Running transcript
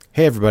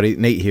Hey everybody,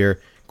 Nate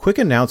here. Quick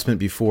announcement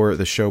before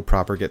the show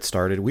proper gets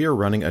started. We are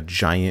running a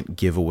giant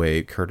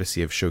giveaway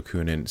courtesy of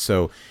Shokunin.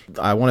 So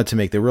I wanted to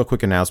make the real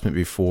quick announcement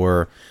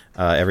before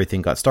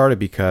everything got started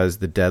because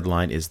the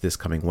deadline is this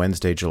coming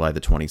Wednesday, July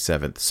the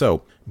 27th.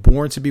 So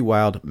Born to Be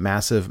Wild,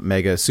 massive,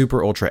 mega,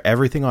 super, ultra,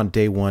 everything on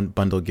day one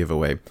bundle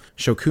giveaway.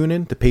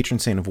 Shokunin, the patron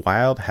saint of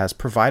Wild, has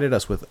provided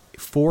us with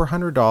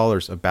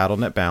 $400 of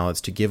BattleNet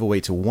balance to give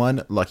away to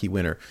one lucky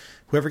winner.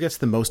 Whoever gets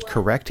the most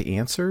correct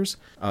answers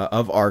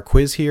of our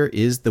quiz here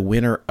is the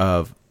winner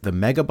of the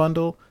Mega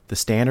Bundle, the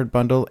Standard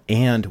Bundle,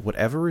 and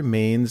whatever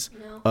remains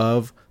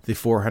of the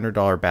 $400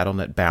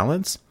 BattleNet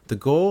balance. The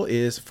goal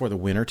is for the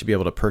winner to be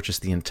able to purchase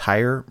the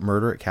entire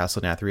Murder at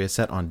Castle Nathria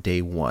set on day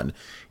one.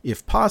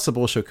 If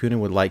possible, Shokunin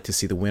would like to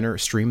see the winner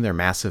stream their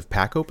massive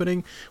pack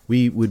opening.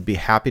 We would be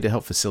happy to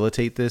help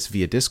facilitate this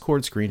via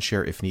Discord, screen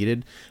share if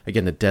needed.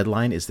 Again, the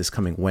deadline is this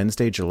coming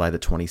Wednesday, July the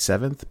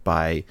 27th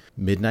by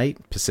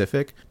midnight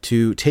Pacific.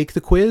 To take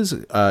the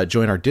quiz,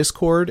 join our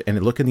Discord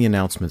and look in the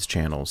announcements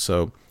channel.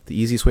 So the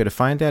easiest way to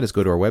find that is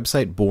go to our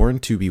website,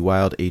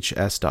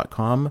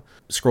 borntobewildhs.com.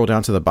 Scroll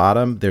down to the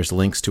bottom. There's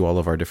links to all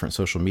of our different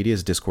social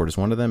medias. Discord is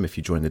one of them. If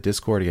you join the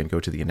Discord, again, go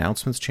to the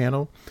announcements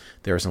channel.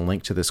 There's a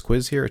link to this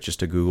quiz here. It's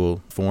just a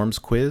Google Forms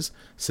quiz.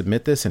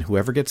 Submit this, and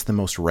whoever gets the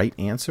most right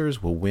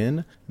answers will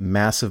win.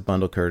 Massive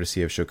bundle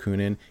courtesy of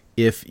Shokunin.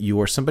 If you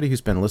are somebody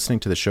who's been listening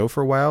to the show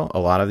for a while, a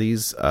lot of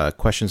these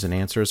questions and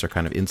answers are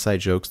kind of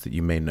inside jokes that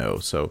you may know.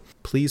 So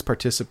please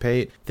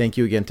participate. Thank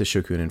you again to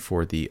Shokunin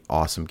for the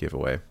awesome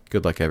giveaway.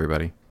 Good luck,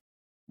 everybody.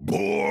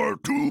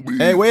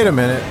 Hey, wait a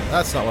minute.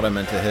 That's not what I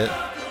meant to hit.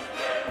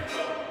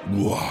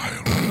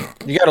 Wild.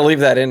 You got to leave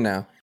that in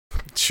now.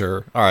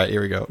 Sure. All right,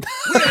 here we go.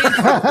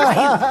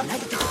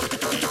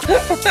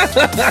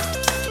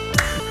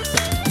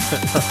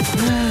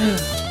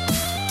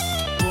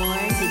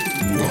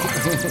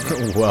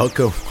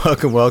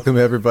 Welcome,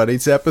 everybody,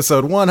 to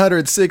episode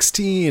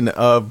 116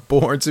 of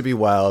Born to Be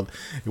Wild,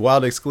 a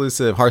Wild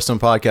exclusive Hearthstone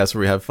podcast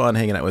where we have fun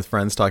hanging out with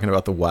friends, talking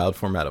about the Wild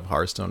format of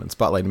Hearthstone and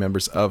spotlighting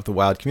members of the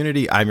Wild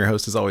community. I'm your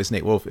host, as always,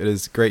 Nate Wolf. It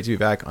is great to be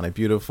back on a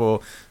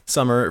beautiful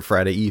summer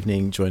Friday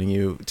evening, joining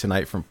you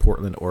tonight from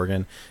Portland,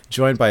 Oregon,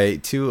 joined by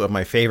two of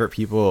my favorite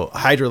people.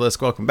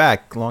 Hydralisk, welcome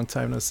back. Long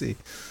time no see.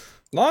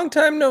 Long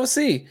time no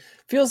see.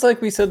 Feels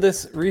like we said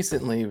this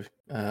recently.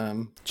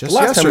 Just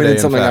last time we yesterday, did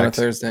something in on a fact.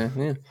 Thursday.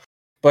 Yeah.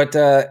 But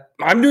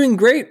I'm doing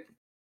great.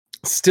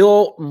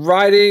 Still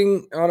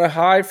riding on a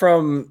high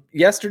from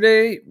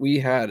yesterday. We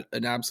had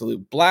an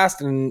absolute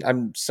blast, and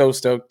I'm so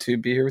stoked to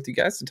be here with you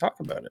guys to talk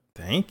about it.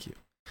 Thank you.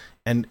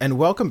 And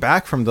welcome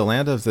back from the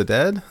land of the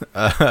dead,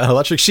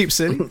 Electric Sheep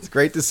City. It's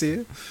great to see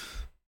you.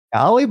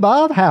 Golly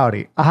Bob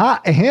howdy. I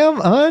am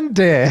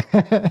undead.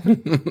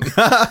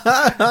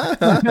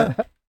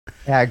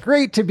 Yeah,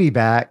 great to be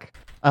back.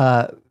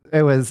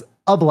 It was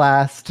a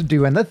blast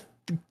doing the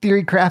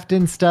theory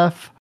crafting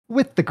stuff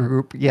with the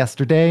group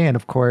yesterday, and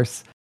of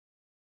course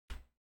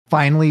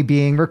finally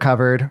being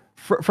recovered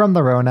from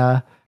the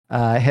Rona.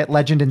 Hit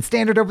Legend and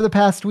Standard over the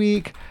past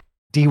week.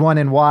 D1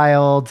 and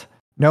Wild.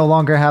 No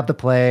longer have the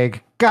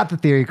plague. Got the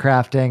theory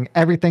crafting.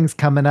 Everything's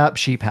coming up.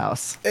 Sheep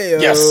House. Hey-o.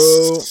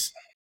 Yes.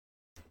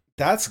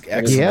 That's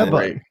excellent. Yeah,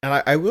 but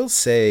And I will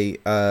say,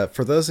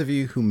 for those of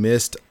you who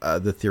missed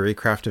the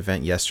Theorycraft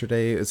event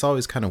yesterday, it's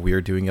always kind of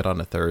weird doing it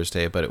on a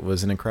Thursday, but it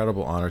was an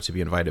incredible honor to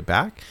be invited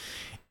back.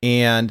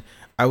 And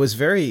I was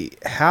very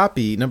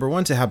happy, number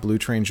one, to have Blue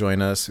Train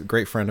join us, a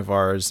great friend of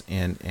ours,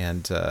 and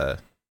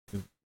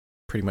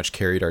pretty much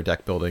carried our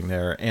deck building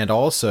there. And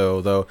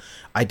also, though,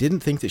 I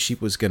didn't think that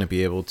Sheep was going to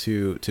be able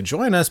to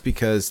join us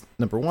because,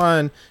 number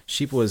one,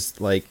 Sheep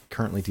was like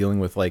currently dealing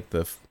with like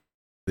the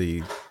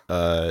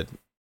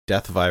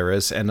death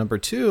virus, and number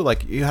two,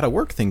 like you had a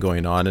work thing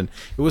going on, and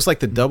it was like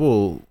the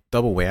double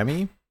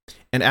whammy.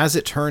 And as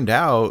it turned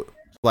out,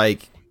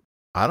 like,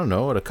 I don't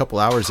know, at a couple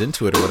hours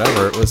into it or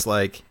whatever, it was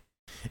like,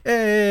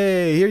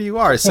 hey, here you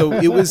are. So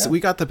it was, we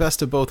got the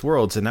best of both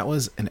worlds, and that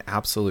was an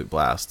absolute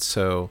blast.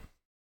 So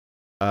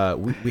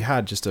we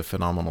had just a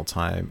phenomenal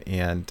time,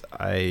 and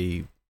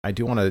I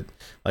do want to,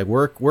 like,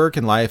 work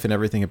and life and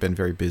everything have been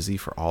very busy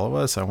for all of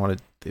us. I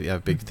wanted to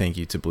have a big thank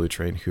you to Blue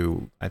Train,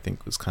 who I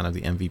think was kind of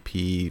the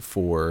MVP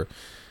for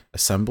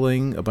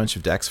assembling a bunch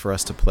of decks for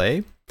us to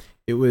play.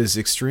 It was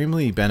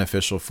extremely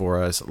beneficial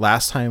for us.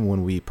 Last time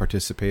when we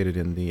participated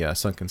in the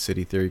Sunken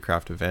City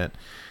Theorycraft event,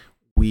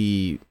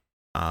 we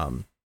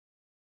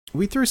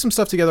threw some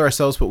stuff together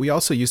ourselves, but we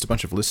also used a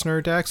bunch of listener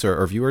decks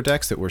or viewer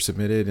decks that were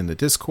submitted in the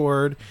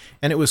Discord,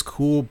 and it was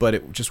cool, but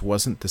it just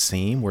wasn't the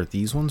same, where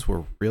these ones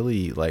were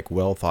really like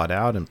well thought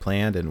out and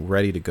planned and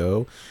ready to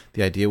go.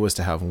 The idea was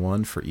to have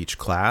one for each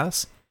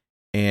class,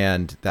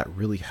 and that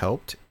really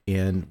helped,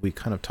 and we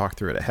kind of talked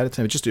through it ahead of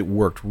time. It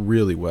worked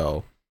really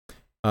well.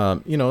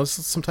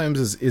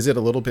 Sometimes is it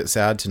a little bit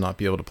sad to not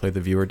be able to play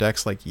the viewer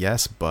decks? Like,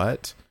 yes,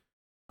 but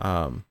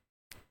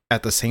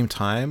at the same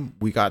time,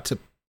 we got to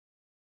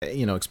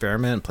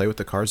experiment and play with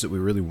the cards that we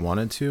really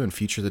wanted to and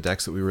feature the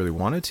decks that we really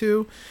wanted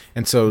to.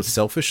 And so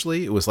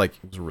selfishly, it was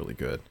really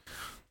good.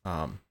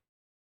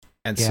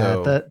 And Yeah,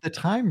 so the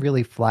time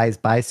really flies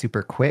by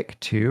super quick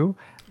too.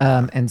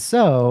 And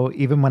so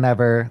even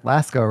whenever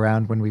last go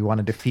around when we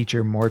wanted to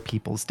feature more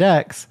people's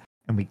decks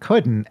and we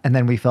couldn't, and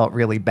then we felt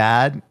really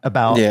bad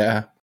about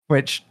Yeah.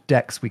 which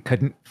decks we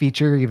couldn't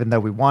feature, even though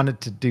we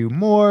wanted to do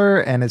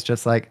more. And it's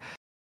just like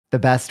the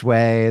best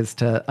way is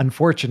to,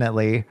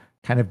 unfortunately,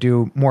 kind of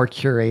do more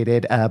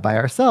curated by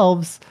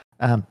ourselves.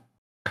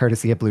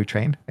 Courtesy of Blue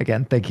Train.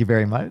 Again, thank you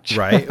very much.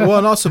 right. Well,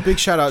 and also big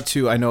shout out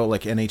to, I know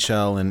like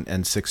NHL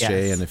and 6J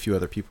Yes. and a few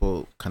other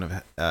people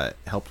kind of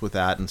helped with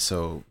that. And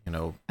so, you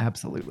know,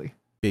 Absolutely.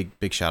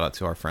 big shout out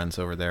to our friends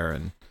over there.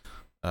 And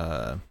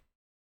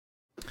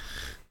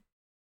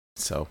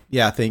so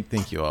yeah,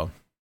 thank you all.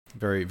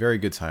 Very, very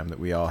good time that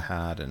we all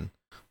had. And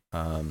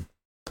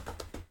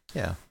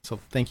yeah,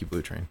 so thank you,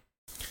 Blue Train.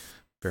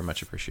 Very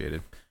much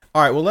appreciated.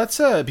 All right, well, let's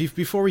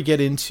before we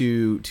get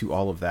into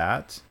all of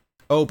that.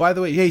 Oh, by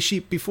the way, hey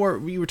Sheep, before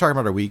we were talking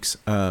about our weeks,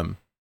 what are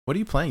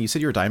you playing? You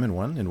said you were Diamond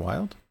 1 in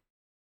Wild?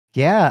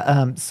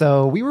 Yeah.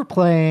 So we were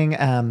playing.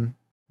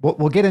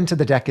 We'll get into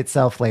the deck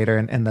itself later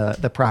in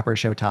the proper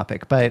show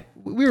topic, but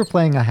we were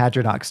playing a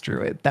Hadronox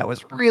Druid that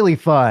was really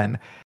fun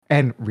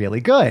and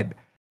really good.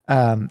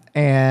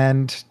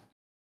 And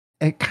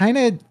it kind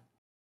of,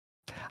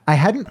 I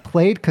hadn't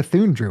played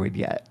Cthulhu Druid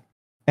yet.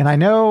 And I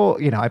know,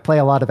 I play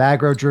a lot of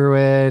aggro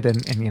druid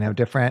and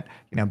different,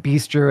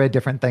 beast druid,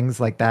 different things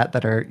like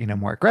that are,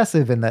 more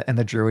aggressive in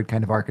the druid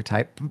kind of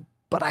archetype.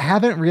 But I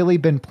haven't really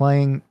been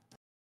played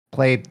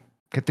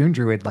Cthulhu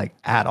Druid like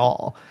at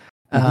all.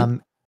 Mm-hmm.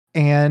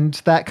 And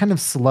that kind of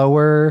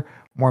slower,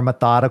 more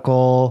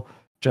methodical,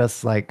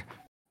 just like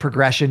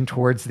progression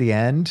towards the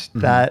end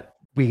that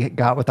we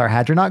got with our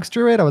Hadronox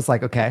Druid, I was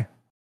like, okay,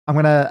 I'm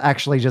going to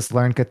actually just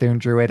learn Cthulhu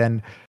Druid.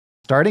 And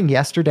starting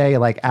yesterday,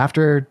 like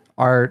after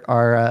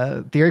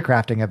our theory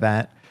crafting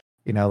event,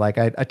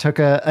 I took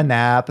a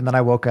nap and then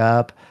I woke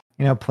up,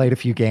 played a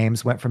few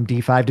games, went from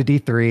D5 to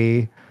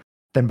D3.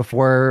 Then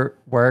before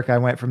work, I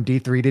went from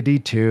D3 to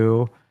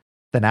D2.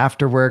 Then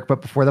after work,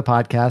 but before the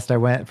podcast, I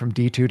went from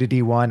D2 to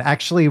D1.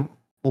 Actually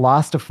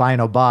lost a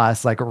final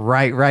boss like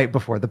right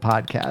before the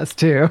podcast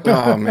too.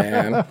 Oh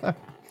man.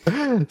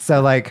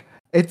 So like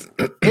it's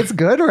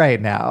good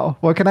right now.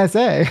 What can I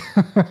say?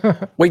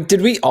 Wait,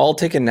 did we all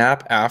take a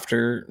nap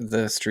after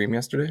the stream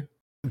yesterday?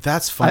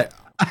 That's fun.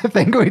 I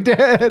think we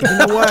did. You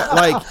know what?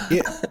 Like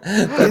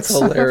That's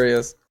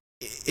hilarious.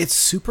 It's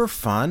super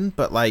fun,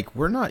 but like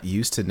we're not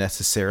used to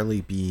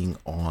necessarily being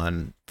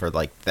on for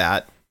like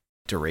that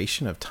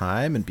duration of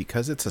time, and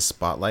because it's a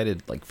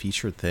spotlighted like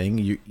featured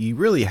thing, you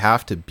really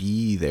have to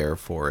be there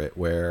for it,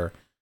 where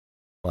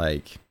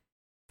like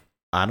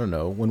I don't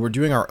know, when we're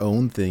doing our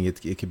own thing,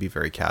 it can be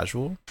very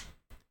casual.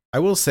 I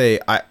will say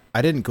I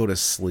didn't go to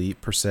sleep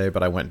per se,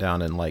 but I went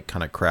down and like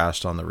kind of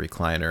crashed on the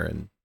recliner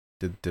and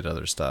did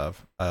other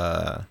stuff.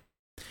 And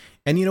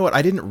you know what?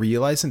 I didn't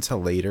realize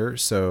until later.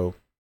 So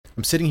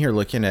I'm sitting here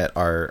looking at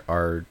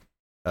our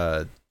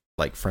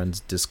like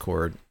friends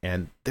Discord,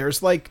 and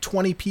there's like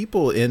 20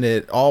 people in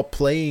it all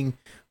playing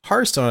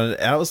Hearthstone.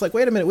 And I was like,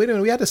 wait a minute,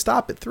 we had to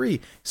stop at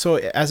 3. So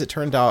as it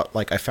turned out,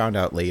 like I found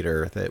out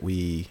later that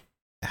we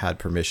had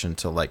permission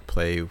to like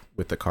play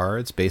with the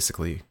cards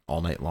basically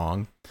all night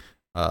long.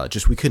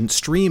 Just we couldn't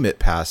stream it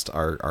past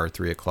our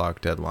 3:00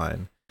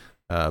 deadline.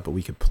 But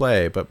we could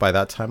play. But by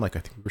that time, like I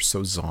think we were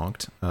so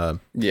zonked.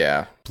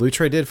 Yeah. Blue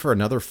Tray did for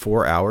another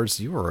 4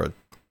 hours. You were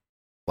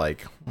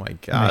like, oh my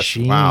gosh,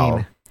 Machine.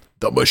 wow,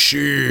 the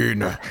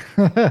machine.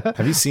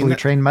 Have you seen Blue that?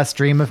 Train must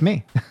dream of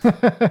me.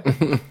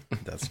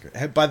 That's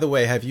great. By the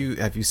way, have you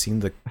seen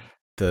the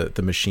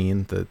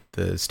machine,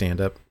 the stand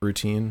up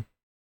routine?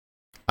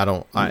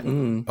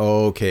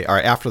 Okay, all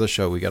right. After the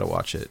show, we got to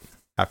watch it.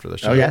 After the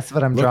show, Oh yes,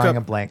 but I'm Look drawing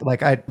up a blank.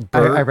 Like I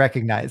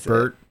recognize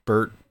Bert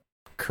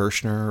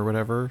Kirschner or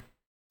whatever,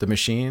 the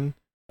machine.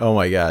 Oh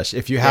my gosh,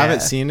 if you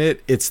haven't seen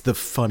it, it's the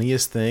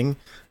funniest thing.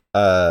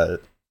 I'll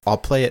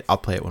play it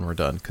when we're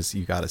done, because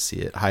you got to see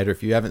it. Hyder,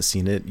 if you haven't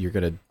seen it,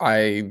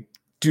 I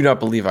do not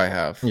believe I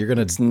have.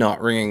 It's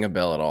not ringing a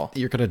bell at all.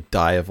 You're gonna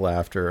die of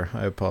laughter.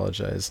 I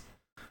apologize.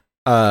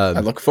 I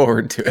look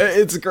forward to it.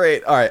 It's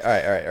great. All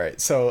right.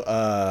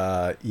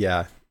 So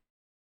yeah,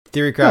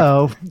 Theory Craft.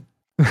 Oh.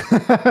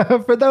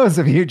 For those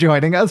of you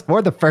joining us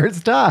for the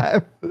first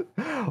time,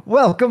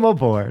 welcome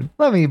aboard.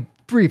 Let me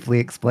briefly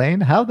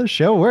explain how the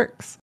show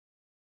works.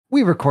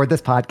 We record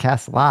this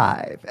podcast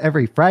live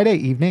every Friday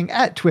evening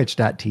at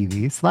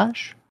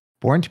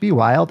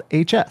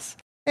twitch.tv/BornToBeWildHS,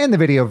 and the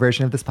video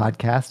version of this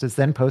podcast is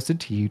then posted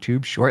to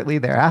YouTube shortly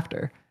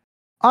thereafter.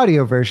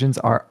 Audio versions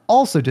are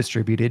also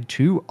distributed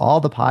to all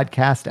the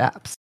podcast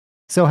apps.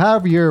 So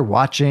however you're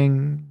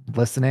watching,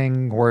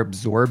 listening, or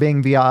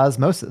absorbing via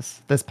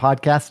osmosis this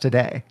podcast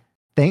today,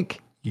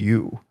 thank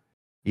you.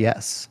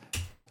 Yes,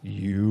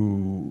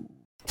 you.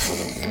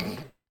 I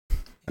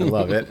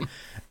love it.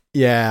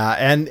 Yeah,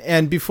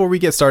 and before we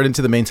get started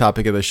into the main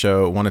topic of the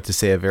show, I wanted to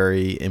say a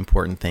very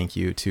important thank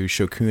you to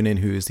Shokunin,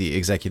 who is the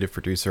executive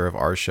producer of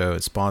our show,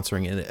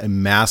 sponsoring a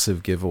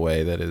massive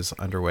giveaway that is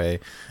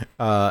underway.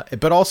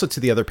 But also to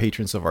the other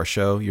patrons of our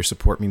show. Your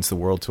support means the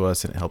world to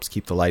us, and it helps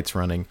keep the lights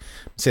running.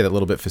 I say that a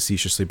little bit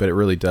facetiously, but it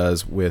really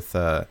does, with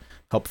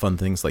help fund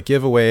things like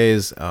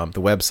giveaways,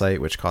 the website,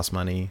 which costs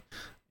money,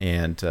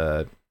 and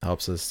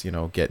helps us,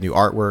 get new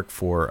artwork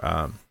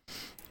for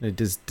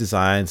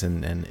designs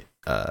and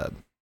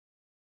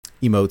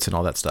emotes and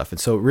all that stuff. And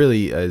so it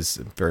really is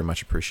very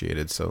much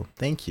appreciated. So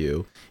thank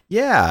you.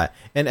 Yeah.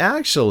 And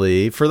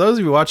actually, for those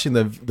of you watching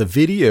the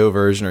video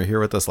version or here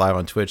with us live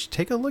on Twitch,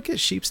 take a look at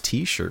Sheep's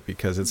t-shirt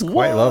because it's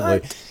quite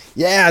lovely.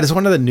 Yeah, it's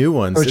one of the new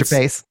ones. Where's your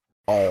face?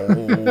 Oh,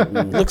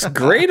 Looks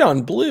great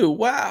on blue.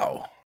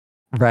 Wow.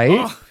 Right?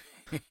 Oh,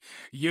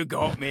 you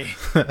got me.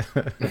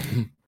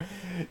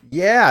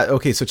 Yeah.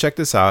 Okay. So check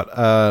this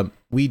out.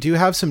 We do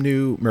have some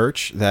new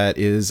merch that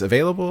is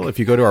available. If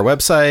you go to our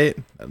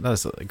website,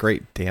 that's a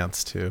great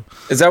dance too.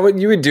 Is that what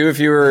you would do if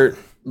you were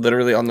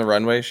literally on the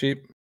runway,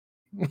 Sheep?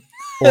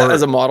 Or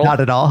as a model? Not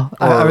at all.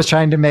 I was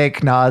trying to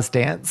make Nas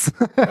dance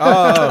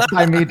Oh,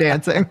 by me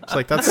dancing. it's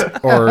like that's,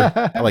 or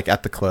like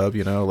at the club,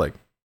 like.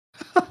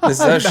 This is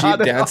how Not Sheep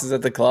at dances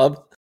at the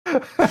club?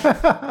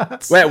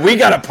 Wait, we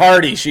got a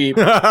party, Sheep.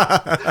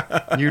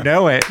 You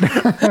know it.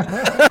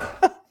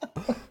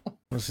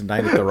 This is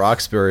Night at the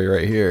Roxbury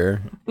right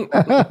here.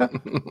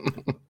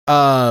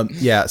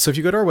 Yeah, so if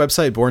you go to our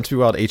website,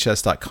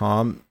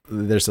 borntobewildhs.com,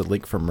 there's a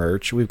link for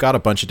merch. We've got a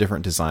bunch of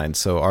different designs.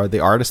 So the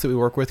artist that we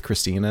work with,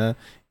 Christina,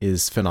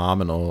 is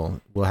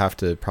phenomenal. We'll have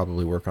to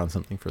probably work on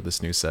something for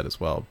this new set as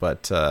well.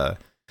 But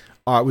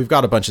we've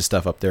got a bunch of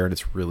stuff up there, and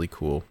it's really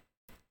cool.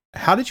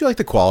 How did you like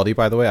the quality,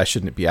 by the way? I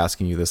shouldn't be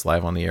asking you this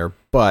live on the air,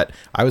 but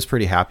I was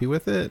pretty happy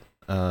with it.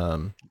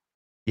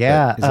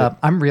 Yeah,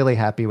 I'm really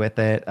happy with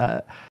it.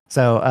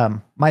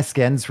 So my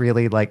skin's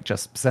really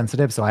just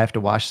sensitive, so I have to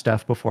wash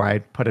stuff before I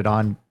put it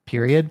on,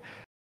 period.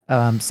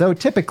 So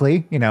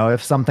typically,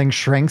 if something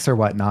shrinks or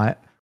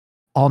whatnot,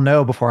 I'll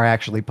know before I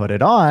actually put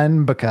it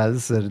on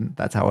because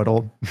that's how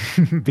it'll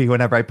be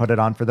whenever I put it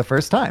on for the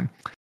first time.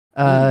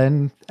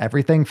 And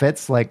everything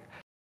fits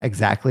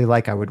exactly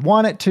like I would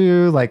want it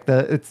to.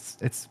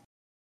 It's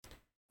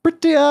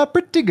pretty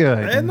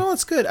good. And no,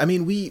 it's good. I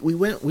mean, we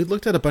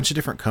looked at a bunch of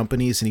different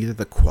companies, and either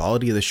the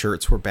quality of the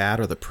shirts were bad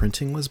or the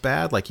printing was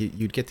bad. Like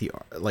you'd get the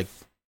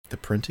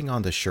printing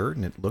on the shirt,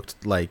 and it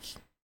looked like,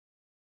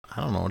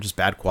 I don't know, just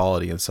bad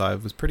quality. And so I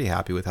was pretty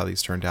happy with how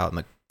these turned out, and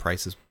the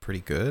price is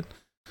pretty good.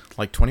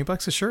 Like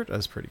 $20 a shirt,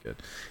 that's pretty good.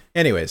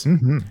 Anyways,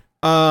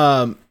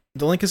 the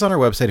link is on our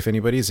website if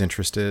anybody's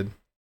interested.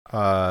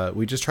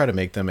 We just try to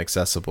make them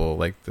accessible.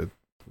 We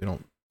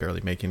don't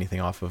barely make anything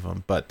off of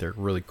them, but they're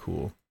really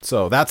cool.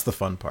 So that's the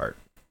fun part.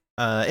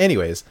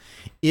 Anyways,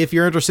 if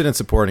you're interested in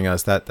supporting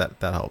us, that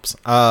helps.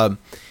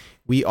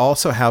 We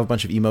also have a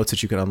bunch of emotes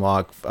that you can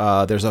unlock.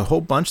 There's a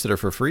whole bunch that are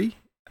for free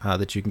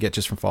that you can get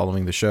just from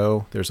following the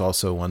show. There's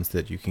also ones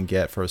that you can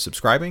get for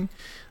subscribing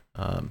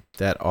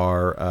that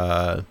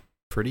are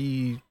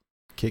pretty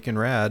kickin'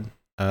 rad.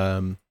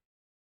 The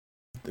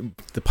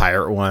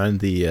pirate one,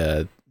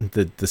 the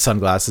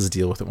sunglasses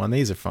deal with it one.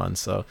 These are fun.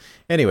 So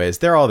anyways,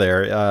 they're all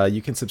there.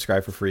 You can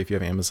subscribe for free if you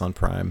have Amazon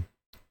Prime.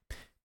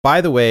 By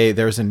the way,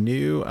 there's a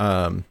new,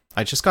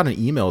 I just got an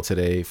email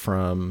today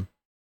from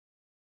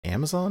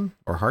Amazon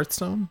or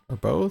Hearthstone or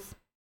both.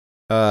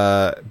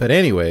 But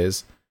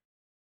anyways,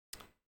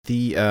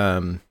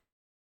 there's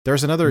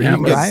another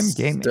Prime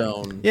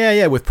Gaming.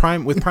 Yeah, with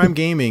Prime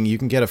Gaming, you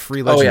can get a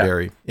free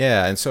legendary. Oh,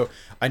 yeah, and so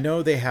I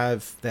know they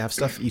have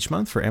stuff each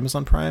month for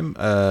Amazon Prime.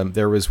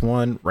 There was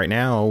one right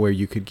now where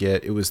you could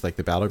get, it was like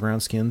the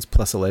Battleground skins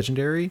plus a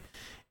legendary.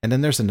 And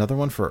then there's another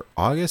one for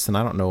August, and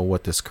I don't know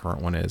what this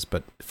current one is,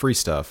 but free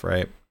stuff,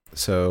 right?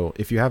 So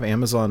if you have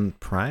Amazon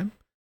Prime,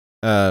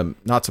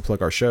 not to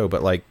plug our show,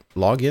 but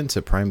log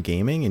into Prime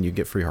Gaming and you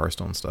get free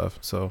Hearthstone stuff.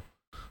 So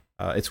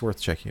it's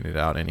worth checking it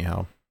out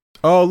anyhow.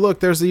 Oh, look,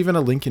 there's even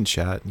a link in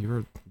chat.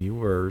 You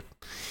were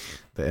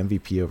the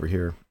MVP over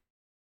here.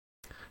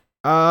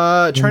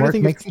 Trying to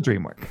think. Makes the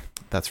dream work.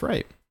 That's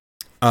right.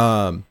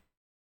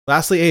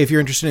 Lastly, if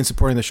you're interested in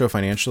supporting the show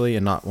financially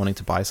and not wanting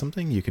to buy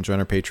something, you can join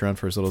our Patreon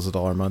for as little as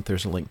 $1 a month.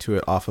 There's a link to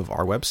it off of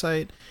our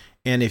website.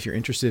 And if you're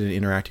interested in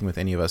interacting with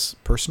any of us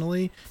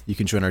personally, you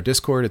can join our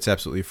Discord. It's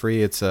absolutely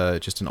free. It's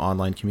just an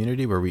online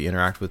community where we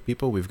interact with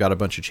people. We've got a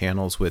bunch of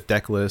channels with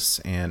deck lists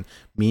and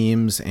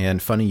memes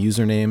and funny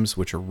usernames,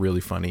 which are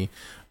really funny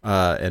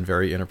and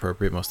very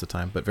inappropriate most of the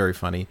time, but very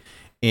funny.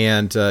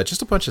 And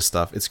just a bunch of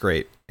stuff. It's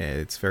great.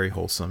 It's very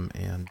wholesome,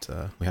 and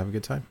we have a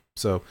good time.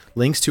 So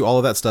links to all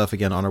of that stuff,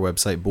 again, on our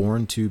website,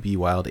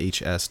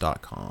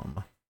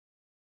 borntobewildhs.com.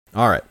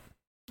 All right.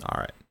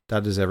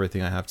 That is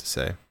everything I have to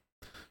say.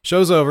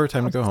 Show's over.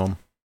 Time to go home.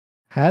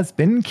 Has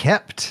been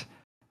kept.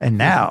 And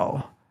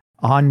now,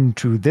 on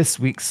to this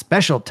week's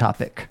special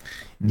topic.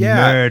 Yeah.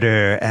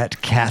 Murder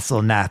at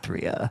Castle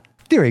Nathria.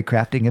 Theory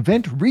Crafting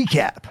event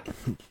recap.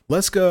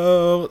 Let's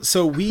go.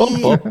 So we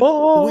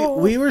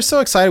were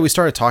so excited. We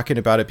started talking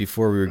about it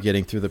before we were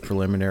getting through the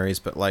preliminaries,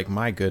 but like,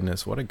 my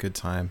goodness, what a good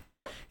time.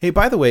 Hey,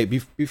 by the way,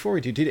 before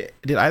we do, did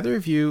either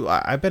of you,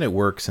 I've been at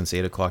work since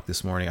 8 o'clock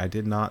this morning. I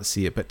did not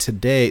see it, but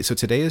today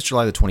is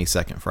July the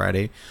 22nd,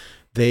 Friday.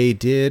 They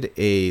did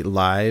a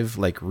live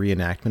like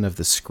reenactment of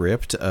the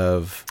script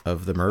of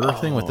the murder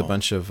thing with a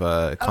bunch of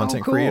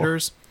content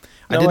creators.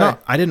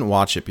 I didn't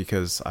watch it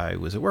because I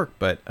was at work,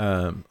 but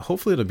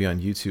hopefully it'll be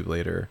on YouTube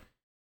later.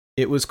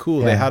 It was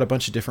cool. Yeah. They had a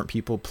bunch of different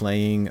people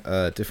playing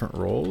different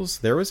roles.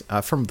 There was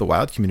from the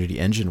Wild Community,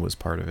 Engine was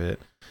part of it,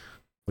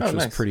 which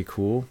was pretty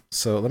cool.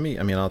 So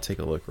I'll take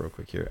a look real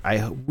quick here.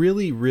 I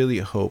really, really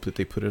hope that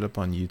they put it up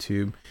on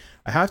YouTube.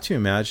 I have to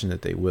imagine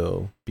that they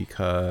will,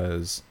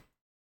 because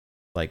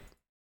like,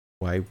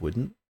 why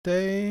wouldn't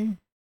they?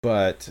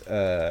 But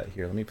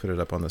here, let me put it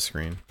up on the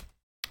screen.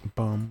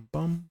 Bum,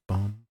 bum,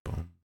 bum,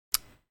 bum.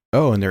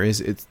 Oh, and the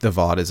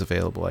VOD is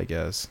available, I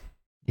guess.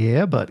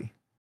 Yeah, buddy.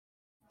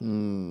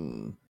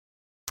 That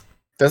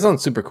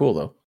sounds super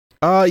cool,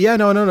 though. Yeah,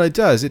 no, it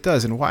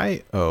does. And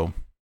why? Oh.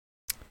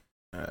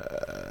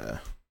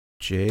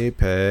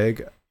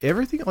 JPEG.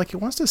 Everything, like, it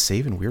wants to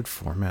save in weird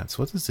formats.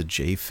 What is the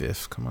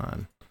JFIF? Come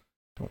on.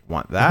 Don't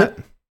want that.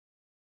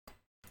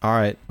 All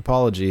right.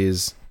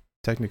 Apologies.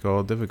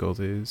 Technical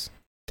difficulties.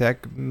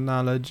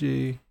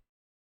 Technology.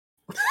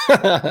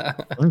 All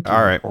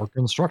right. For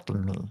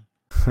constructing me.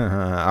 All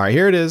right,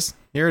 here it is.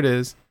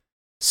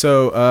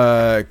 So,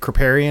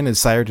 Kripparrian as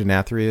Sire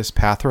Denathrius,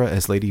 Pathra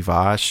as Lady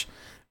Vash,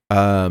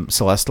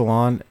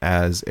 Celestalon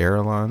as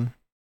Erelon,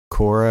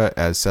 Cora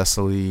as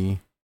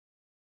Cecily,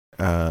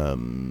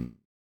 Eduquesa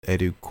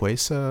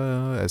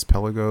as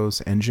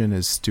Pelagos, Engine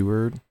as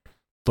Steward,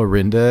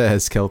 Lorinda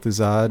as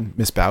Kel'Thuzad,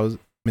 Miss Bauer,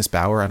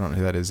 I don't know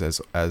who that is, as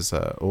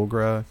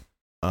Olgra,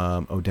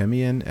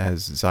 Odemian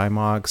as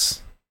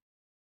Zymox,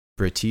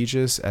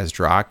 Britigus as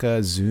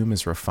Draka, Zoom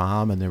as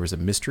Rafam, and there was a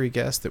mystery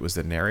guest that was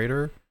the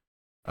narrator.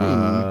 Who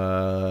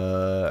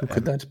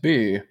could that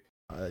be?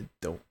 I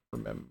don't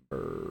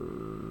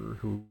remember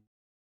who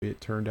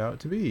it turned out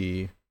to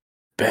be.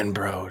 Ben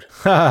Brode.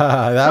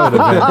 That would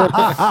have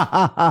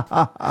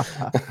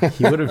been.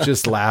 He would have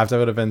just laughed. That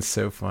would have been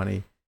so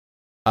funny.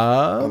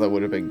 That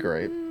would have been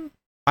great.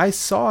 I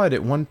saw it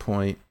at one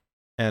point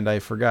and I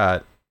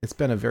forgot. It's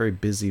been a very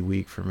busy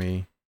week for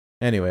me.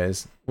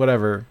 Anyways,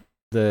 whatever.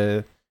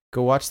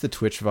 Go watch the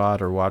Twitch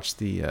VOD or watch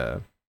the,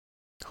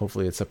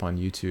 hopefully it's up on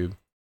YouTube.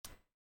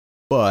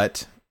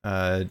 But,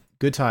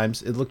 good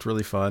times. It looked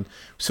really fun.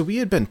 So we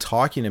had been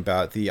talking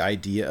about the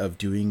idea of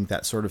doing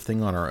that sort of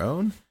thing on our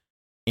own,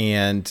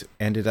 and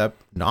ended up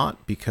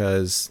not,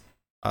 because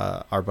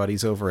our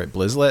buddies over at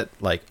Blizzlet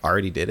like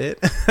already did it.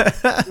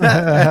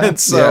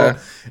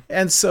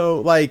 and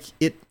so like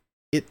it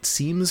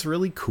seems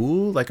really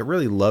cool. Like, I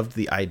really loved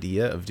the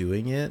idea of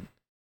doing it.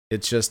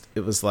 It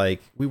was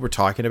like, we were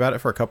talking about it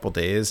for a couple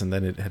days and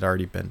then it had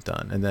already been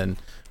done. And then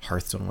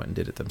Hearthstone went and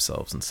did it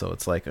themselves. And so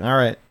it's like, all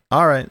right.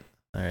 I'm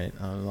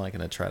not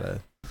going to try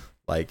to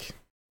like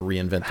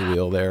reinvent the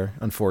wheel there,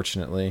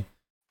 unfortunately.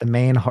 The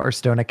main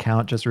Hearthstone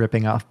account just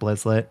ripping off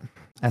Blizzlet.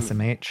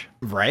 SMH.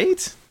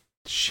 Right?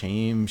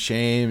 Shame.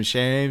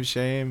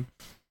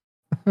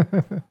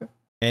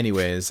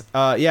 Anyways,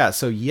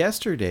 so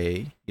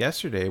yesterday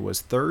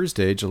was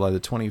Thursday, July the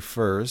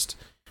 21st.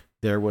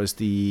 There was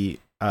the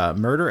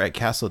Murder at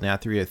Castle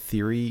Nathria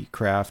Theory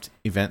Craft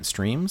event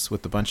streams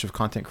with a bunch of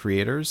content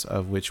creators,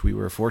 of which we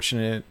were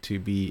fortunate to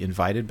be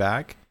invited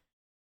back.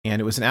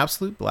 And it was an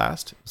absolute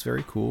blast. It was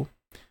very cool.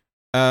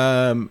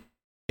 The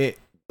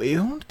only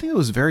thing that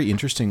was very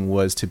interesting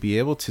was to be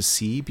able to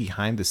see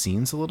behind the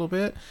scenes a little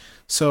bit.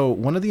 So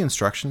one of the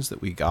instructions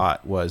that we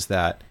got was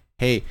that,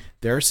 hey,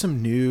 there's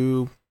some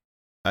new,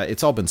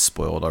 it's all been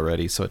spoiled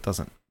already, so it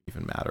doesn't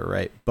even matter,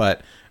 right?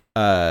 But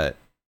the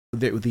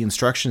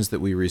instructions that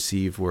we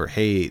received were,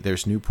 hey,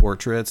 there's new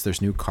portraits,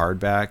 there's new card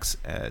backs,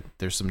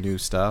 there's some new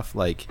stuff.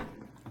 Like,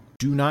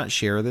 do not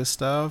share this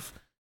stuff.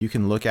 You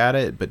can look at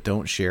it, but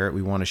don't share it.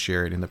 We want to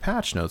share it in the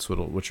patch notes,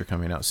 which are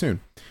coming out soon.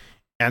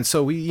 And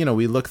so we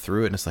look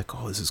through it and it's like,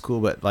 oh, this is cool,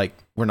 but like,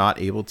 we're not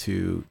able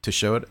to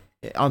show it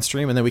on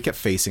stream. And then we kept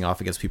facing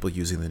off against people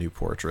using the new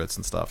portraits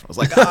and stuff. I was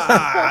like,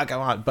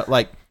 come on. But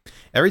like,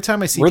 every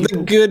time I see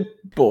the good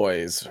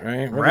boys,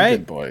 right? We're the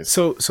good boys.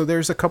 So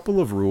there's a couple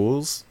of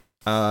rules.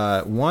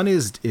 One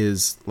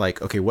is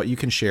like, okay, what you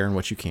can share and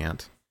what you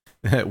can't.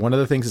 One of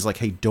the things is like,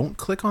 hey, don't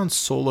click on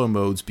solo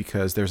modes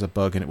because there's a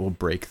bug and it will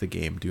break the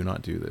game. Do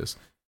not do this.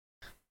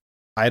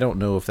 I don't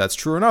know if that's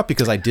true or not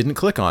because I didn't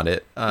click on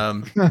it.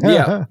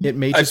 Yeah, it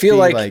may just feel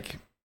be like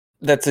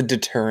that's a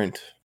deterrent.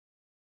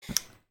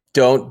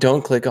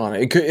 Don't click on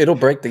it. It'll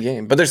break the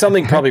game. But there's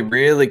something probably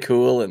really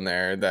cool in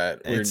there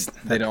that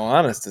they don't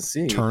want us to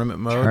see. Tournament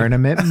mode. We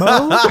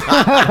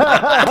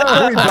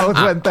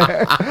both went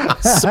there.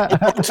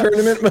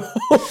 Tournament mode.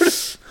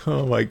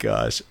 Oh my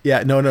gosh.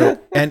 Yeah, no.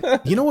 And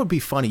you know what would be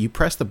funny? You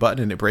press the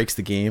button and it breaks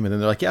the game, and then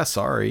they're like, yeah,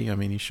 sorry. I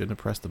mean, you shouldn't have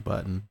pressed the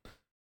button.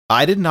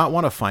 I did not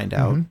want to find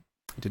out.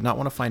 I did not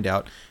want to find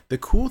out. The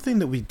cool thing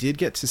that we did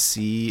get to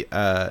see,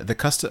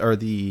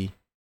 the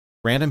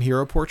random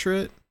hero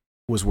portrait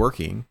was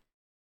working,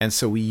 and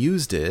so we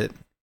used it,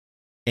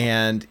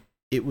 and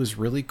it was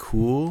really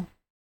cool.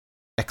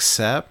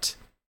 Except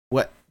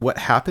what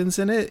happens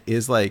in it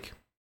is like,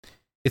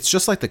 it's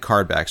just like the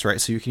card backs, right?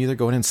 So you can either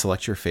go in and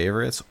select your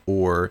favorites,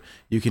 or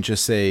you can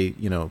just say,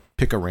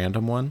 pick a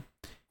random one.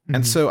 Mm-hmm.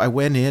 And so I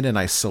went in and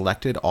I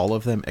selected all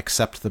of them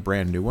except the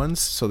brand new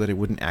ones so that it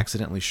wouldn't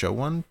accidentally show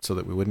one, so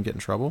that we wouldn't get in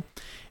trouble.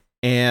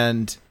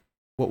 And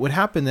what would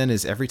happen then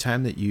is every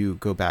time that you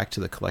go back to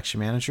the collection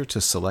manager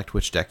to select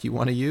which deck you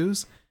want to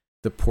use,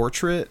 the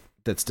portrait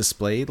that's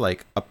displayed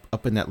like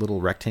up in that little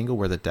rectangle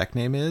where the deck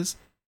name is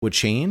would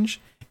change.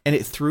 And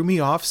it threw me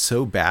off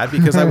so bad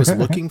because I was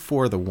looking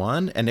for the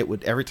one, and it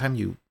would, every time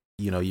you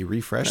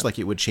refresh, like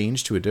it would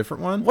change to a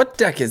different one. What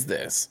deck is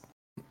this?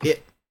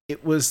 It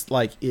was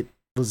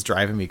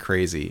driving me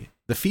crazy.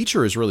 The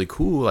feature is really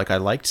cool. Like, I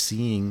liked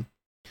seeing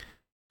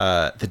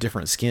the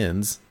different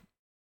skins,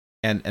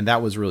 and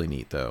that was really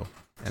neat though.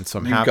 And so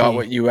I'm happy. You got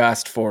what you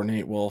asked for,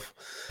 Nate Wolf.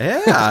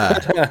 Yeah.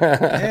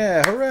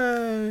 Yeah.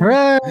 Hooray.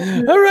 Hooray!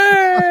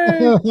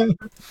 Hooray!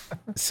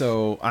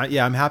 So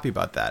I'm happy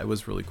about that. It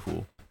was really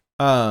cool.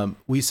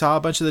 We saw a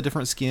bunch of the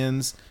different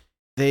skins.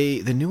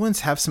 The new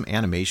ones have some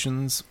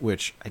animations,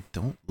 which I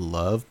don't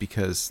love,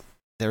 because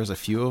there's a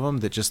few of them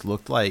that just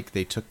looked like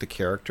they took the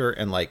character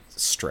and like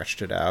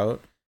stretched it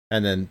out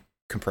and then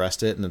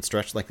compressed it and then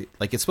stretched like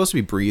it's supposed to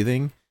be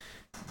breathing,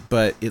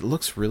 but it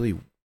looks really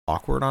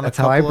awkward on That's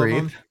a couple how I of breathe.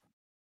 them.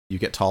 You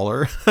get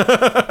taller.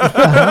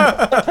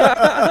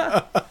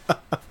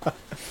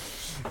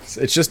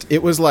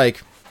 It was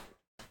like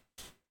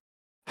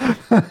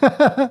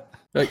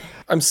Like,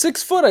 I'm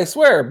 6 foot, I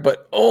swear,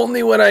 but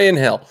only when I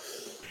inhale.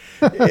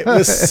 it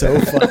was so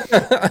fun.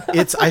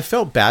 I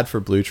felt bad for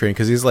Blue Train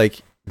because he's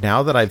like,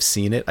 now that I've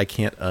seen it, I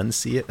can't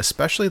unsee it,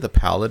 especially the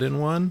Paladin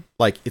one.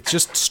 Like, it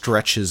just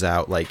stretches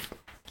out like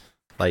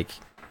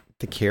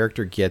the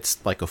character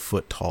gets like a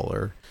foot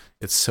taller.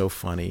 It's so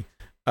funny.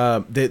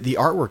 The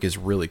artwork is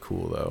really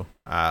cool though,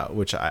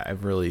 which I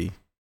really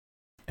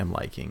am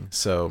liking.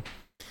 So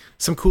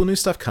some cool new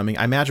stuff coming.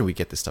 I imagine we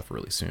get this stuff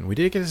really soon. We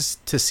did get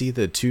to see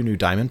the 2 new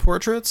Diamond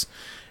portraits.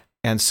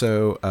 And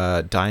so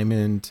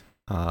Diamond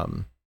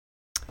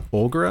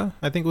Olgra,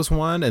 I think, was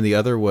one, and the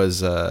other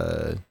was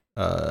the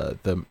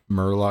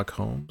Murloc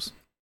Holmes.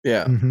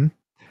 Yeah. Mm-hmm.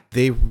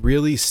 They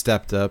really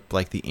stepped up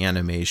like the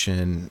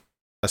animation,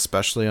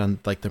 especially on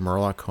like the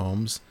Murloc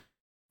Holmes.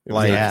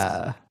 Like,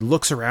 yeah.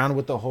 looks around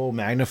with the whole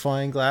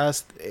magnifying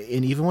glass,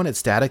 and even when it's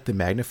static, the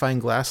magnifying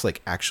glass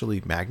like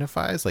actually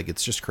magnifies. Like,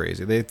 it's just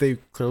crazy. They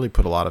clearly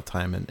put a lot of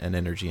time and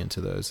energy into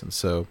those, and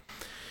so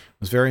I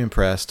was very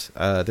impressed.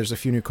 There's a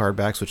few new card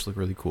backs which look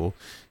really cool.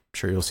 I'm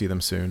sure you'll see them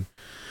soon.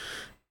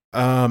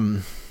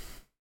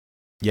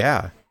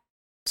 Yeah.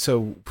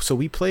 So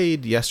we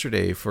played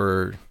yesterday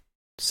for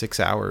 6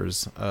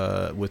 hours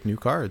with new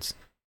cards.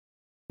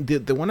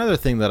 The one other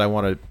thing that I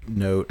want to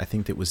note, I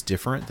think that was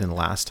different than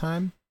last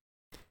time.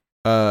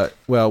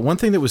 Well, one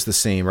thing that was the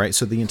same, right?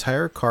 So the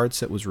entire card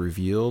set was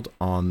revealed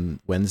on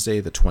Wednesday,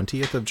 the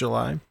 20th of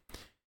July.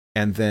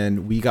 And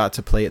then we got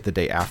to play it the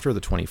day after, the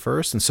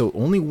 21st. And so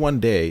only one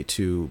day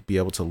to be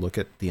able to look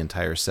at the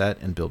entire set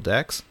and build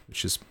decks,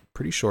 which is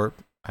pretty short.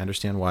 I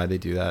understand why they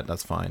do that.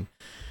 That's fine.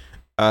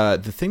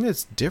 The thing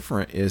that's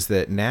different is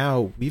that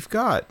now we've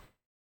got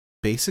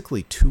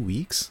basically 2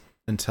 weeks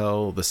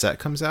until the set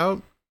comes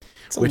out.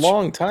 It's a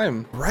long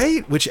time.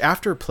 Right? Which,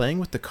 after playing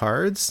with the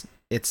cards,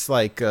 it's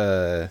like,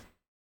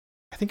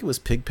 I think it was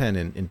Pigpen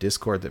in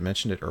Discord that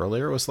mentioned it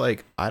earlier. It was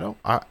like,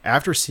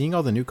 after seeing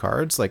all the new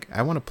cards, like,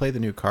 I want to play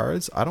the new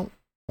cards. I don't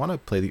want to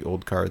play the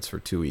old cards for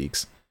 2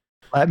 weeks.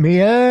 Let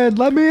me in.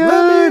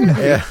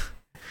 Yeah.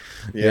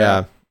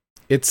 Yeah.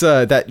 It's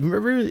that,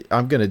 remember,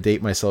 I'm gonna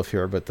date myself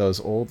here, but those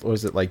old,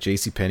 was it like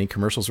JCPenney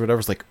commercials or whatever?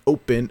 It's like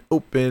open.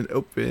 Oh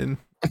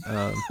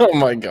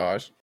my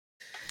gosh.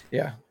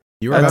 Yeah.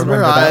 You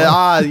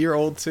remember? You're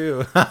old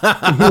too.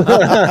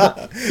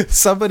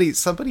 Somebody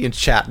in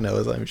chat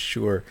knows, I'm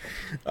sure.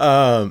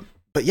 But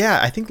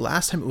yeah, I think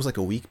last time it was like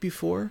a week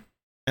before,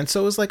 and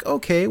so it was like,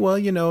 okay, well,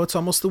 it's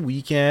almost the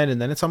weekend, and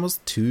then it's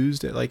almost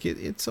Tuesday. Like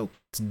it's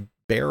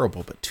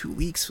bearable, but 2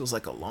 weeks feels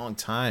like a long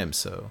time.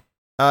 So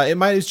it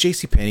was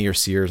JCPenney or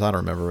Sears. I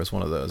don't remember. It was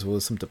one of those. It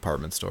was some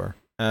department store.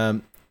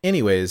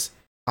 Anyways,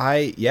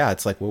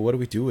 it's like, well, what do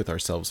we do with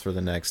ourselves for the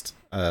next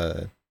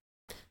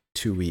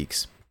 2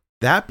 weeks?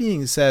 That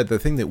being said, the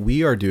thing that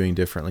we are doing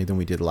differently than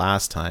we did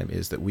last time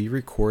is that we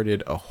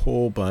recorded a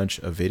whole bunch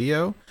of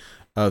video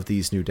of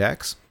these new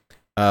decks.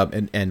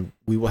 And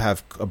we will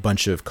have a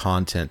bunch of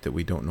content that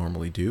we don't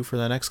normally do for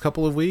the next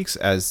couple of weeks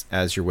as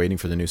you're waiting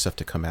for the new stuff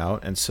to come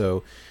out. And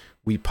so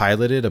we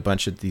piloted a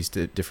bunch of these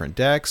different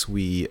decks.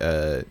 We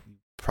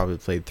probably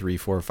played 3,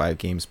 4, or 5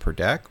 games per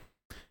deck.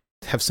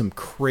 Have some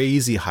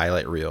crazy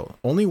highlight reel.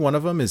 Only one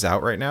of them is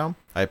out right now.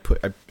 I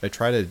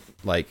try to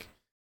like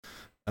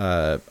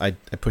I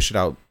pushed it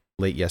out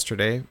late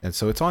yesterday, and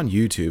so it's on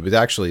YouTube.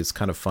 It's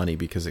kind of funny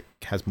because it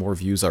has more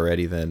views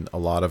already than a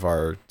lot of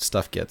our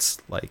stuff gets.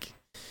 Like,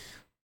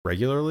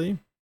 regularly,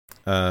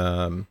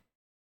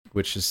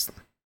 which is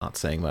not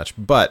saying much,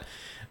 but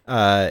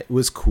it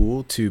was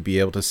cool to be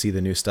able to see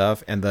the new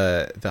stuff, and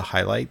the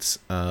highlights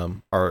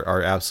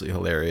are absolutely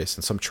hilarious.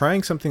 And so I'm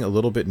trying something a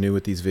little bit new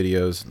with these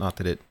videos. Not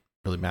that it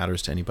really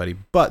matters to anybody,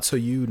 but so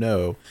you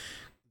know,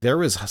 there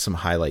was some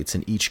highlights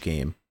in each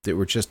game that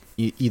were just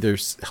either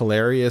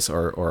hilarious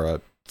or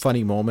a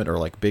funny moment or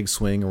like big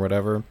swing or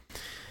whatever.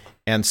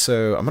 And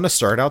so I'm going to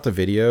start out the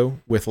video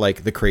with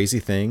like the crazy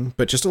thing,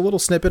 but just a little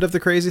snippet of the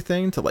crazy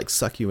thing to like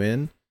suck you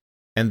in.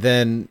 And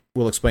then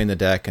we'll explain the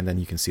deck, and then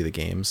you can see the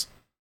games.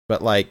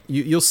 But like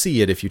you'll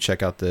see it if you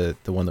check out the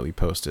one that we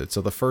posted.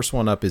 So the first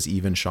one up is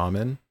Even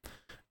Shaman,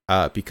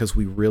 because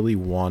we really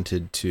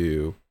wanted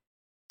to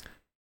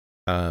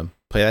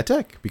play that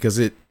deck because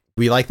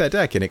we like that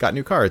deck and it got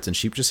new cards, and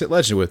Sheep just hit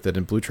Legend with it,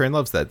 and Blue Train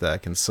loves that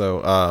deck. And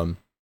so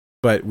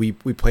but we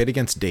played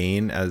against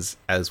Dane as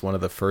one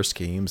of the first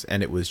games,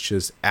 and it was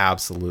just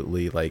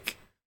absolutely like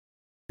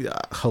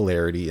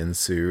hilarity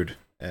ensued,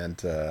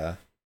 and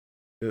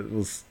it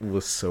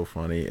was so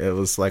funny. It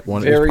was like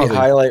very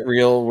highlight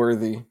reel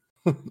worthy.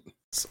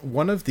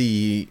 One of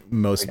the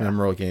most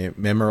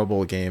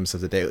memorable games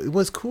of the day. It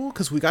was cool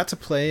because we got to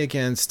play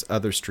against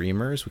other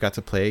streamers. We got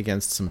to play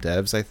against some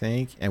devs, I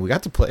think, and we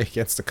got to play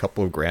against a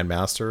couple of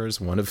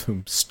grandmasters, one of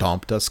whom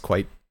stomped us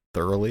quite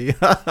thoroughly.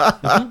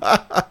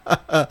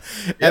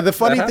 And the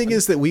funny thing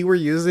is that we were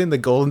using the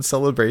Golden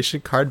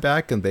Celebration card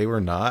back, and they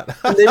were not.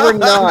 They were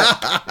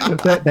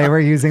not. They were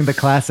using the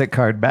classic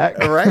card back.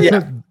 Right?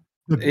 Yeah.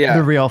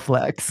 The real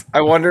flex.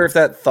 I wonder if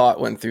that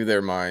thought went through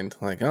their mind.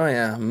 Like, oh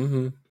yeah.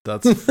 Mm-hmm.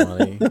 That's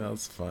funny.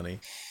 That's funny.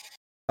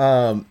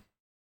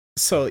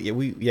 So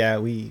yeah,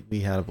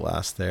 we had a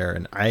blast there,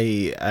 and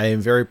I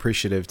am very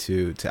appreciative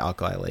to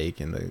Alkali Lake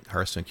and the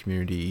Hearthstone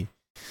community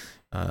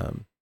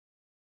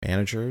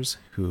managers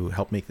who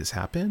helped make this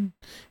happen,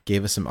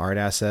 gave us some art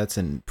assets,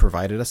 and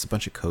provided us a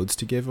bunch of codes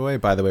to give away.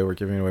 By the way, we're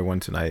giving away one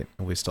tonight,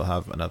 and we still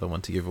have another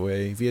one to give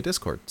away via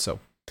Discord. So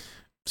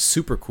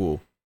super cool.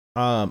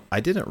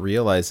 I didn't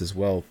realize as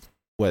well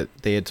what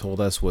they had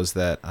told us was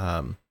that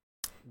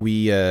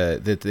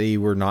that they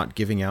were not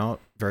giving out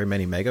very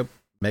many mega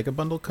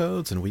bundle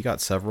codes, and we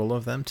got several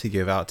of them to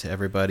give out to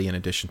everybody in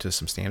addition to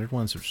some standard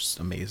ones, which is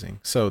amazing.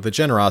 So the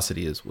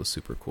generosity was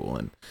super cool,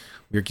 and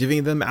we're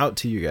giving them out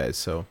to you guys.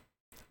 So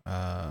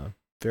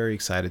very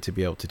excited to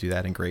be able to do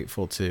that, and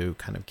grateful to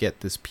kind of get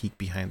this peek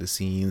behind the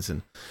scenes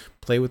and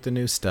play with the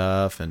new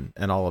stuff and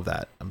all of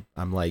that.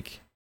 I'm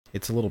like,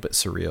 it's a little bit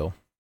surreal.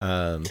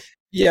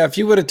 Yeah, if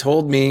you would have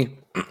told me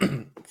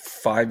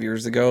 5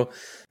 years ago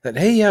that,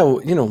 hey, yeah,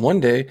 one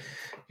day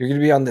you're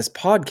going to be on this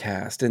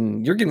podcast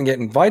and you're going to get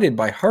invited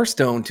by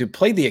Hearthstone to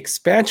play the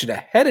expansion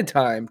ahead of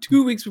time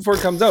 2 weeks before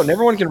it comes out, and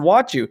everyone can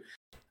watch you.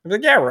 I'm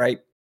like, yeah, right.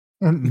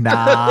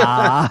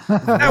 Nah.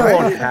 That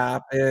won't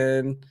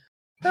happen.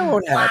 That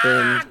won't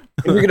happen.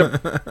 And you're going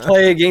to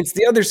play against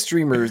the other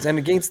streamers and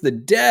against the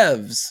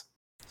devs.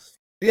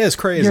 Yeah, it's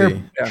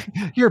crazy.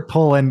 You're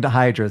pulling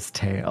Hydra's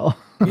tail.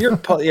 You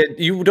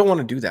don't want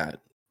to do that.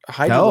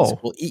 Hydra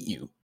will eat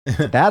you.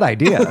 Bad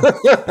idea.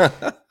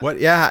 What?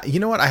 Yeah, you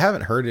know what? I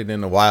haven't heard it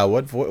in a while.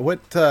 What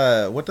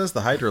does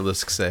the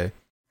Hydralisk say?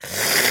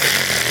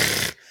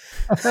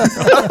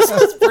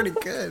 That's pretty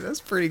good.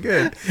 That's pretty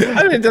good.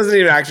 I mean, it doesn't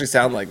even actually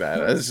sound like that.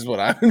 That's just what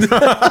I.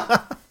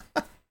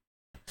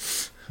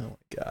 Oh my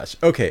gosh.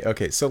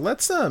 Okay. So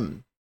let's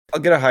I'll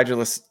get a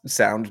Hydralisk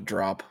sound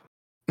drop.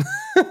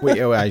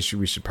 Wait.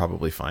 We should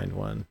probably find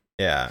one.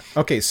 Yeah.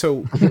 Okay.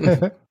 So.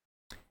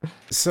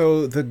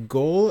 So the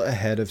goal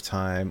ahead of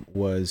time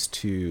was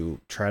to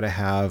try to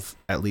have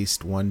at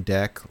least one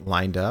deck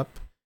lined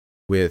up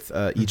with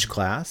each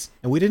class,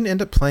 and we didn't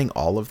end up playing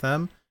all of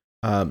them.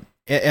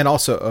 And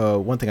also,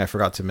 one thing I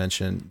forgot to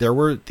mention,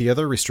 the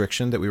other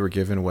restriction that we were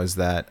given was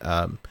that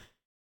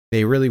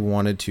they really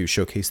wanted to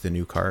showcase the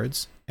new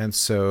cards, and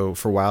so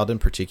for Wild in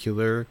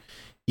particular,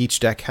 each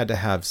deck had to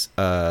have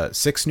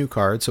 6 new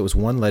cards. So it was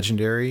 1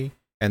 legendary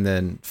and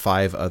then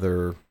 5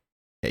 other.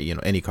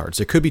 Any cards.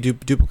 There could be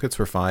duplicates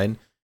were fine,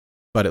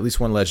 but at least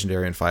 1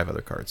 legendary and 5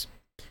 other cards.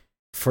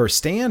 For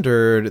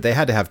standard, they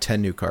had to have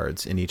 10 new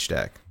cards in each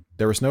deck.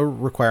 There was no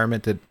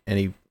requirement that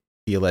any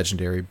be a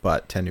legendary,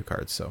 but 10 new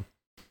cards. So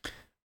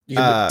you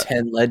could put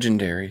 10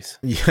 legendaries.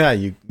 Yeah,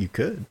 you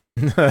could.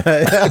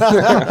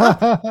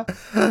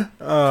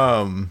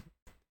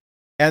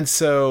 And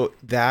so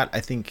that,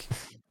 I think,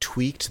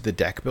 tweaked the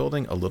deck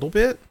building a little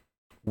bit,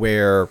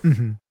 where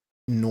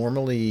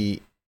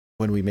normally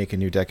when we make a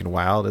new deck in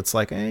Wild, it's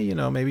like,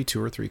 maybe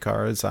 2 or 3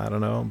 cards, I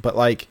don't know. But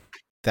like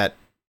that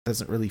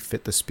doesn't really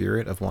fit the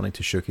spirit of wanting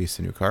to showcase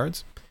the new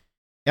cards.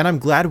 And I'm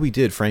glad we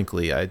did,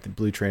 frankly. The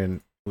Blue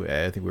Train,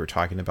 I think we were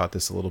talking about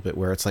this a little bit,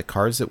 where it's like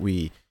cards that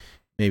we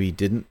maybe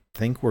didn't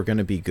think were going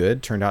to be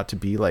good turned out to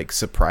be like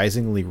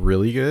surprisingly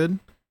really good.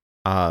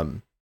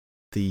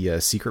 The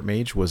Secret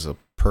Mage was a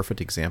perfect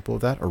example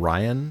of that.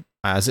 Orion,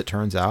 as it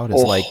turns out,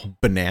 is like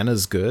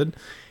bananas good.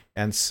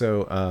 And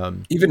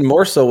so even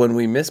more so when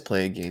we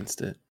misplay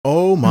against it.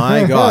 Oh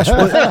my gosh.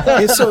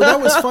 So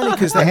that was funny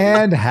because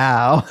and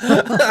how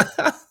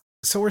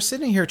So we're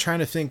sitting here trying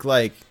to think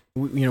like,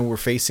 we're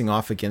facing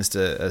off against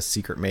a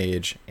secret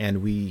mage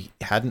and we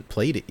hadn't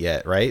played it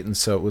yet, right? And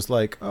so it was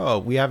like, oh,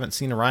 we haven't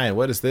seen Orion.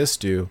 What does this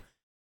do?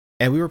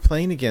 And we were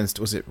playing against,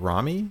 was it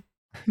Rami?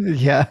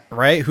 Yeah.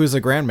 Right? Who's a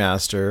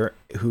grandmaster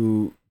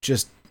who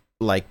just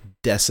like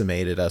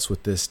decimated us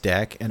with this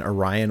deck, and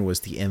Orion was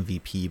the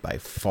MVP by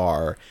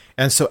far.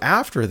 And so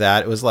after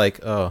that, it was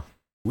like, oh,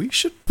 we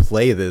should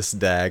play this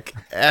deck.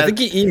 And I think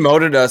he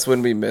emoted us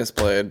when we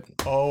misplayed.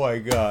 oh my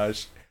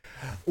gosh.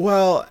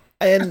 Well,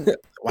 and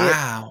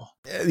Wow.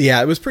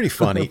 yeah, it was pretty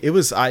funny. It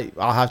was I'll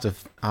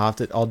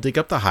dig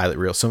up the highlight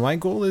reel. So my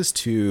goal is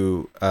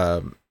to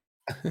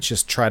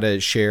just try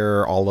to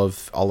share all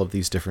of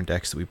these different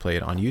decks that we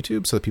played on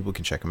YouTube so that people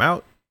can check them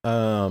out.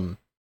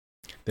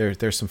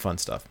 There's some fun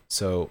stuff.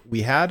 So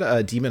we had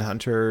a Demon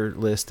Hunter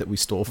list that we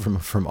stole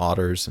from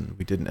Otters, and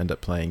we didn't end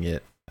up playing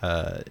it.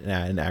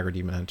 An Aggro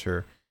Demon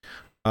Hunter.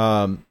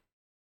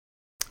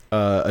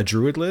 A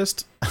Druid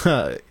list,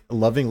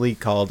 lovingly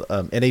called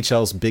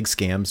NHL's Big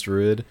Scams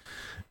Druid,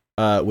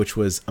 which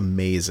was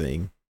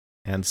amazing.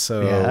 And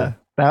so Yeah,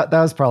 that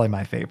was probably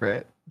my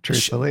favorite,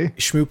 truthfully.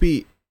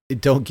 Schmoopy,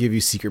 don't give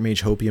you Secret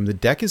Mage Hopium. The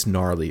deck is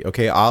gnarly.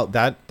 Okay,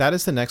 that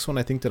is the next one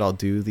I think that I'll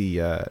do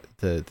the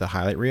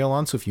highlight reel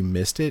on. So if you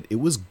missed it, it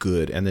was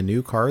good, and the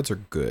new cards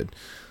are good.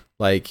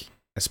 Like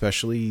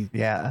especially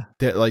Yeah.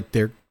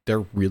 they're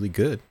really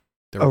good.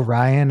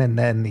 Orion and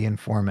then the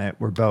Informant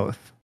were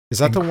both. Is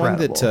that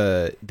incredible.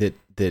 the one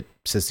that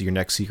says your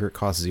next secret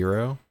costs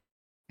 0?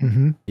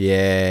 Mm-hmm.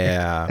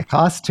 Yeah. It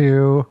costs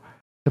 2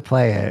 to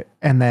play it,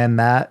 and then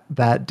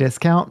that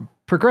discount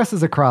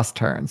progresses across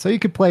turns. So you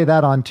could play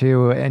that on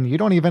 2, and you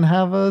don't even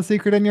have a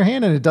secret in your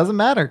hand, and it doesn't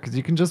matter because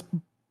you can just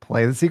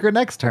play the secret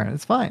next turn.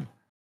 It's fine.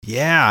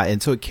 Yeah,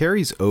 and so it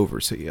carries over.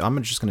 So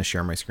I'm just going to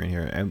share my screen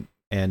here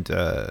and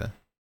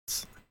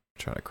let's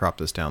try to crop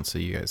this down so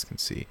you guys can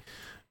see.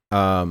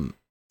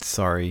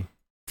 Sorry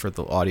for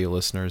the audio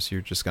listeners,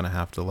 you're just going to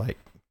have to like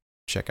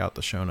check out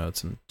the show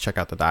notes and check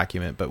out the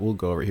document, but we'll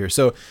go over here.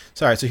 So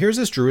here's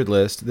this Druid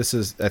list. This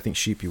is, I think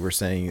Sheep, you were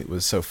saying it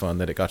was so fun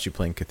that it got you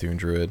playing Cthulhu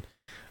Druid.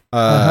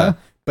 But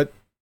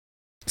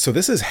so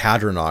this is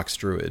Hadronox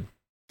Druid.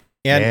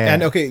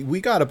 And okay,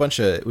 we got a bunch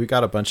of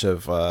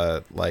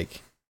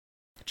like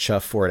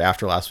chuff for it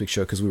after last week's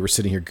show because we were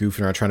sitting here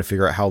goofing around trying to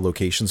figure out how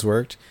locations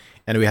worked,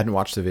 and we hadn't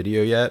watched the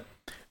video yet.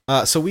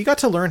 So we got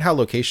to learn how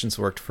locations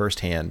worked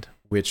firsthand,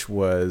 which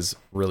was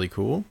really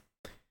cool.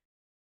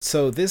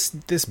 So this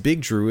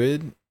big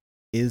Druid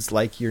is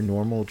like your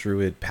normal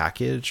Druid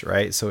package,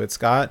 right? So it's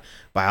got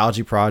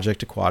Biology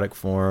Project, Aquatic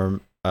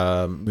Form,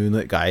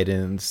 Moonlit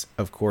Guidance.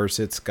 Of course,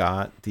 it's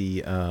got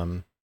the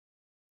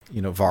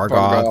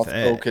Vargoth,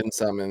 Oaken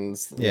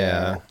Summons.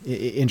 Yeah.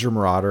 Injure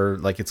Marauder,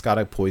 like it's got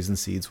a Poison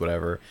Seeds,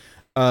 whatever.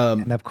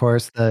 And of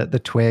course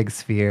the Twig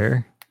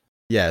Sphere.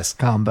 Yes.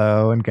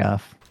 Combo and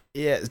Guff.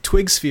 Yeah,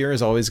 Twig Sphere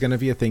is always going to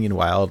be a thing in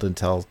Wild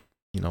until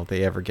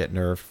they ever get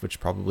nerfed, which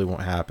probably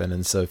won't happen.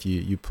 And so if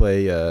you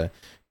play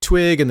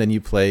Twig and then you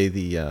play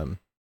the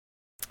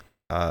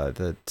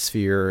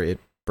Sphere, it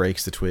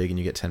breaks the Twig and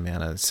you get 10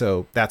 mana.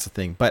 So that's the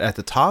thing. But at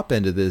the top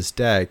end of this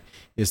deck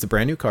is the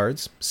brand new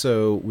cards.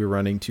 So we're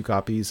running 2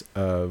 copies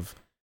of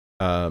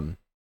Nightshade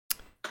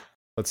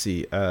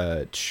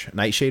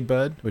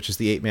Bud, which is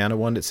the 8 mana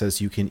one that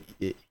says you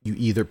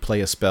either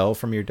play a spell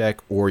from your deck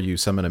or you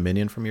summon a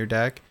minion from your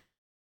deck.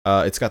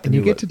 It's got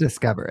you get to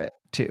discover it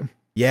too.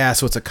 Yeah,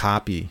 so it's a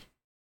copy,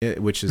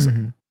 which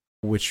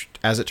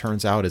as it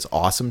turns out is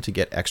awesome to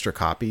get extra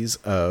copies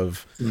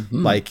of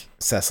like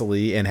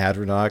Cecily and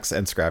Hadronox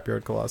and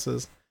Scrapyard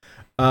Colossus.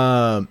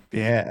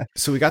 Yeah.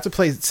 So we got to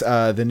play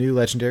the new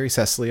legendary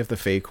Cecily of the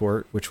Fae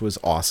Court, which was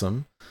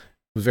awesome.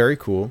 It was very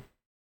cool.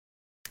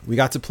 We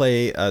got to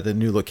play the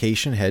new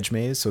location Hedge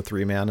Maze, so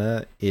 3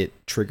 mana. It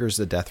triggers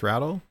the Death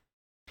Rattle.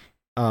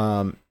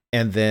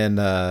 And then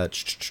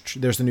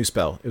there's the new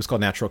spell. It was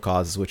called Natural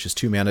Causes, which is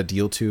 2 mana,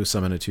 deal 2,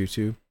 summon a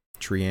 2/2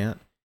 tree ant.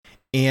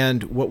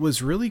 And what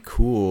was really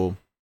cool,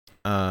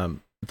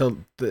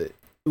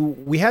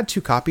 we had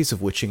 2 copies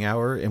of Witching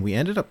Hour, and we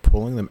ended up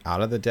pulling them out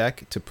of the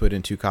deck to put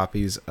in 2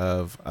 copies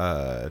of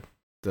the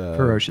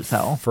Ferocious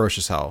Hell.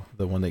 Ferocious Hell,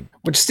 the one that,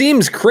 which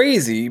seems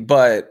crazy,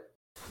 but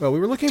well, we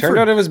were looking turned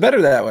out it was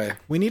better that way.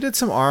 We needed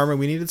some armor,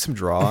 we needed some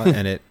draw,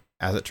 and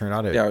as it turned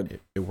out,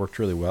 it worked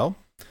really well.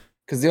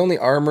 Because the only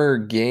armor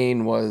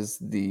gain was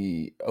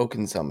the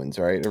Oaken Summons,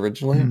 right?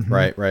 Originally? Mm-hmm.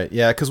 Right.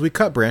 Yeah, because we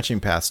cut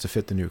branching paths to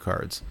fit the new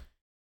cards.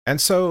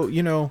 And so,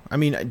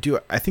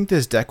 I think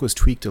this deck was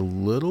tweaked a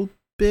little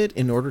bit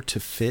in order to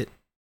fit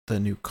the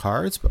new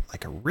cards, but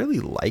like I really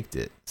liked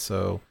it.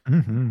 So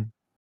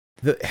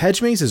the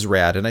Hedge Maze is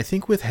rad. And I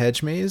think with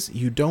Hedge Maze,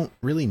 you don't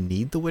really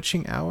need the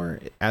Witching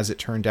Hour, as it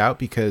turned out,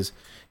 because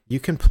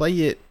you can play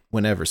it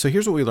whenever. So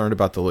here's what we learned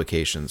about the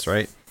locations,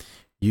 right?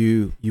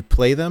 You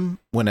play them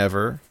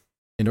whenever.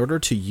 In order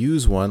to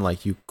use one,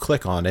 like you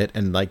click on it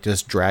and like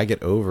just drag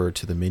it over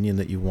to the minion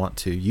that you want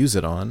to use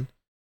it on,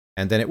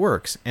 and then it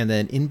works. And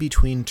then in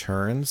between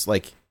turns,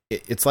 like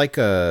it's like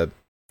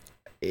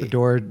The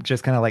door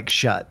just kind of like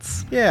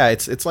shuts. Yeah,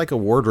 it's like a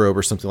wardrobe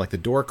or something. Like the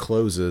door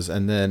closes,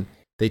 and then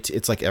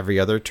it's like every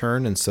other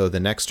turn, and so the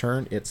next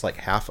turn it's like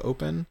half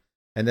open,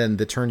 and then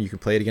the turn you can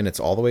play it again, it's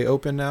all the way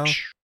open now.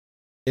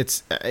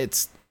 It's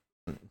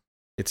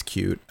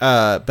cute,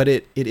 but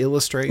it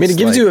illustrates. I mean, it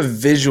gives like, you a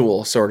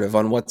visual sort of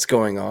on what's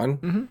going on.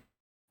 Mhm.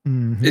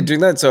 Mhm.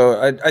 Doing that,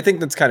 so I think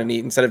that's kind of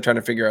neat. Instead of trying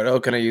to figure out, oh,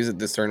 can I use it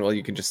this turn? Well,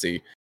 you can just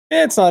see,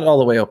 it's not all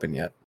the way open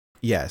yet.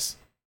 Yes,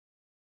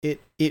 it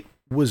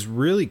was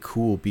really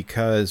cool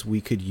because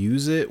we could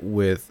use it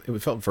with. It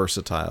felt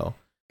versatile.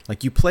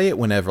 Like you play it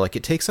whenever. Like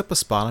it takes up a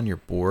spot on your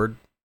board,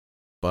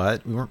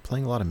 but we weren't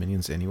playing a lot of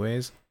minions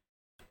anyways.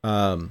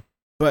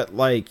 But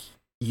like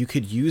you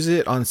could use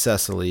it on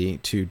Cecily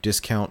to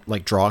discount,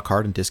 like draw a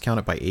card and discount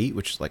it by 8,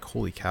 which is like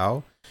holy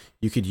cow.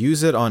 You could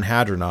use it on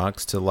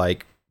Hadronox to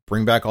like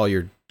bring back all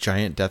your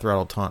giant Death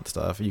Rattle taunt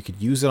stuff. You could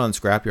use it on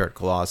Scrapyard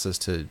Colossus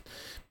to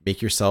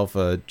make yourself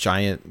a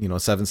giant,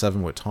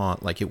 7/7 with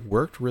taunt. Like it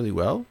worked really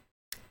well.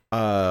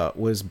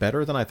 Was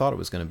better than I thought it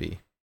was going to be.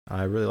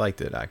 I really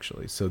liked it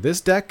actually. So this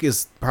deck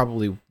is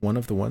probably one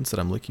of the ones that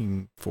I'm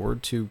looking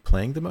forward to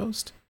playing the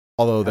most.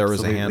 Although there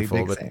was a Absolutely, handful,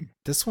 big but same.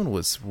 this one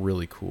was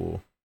really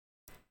cool.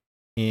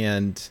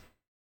 And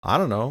I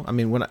don't know. I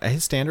mean, when I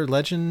hit Standard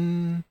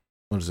Legend,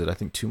 what was it? I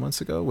think 2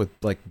 months ago with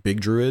like Big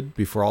Druid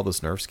before all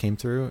those nerfs came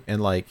through,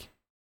 and like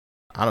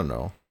I don't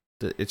know,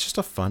 it's just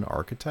a fun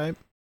archetype.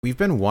 We've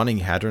been wanting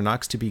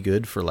Hadronox to be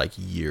good for like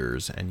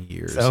years and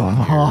years So and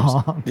years.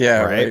 long.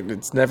 Yeah, Right? right.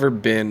 It's never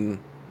been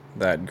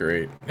that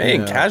great. Hey,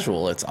 in Yeah.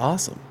 casual, it's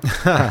awesome.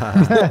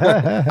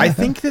 I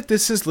think that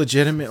this is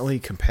legitimately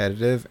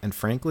competitive and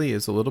frankly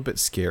is a little bit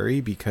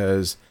scary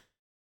because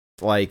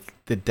like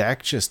the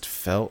deck just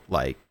felt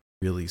like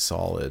really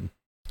solid.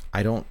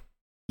 I don't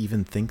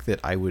even think that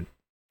I would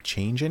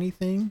change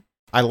anything.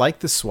 I like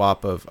the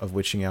swap of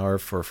Witching Hour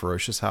for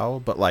Ferocious Howl,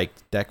 but like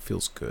deck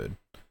feels good.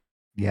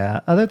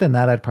 Yeah. Other than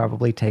that, I'd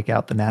probably take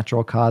out the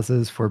natural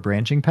causes for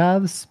branching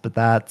paths, but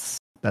that's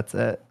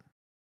it.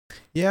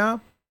 Yeah.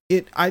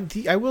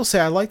 I will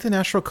say I like the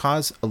Natural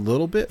Cause a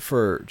little bit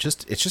for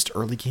it's just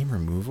early game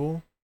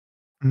removal.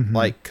 Mhm.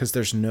 Like cuz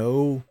there's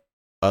no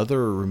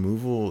other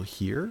removal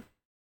here.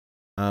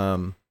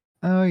 Oh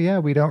yeah,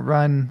 we don't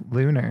run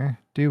lunar,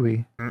 do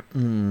we?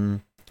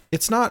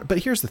 It's not, but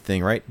here's the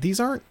thing, right? These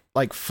aren't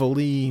like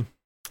fully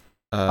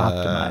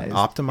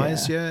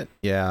optimized yet.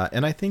 Yeah,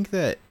 and I think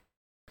that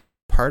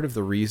part of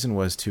the reason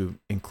was to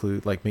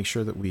include, like, make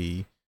sure that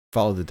we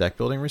follow the deck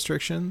building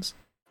restrictions.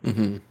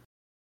 Mm-hmm.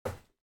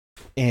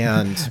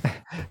 And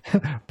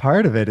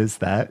Part of it is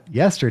that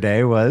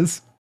yesterday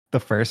was the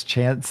first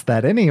chance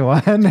that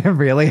anyone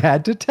really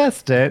had to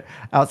test it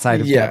outside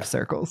of Yeah. dev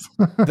circles.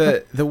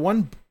 the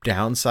one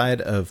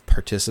downside of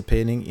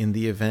participating in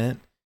the event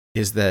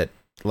is that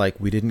like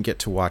we didn't get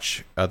to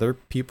watch other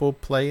people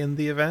play in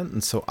the event,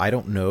 and so I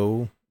don't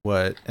know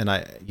what, and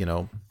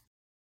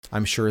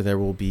I'm sure there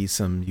will be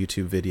some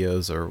YouTube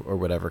videos or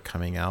whatever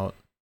coming out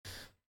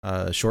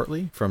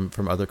shortly from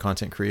other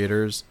content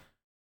creators,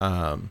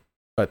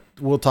 but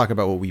we'll talk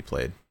about what we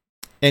played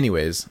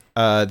anyways.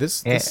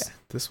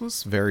 This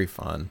was very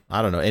fun.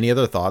 I don't know, any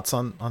other thoughts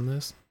on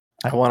this?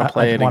 I wanna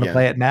play it I want to again.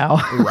 play it now.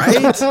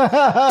 Right?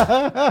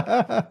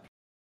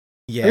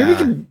 Yeah, Maybe we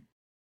can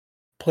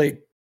play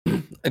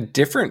a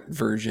different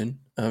version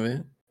of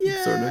it.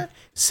 yeah, Sort of.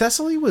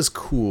 Cecily was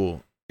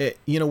cool.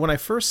 When I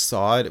first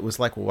saw it, it was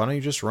like, well, why don't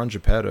you just run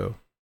Geppetto?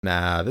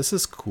 Nah, this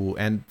is cool.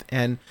 And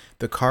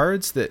the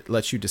cards that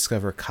let you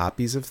discover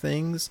copies of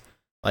things,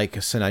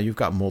 like, so now you've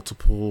got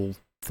multiple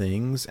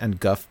things, and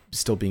Guff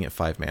still being at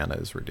 5 mana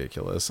is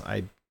ridiculous.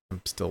 I'm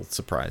still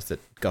surprised that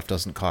Guff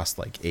doesn't cost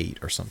like 8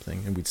 or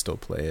something, and we'd still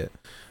play it.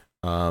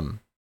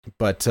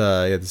 But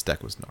yeah, this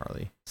deck was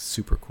gnarly,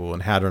 super cool.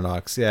 And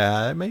Hadronox,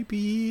 yeah, it might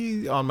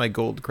be on my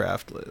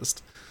Goldcraft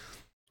list.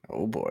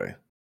 Oh boy.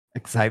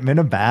 Excitement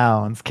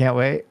abounds. Can't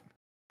wait.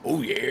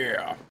 Oh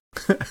yeah.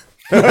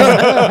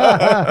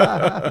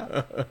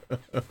 Yeah,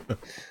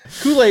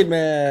 Kool-Aid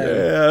Man.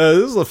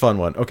 this is a fun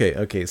one.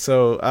 Okay.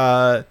 So,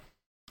 all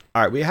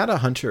right, we had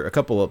a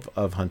couple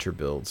of hunter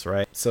builds,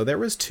 right? So there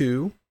was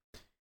 2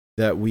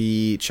 that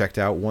we checked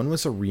out. One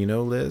was a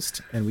Reno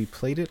list, and we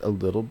played it a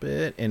little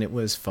bit, and it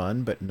was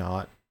fun, but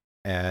not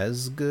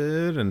as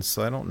good. And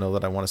so I don't know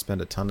that I want to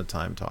spend a ton of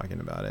time talking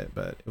about it,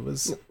 but it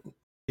was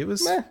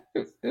Meh,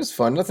 it was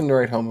fun. Nothing to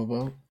write home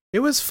about. it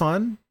was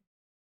fun,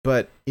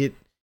 but it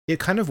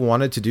kind of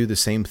wanted to do the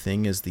same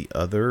thing as the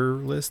other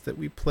list that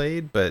we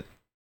played, but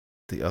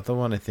the other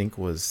one I think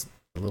was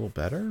a little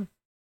better.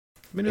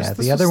 I mean, Yeah,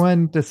 the other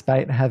one,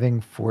 despite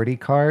having 40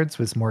 cards,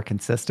 was more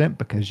consistent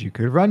because you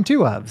could run 2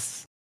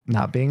 ofs,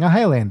 not being a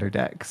Highlander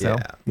deck. So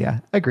yeah,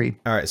 agreed.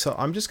 All right, so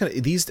I'm just gonna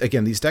these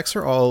decks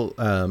are all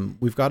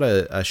we've got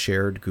a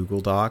shared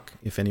Google Doc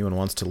if anyone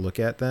wants to look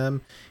at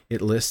them.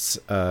 It lists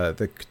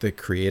the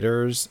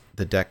creators,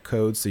 the deck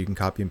codes, so you can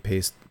copy and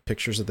paste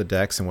pictures of the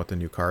decks and what the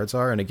new cards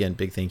are. And again,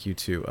 big thank you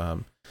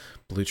to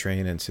Blue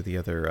Train and to the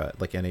other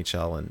like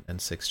NHL and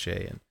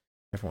 6J and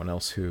everyone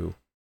else who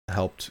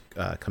helped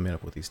come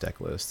up with these deck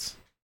lists.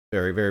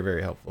 Very, very,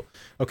 very helpful.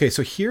 Okay,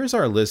 so here's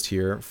our list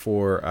here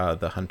for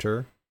the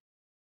Hunter.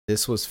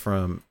 This was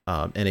from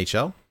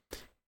NHL.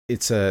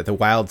 It's the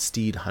Wild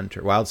Steed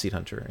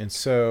Hunter. And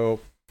so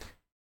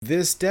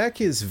this deck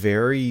is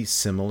very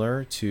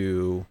similar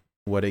to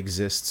what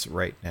exists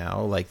right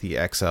now, like the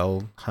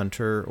XL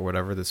Hunter or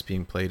whatever that's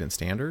being played in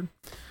Standard.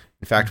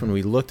 In fact, when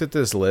we looked at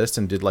this list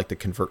and did like the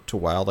convert to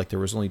wild, like there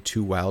was only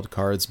 2 wild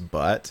cards,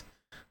 but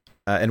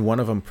and one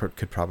of them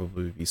could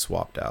probably be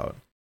swapped out.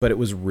 But it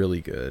was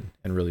really good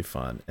and really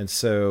fun. And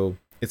so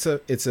it's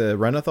a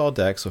Renathal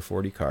deck, so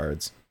 40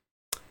 cards.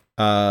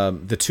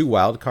 The 2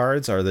 wild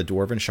cards are the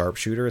Dwarven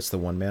Sharpshooter. It's the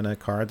 1 mana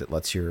card that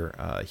lets your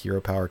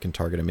hero power can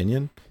target a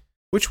minion,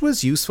 which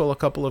was useful a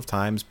couple of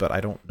times, but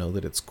I don't know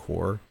that it's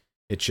core.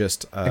 It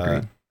just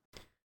Agreed.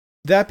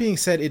 That being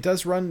said, it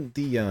does run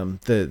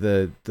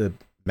the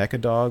Mecha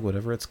Dog,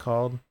 whatever it's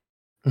called,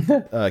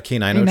 K9otron.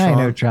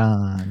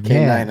 K9otron.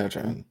 Yeah.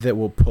 K9otron. That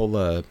will pull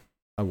a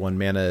 1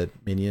 mana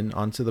minion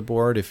onto the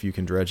board if you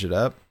can dredge it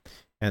up.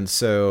 And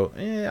so,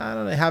 I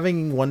don't know,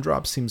 having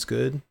 1-drop seems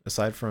good,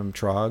 aside from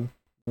Trog.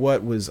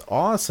 What was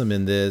awesome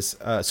in this,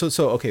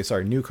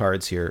 new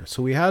cards here.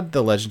 So we had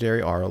the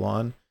legendary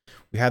Arlon,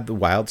 we had the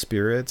Wild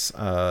Spirits,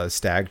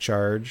 Stag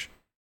Charge,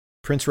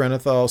 Prince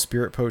Renathal,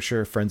 Spirit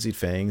Poacher, Frenzied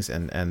Fangs,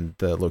 and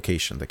the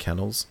location, the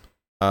Kennels.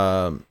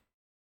 The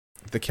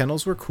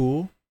Kennels were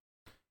cool.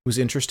 It was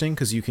interesting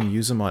because you can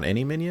use them on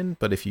any minion,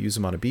 but if you use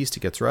them on a beast,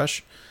 it gets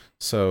rush.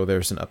 So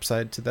there's an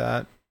upside to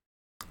that.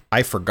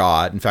 I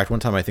forgot. In fact,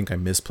 one time I think I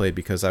misplayed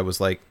because I was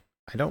like,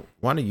 I don't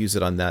want to use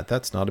it on that.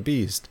 That's not a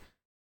beast.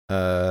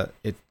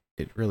 It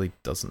really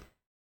doesn't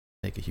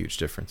make a huge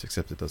difference,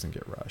 except it doesn't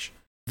get rush.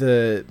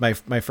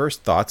 My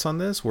first thoughts on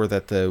this were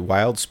that the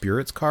Wild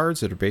Spirits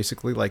cards that are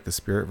basically like the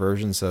spirit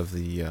versions of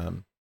the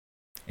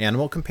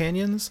animal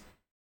companions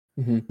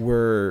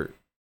were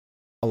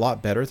a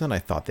lot better than I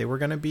thought they were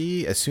going to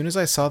be. As soon as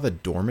I saw the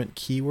dormant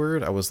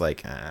keyword, I was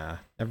like,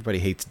 everybody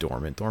hates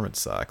dormant. Dormant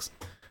sucks.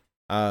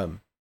 And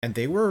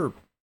they were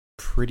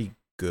pretty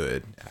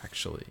good,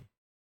 actually.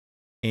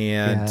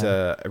 And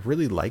I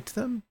really liked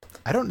them.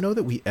 I don't know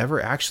that we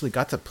ever actually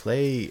got to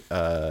play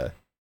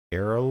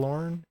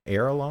Aralorn,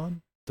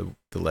 the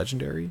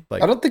legendary.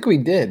 Like, I don't think we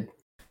did.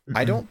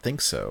 I don't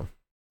think so.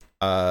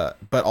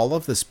 But all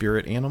of the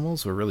spirit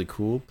animals were really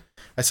cool.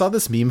 I saw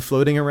this meme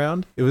floating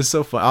around. It was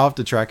so fun. I'll have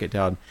to track it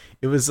down.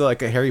 It was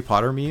like a Harry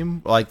Potter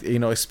meme, like,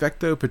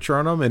 Expecto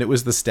Patronum, and it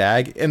was the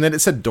stag, and then it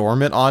said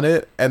dormant on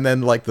it, and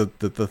then like the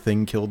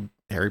thing killed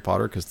Harry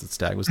Potter because the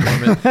stag was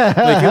dormant.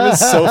 Like, it was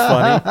so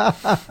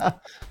funny.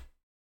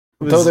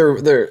 Though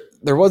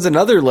there was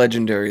another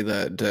legendary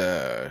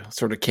that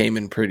sort of came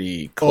in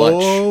pretty clutch.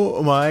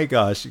 Oh my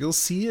gosh, you'll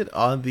see it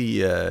on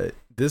the.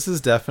 This is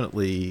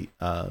definitely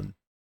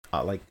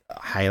like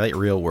highlight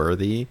reel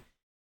worthy,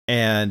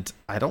 and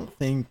I don't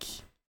think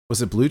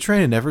was it Blue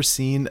Train had never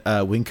seen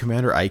Wing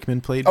Commander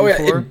Eichmann played before.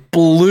 Yeah, it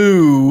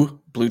blew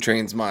Blue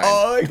Train's mind.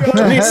 Oh my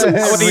god, is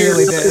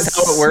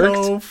how it worked.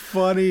 So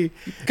funny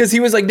because he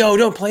was like, "No,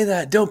 don't play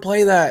that,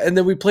 and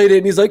then we played it,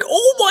 and he's like,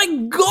 "Oh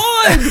my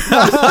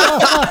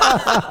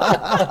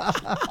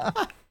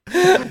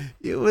god!"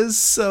 It was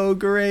so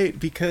great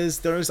because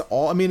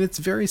it's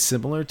very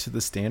similar to the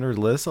standard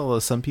list, although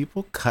some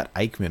people cut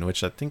Eichmann,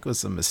 which I think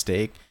was a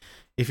mistake.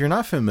 If you're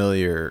not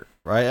familiar,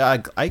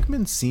 right,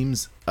 Eichmann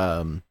seems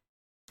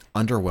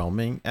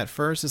underwhelming at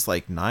first. It's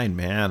like 9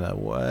 mana,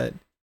 what?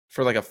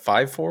 For like a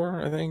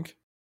 5/4, I think.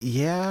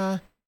 Yeah,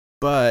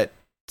 but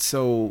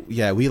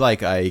we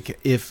like Ike.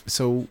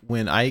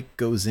 When Ike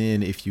goes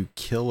in, if you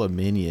kill a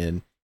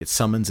minion, it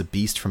summons a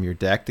beast from your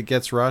deck that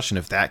gets rush, and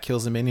if that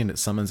kills a minion, it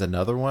summons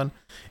another one,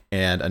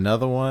 and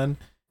another one,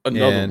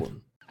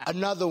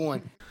 another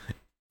one.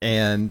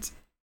 And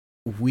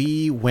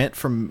we went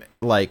from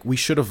like we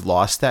should have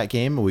lost that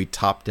game, and we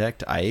top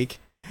decked Ike,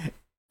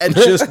 and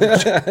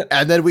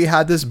and then we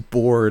had this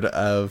board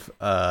of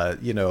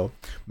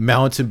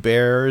Mountain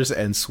Bears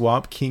and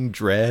Swamp King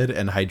Dread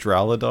and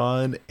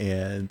Hydralodon,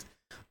 and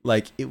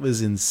like it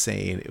was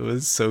insane. It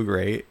was so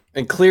great.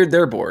 And cleared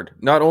their board.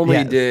 Not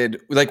only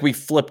did we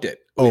flipped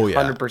it. We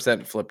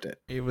 100% flipped it.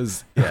 It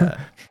was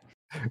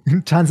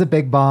tons of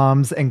big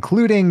bombs,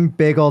 including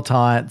big ol'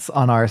 taunts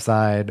on our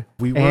side.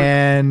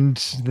 And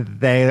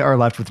they are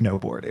left with no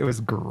board. It was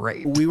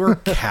great. We were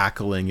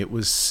cackling. It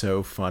was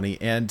so funny.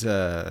 And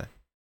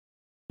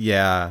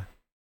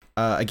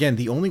again,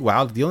 the only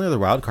other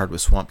wild card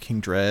was Swamp King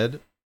Dread,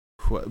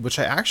 which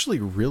I actually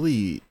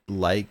really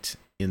liked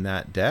in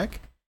that deck.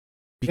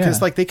 Because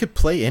they could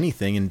play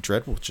anything and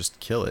Dread will just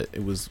kill it.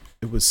 It was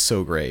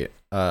so great.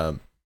 And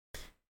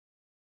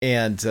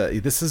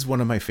this is one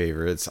of my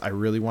favorites. I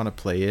really want to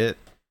play it.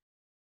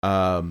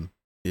 So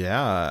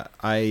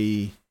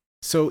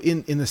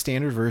in the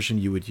standard version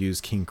you would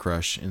use King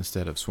Crush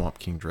instead of Swamp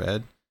King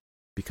Dread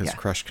because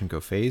Crush can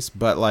go face.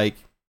 But like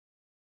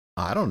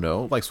I don't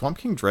know, like Swamp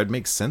King Dread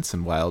makes sense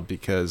in Wild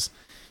because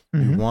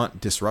you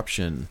want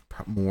disruption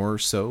more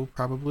so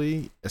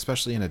probably,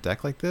 especially in a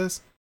deck like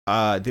this.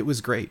 It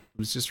was great. It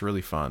was just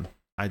really fun.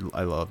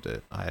 I loved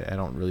it. I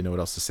don't really know what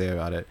else to say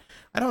about it.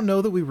 I don't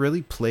know that we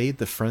really played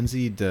the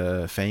Frenzied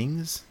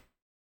Fangs.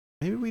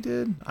 Maybe we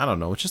did. I don't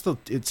know. It's just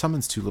it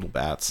summons 2 little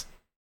bats.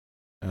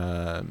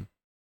 Yeah,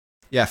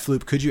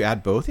 Floop, could you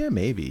add both? Yeah,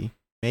 maybe.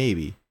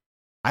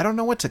 I don't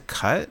know what to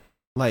cut.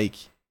 Like,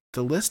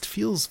 the list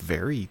feels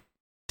very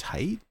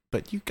tight,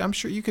 but I'm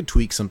sure you could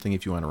tweak something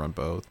if you want to run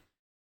both.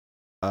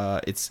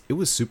 It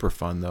was super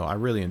fun though. I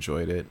really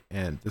enjoyed it,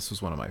 and this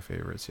was one of my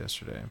favorites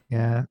yesterday.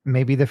 Yeah,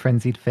 maybe the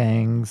Frenzied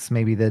Fangs,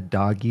 maybe the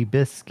Doggy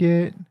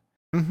Biscuit,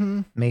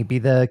 maybe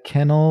the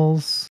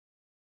Kennels.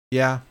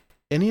 Yeah,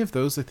 any of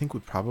those I think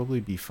would probably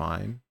be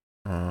fine.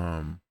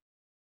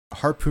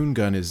 Harpoon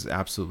Gun is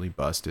absolutely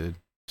busted,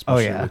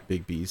 especially with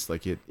Big Beast.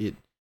 Like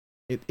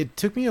it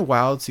took me a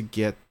while to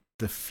get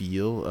the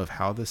feel of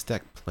how this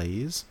deck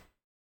plays.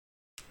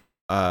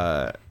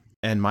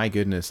 And my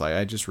goodness,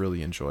 I just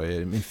really enjoy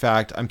it. In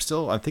fact, I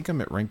think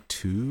I'm at rank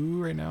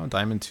 2 right now,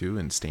 Diamond 2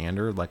 in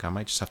Standard. Like, I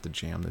might just have to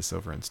jam this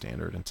over in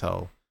Standard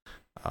until...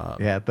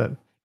 the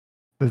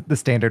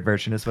Standard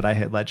version is what I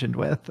hit Legend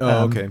with.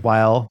 Okay.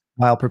 While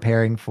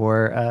preparing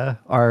for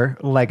our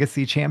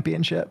Legacy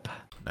Championship.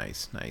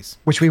 Nice.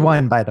 Which we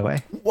won, by the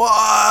way.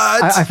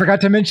 What? I forgot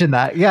to mention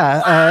that.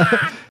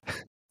 Yeah.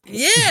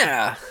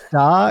 Yeah.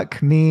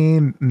 Doc, me,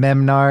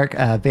 Memnarch,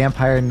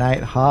 Vampire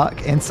Knight,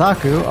 Hawk, and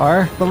Saku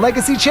are the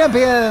Legacy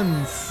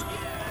champions.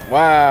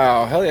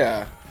 Wow, hell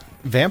yeah.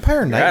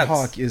 Vampire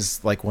Nighthawk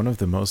is like one of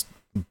the most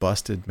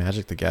busted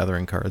Magic the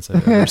Gathering cards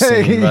I've ever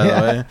seen, by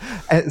the way.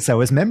 And so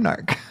is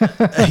Memnarch.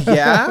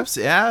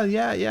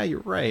 Yeah, you're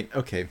right.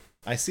 Okay,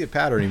 I see a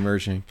pattern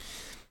emerging.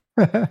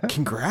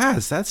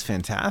 Congrats, that's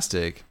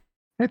fantastic.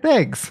 Hey,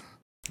 thanks.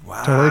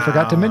 Wow. Totally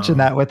forgot to mention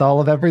that with all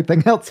of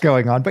everything else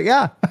going on, but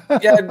yeah.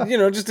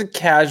 Yeah, just a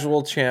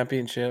casual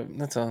championship.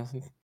 That's all.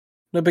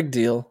 No big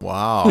deal.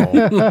 Wow.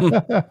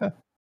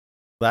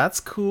 That's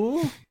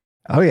cool.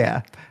 Oh,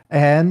 yeah.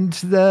 And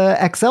the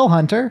XL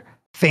Hunter,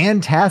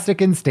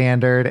 fantastic in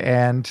Standard,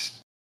 and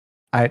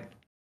I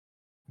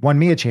won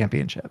me a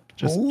championship.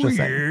 Just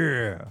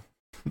saying.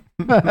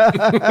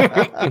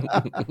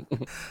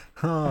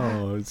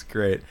 Oh, it's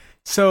great.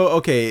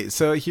 So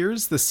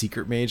here's the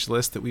Secret Mage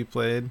list that we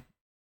played.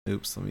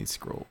 Oops, let me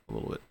scroll a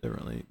little bit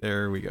differently.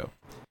 There we go.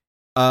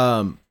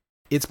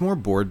 It's more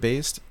board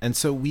based, and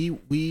so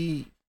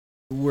we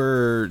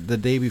were the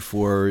day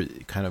before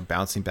kind of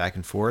bouncing back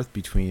and forth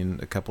between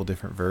a couple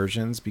different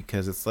versions,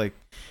 because it's like,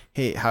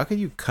 hey, how can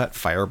you cut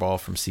Fireball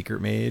from Secret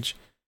Mage?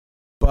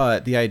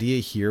 But the idea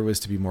here was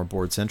to be more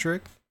board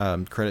centric.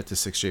 Credit to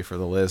 6J for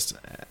the list,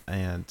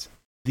 and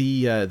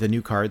the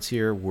new cards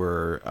here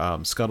were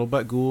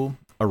Scuttlebutt Ghoul,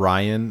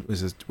 Orion,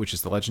 which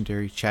is the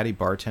legendary, Chatty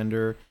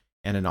Bartender,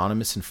 and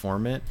Anonymous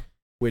Informant,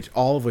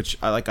 all of which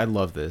I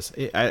love this.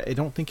 I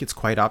don't think it's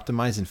quite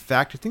optimized. In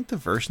fact, I think the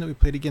version that we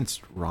played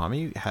against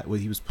Rami,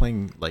 he was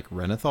playing like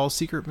Renathal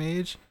Secret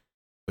Mage,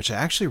 which I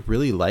actually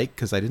really like,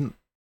 because I didn't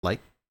like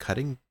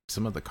cutting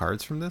some of the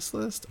cards from this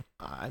list.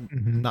 I'm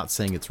not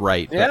saying it's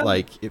right, but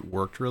like it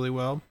worked really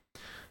well.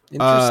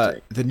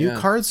 Interesting. The new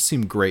cards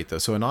seem great though.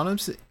 So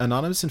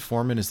Anonymous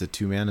Informant is the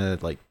 2-mana,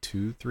 like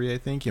 2/3, I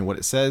think, and what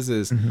it says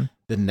is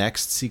the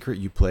next secret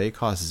you play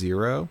costs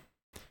 0.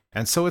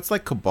 And so it's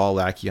like Cabal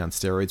Lackey on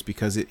steroids,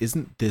 because it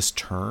isn't this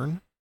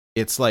turn.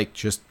 It's like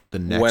just the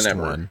next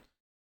one.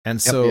 And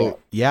so,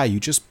 you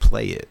just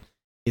play it.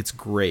 It's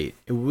great.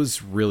 It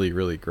was really,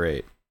 really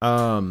great.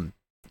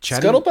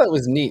 Scuttlebutt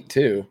was neat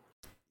too.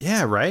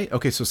 Yeah, right?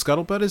 Okay, so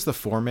Scuttlebutt is the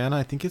 4-mana.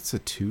 I think it's a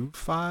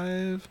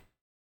 2/5.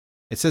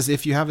 It says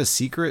if you have a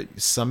secret,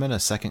 summon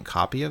a second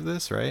copy of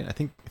this, right? I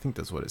think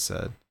that's what it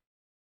said.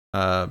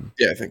 I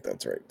think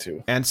that's right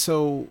too. And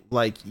so,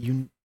 like,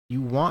 you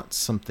want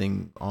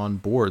something on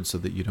board so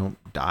that you don't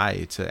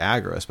die to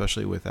aggro,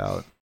 especially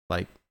without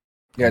like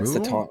it's the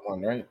taunt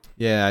one, right?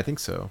 Yeah, I think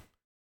so.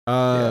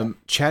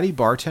 Chatty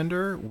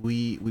Bartender,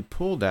 we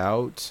pulled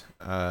out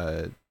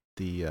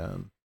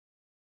the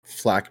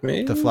Flak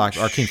Mage?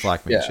 Arcane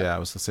Flak Mage, I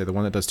was gonna say the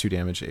one that does 2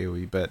 damage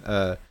AoE,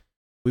 but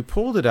we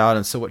pulled it out,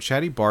 and so what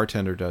Chatty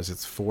Bartender does,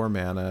 it's 4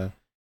 mana.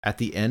 At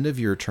the end of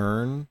your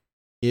turn,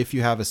 if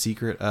you have a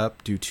secret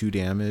up, do 2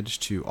 damage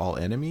to all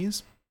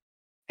enemies.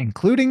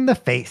 Including the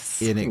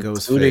face. And it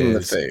goes including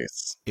the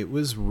face. It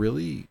was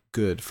really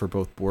good for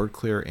both board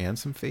clear and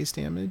some face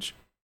damage.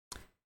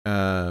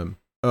 The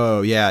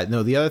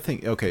other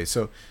thing. Okay,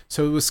 so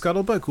it was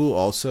Scuttlebutt Ghoul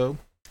also.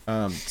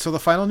 So the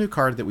final new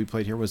card that we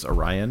played here was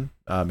Orion,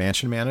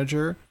 Mansion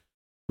Manager,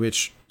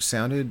 which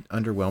sounded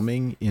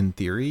underwhelming in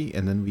theory,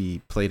 and then we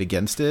played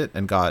against it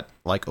and got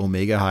like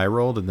Omega high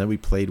rolled, and then we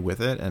played with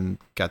it and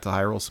got to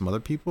high roll some other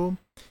people.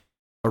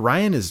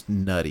 Orion is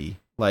nutty.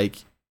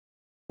 Like,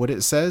 what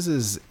it says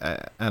is,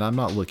 and I'm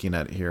not looking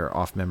at it here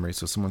off memory,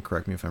 so someone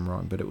correct me if I'm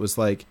wrong, but it was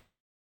like,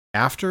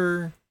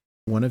 after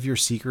one of your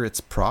secrets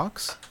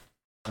procs,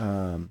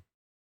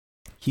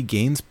 he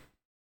gains,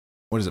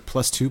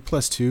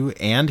 +2/+2,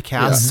 and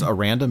casts a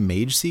random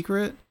mage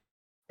secret.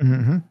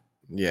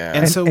 Yeah,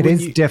 and so it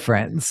is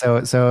different. So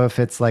if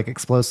it's like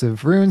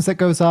explosive runes that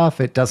goes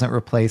off, it doesn't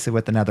replace it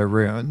with another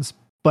runes.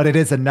 but it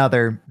is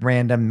another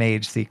random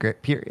mage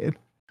secret, period.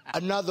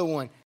 Another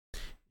one.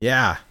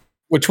 Yeah.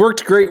 Which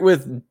worked great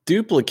with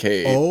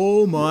Duplicate.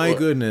 Oh my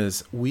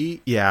goodness.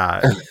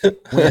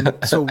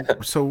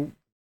 So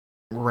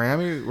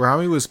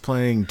Rami was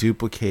playing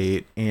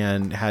Duplicate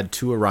and had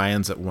 2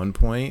 Orions at one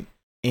point,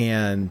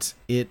 and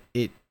it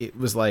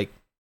was like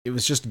it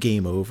was just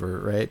game over,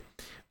 right?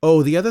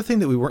 Oh, the other thing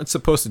that we weren't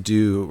supposed to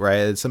do,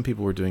 right? Some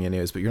people were doing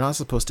anyways, but you're not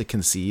supposed to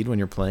concede when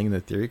you're playing in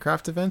the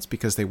Theorycraft events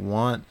because they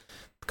want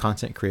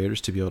content creators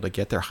to be able to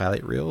get their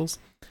highlight reels.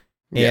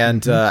 Yeah.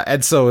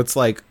 And so it's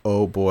like,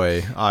 oh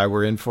boy,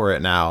 we're in for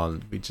it now,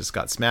 and we just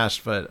got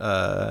smashed. But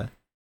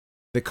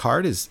the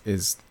card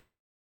is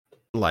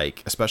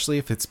like, especially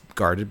if it's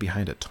guarded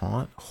behind a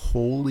taunt,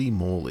 holy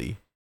moly!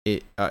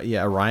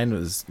 Orion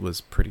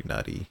was pretty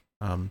nutty.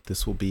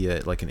 This will be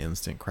like an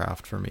instant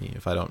craft for me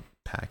if I don't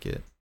pack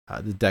it.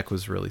 The deck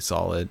was really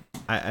solid.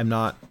 I'm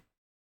not.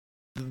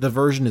 The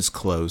version is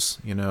close,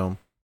 you know.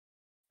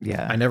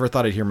 Yeah. I never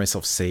thought I'd hear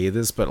myself say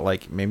this, but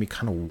like made me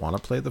kind of want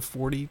to play the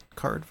 40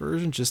 card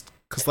version just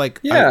because, like,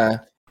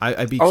 yeah,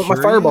 I'd be curious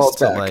my fireballs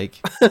to back.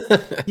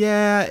 like,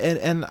 yeah,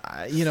 and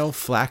you know,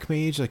 Flak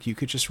Mage, like you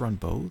could just run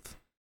both.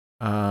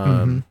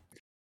 And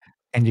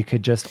you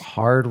could just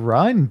hard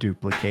run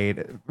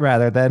Duplicate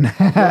rather than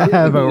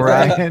have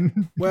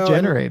Orion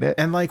generate it.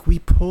 And like we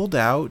pulled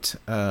out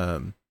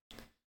an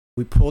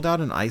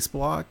ice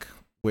block,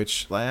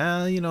 which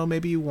you know,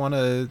 maybe you want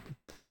to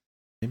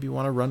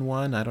run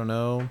one. I don't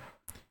know.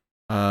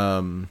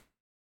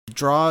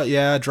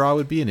 Draw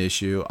would be an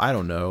issue. I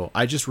don't know.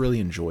 I just really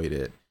enjoyed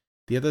it.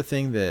 The other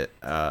thing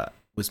that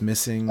was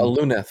missing, a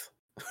Luneth.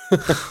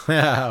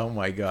 Oh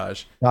my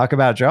gosh! Talk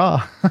about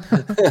draw.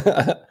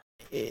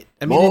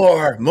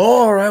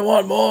 More. I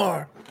want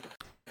more.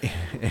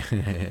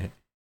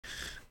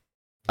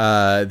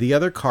 The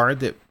other card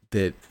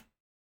that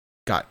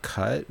got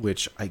cut,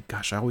 which I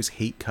always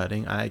hate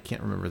cutting. I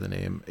can't remember the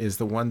name. Is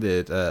the one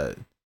that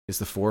is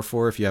the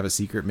 4/4. If you have a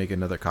secret, make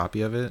another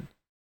copy of it.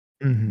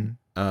 And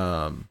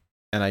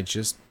I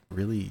just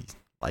really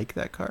like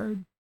that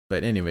card.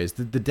 But anyways,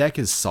 the deck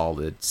is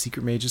solid.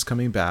 Secret Mage is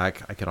coming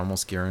back. I can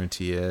almost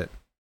guarantee it.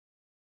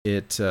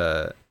 It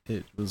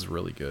was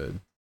really good.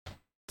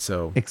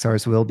 So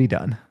Ixars will be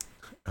done.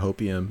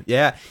 Hopium.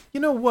 Yeah. You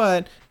know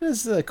what?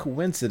 This is a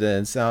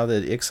coincidence now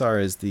that Ixar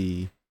is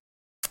the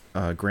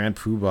Grand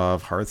Poobah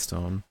of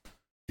Hearthstone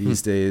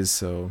these days,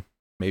 so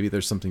maybe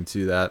there's something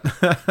to that.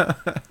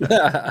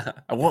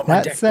 I want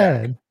my deck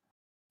said,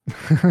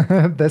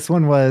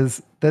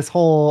 this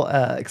whole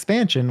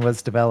expansion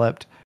was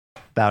developed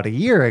about a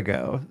year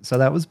ago. So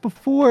that was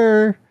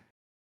before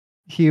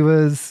he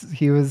was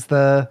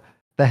the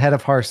head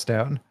of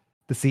Hearthstone,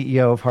 the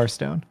CEO of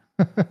Hearthstone.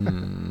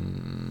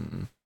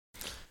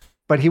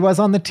 But he was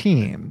on the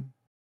team.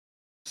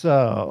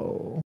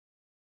 So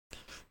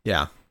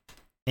yeah.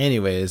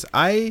 Anyways,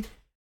 I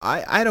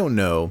don't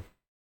know.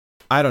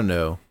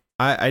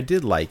 I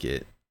did like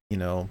it, you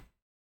know.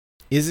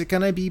 Is it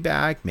gonna be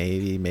back?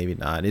 Maybe, maybe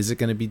not. Is it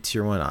gonna be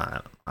tier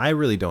 1? I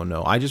really don't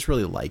know. I just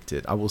really liked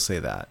it. I will say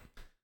that.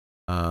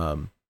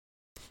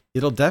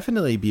 It'll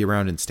definitely be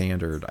around in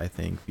standard, I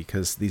think,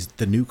 because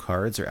the new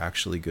cards are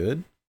actually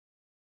good.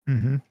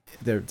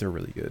 They're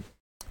really good.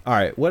 All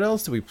right, what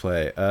else do we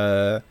play?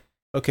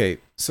 Okay,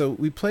 so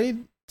we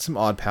played some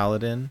Odd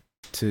Paladin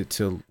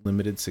to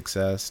limited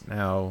success.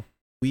 Now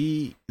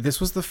this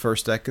was the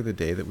first deck of the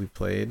day that we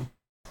played,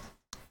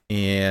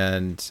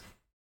 and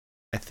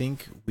I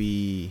think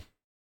we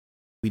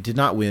did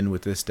not win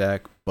with this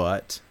deck,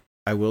 but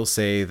I will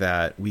say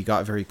that we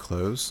got very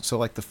close. So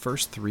like the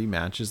first 3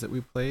 matches that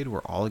we played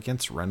were all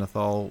against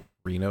Renathal,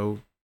 Reno,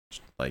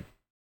 like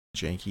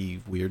janky,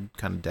 weird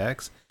kind of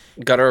decks.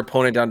 Got our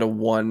opponent down to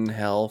 1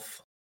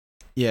 health.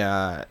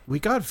 Yeah, we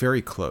got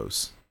very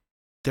close.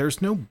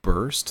 There's no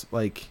burst.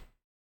 Like,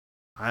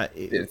 I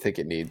think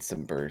it needs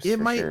some burst. It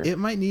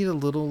might need a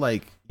little,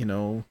 like, you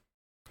know,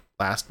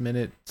 last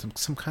minute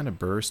some kind of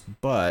burst,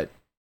 but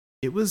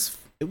it was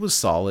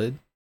solid.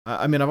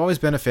 I mean, I've always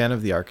been a fan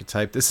of the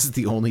archetype. This is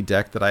the only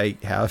deck that I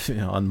have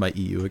on my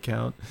EU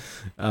account.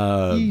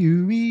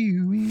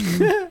 EU.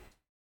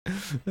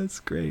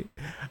 That's great.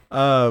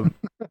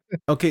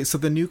 Okay, so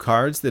the new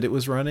cards that it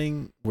was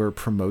running were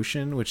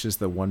Promotion, which is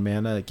the 1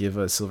 mana, give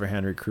a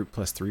Silverhand Recruit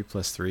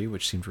 +3/+3,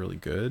 which seemed really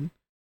good.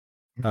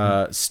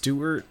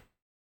 Steward,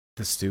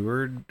 the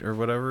Steward, or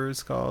whatever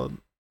it's called,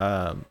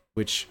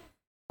 which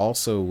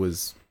also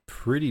was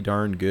pretty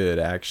darn good,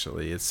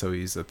 actually.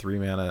 He's a 3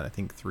 mana, I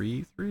think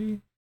 3/3.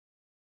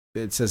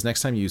 It says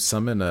next time you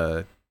summon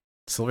a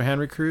Silverhand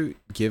Recruit,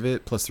 give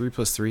it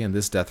 +3/+3 and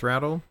this Death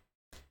Rattle.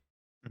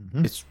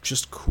 It's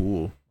just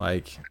cool.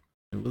 Like,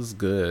 it was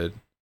good.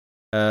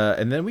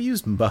 And then we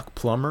used Muck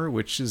Plumber,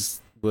 which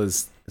it's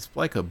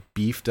like a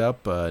beefed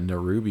up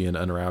Nerubian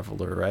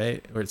Unraveler,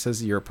 right? Where it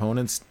says your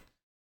opponents,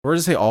 or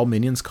does it say all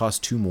minions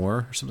cost 2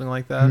 more or something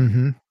like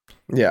that?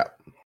 Yeah.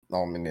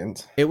 all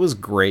minions. It was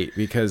great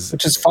because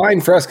which is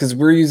fine for us because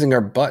we're using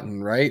our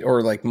button, right?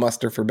 Or like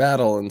muster for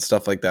battle and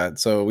stuff like that.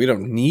 So we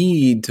don't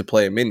need to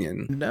play a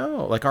minion.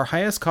 No, like our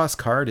highest cost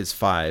card is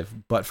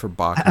 5, but for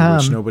Baku,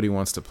 which nobody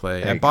wants to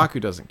play. And Baku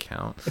doesn't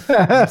count. It's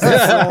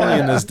only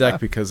in this deck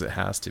because it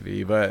has to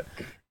be. But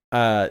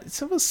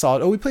so it was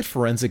solid. Oh, we played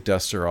Forensic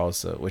Duster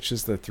also, which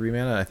is the 3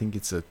 mana. I think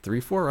it's a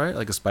 3/4, right?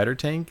 Like a spider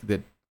tank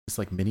that is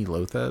like mini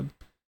Lotheb.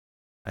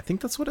 I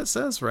think that's what it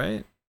says,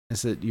 right?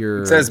 Is it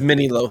your? It says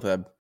mini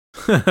Lotheb.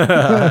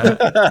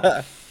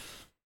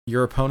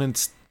 Your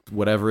opponent's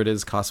whatever it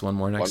is costs 1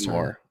 more next turn.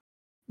 1 more.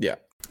 Yeah.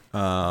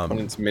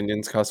 Opponent's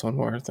minions cost 1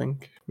 more, I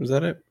think. Was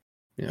that it?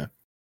 Yeah.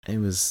 It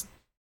was,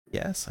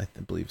 yes, I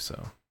believe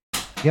so.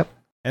 Yep.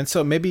 And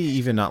so maybe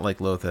even not like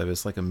Lotheb,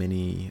 it's like a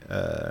mini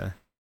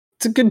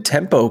it's a good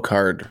tempo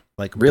card.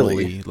 Like really.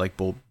 Bully, like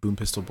Boom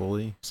Pistol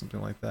Bully,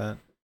 something like that.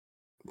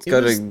 It's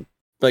got a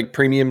like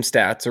premium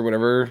stats or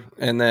whatever,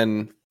 and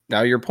then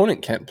now your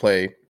opponent can't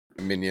play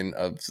a minion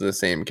of the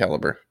same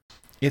caliber.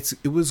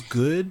 It was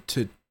good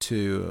to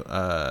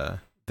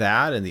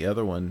that and the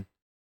other one,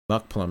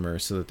 Muck Plumber,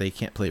 so that they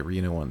can't play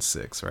Reno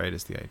 1/6, right?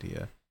 Is the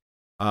idea.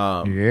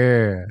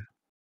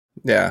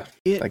 Yeah,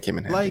 that came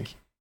in handy.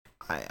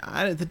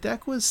 Like, the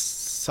deck was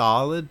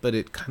solid, but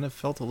it kind of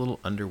felt a little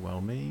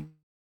underwhelming.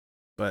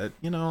 But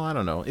I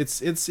don't know.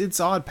 It's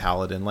odd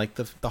Paladin. Like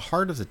the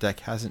heart of the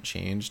deck hasn't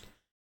changed.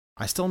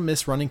 I still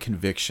miss running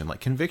Conviction.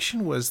 Like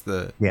Conviction was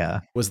the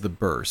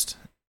burst,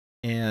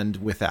 and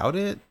without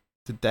it,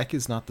 the deck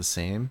is not the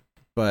same.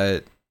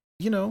 But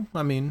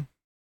I mean,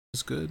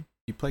 it's good.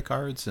 You play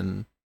cards,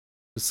 and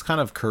it's kind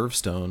of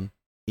Curvestone.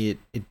 It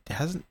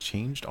hasn't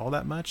changed all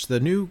that much. The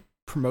new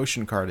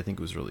promotion card, I think,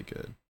 was really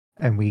good.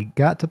 And we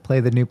got to play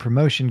the new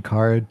promotion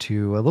card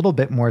to a little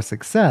bit more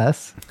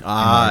success.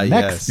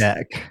 Next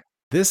deck.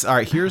 All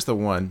right, here's the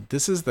one.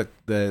 This is the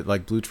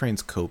like Blue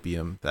Train's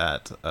Copium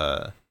that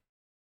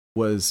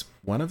was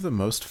one of the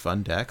most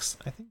fun decks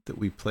I think that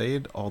we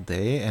played all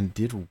day and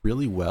did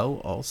really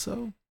well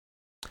also.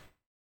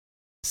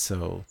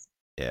 So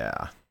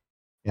yeah,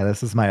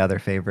 this is my other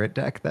favorite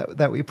deck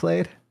that we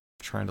played.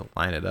 Trying to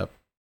line it up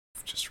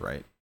just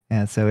right.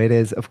 And so it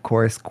is, of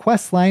course,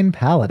 Questline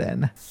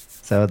Paladin.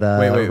 So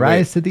the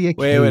Rise to the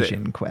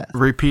Occasion quest.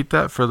 Repeat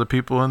that for the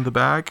people in the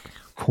back.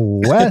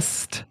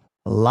 Questline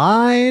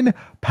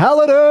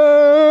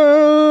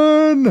Paladin.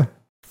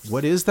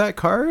 What is that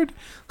card?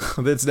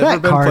 That's never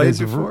been played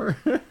before.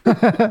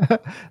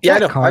 Yeah,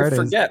 I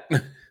forget.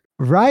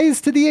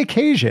 Rise to the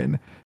Occasion.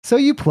 So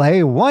you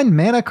play 1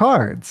 mana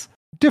cards,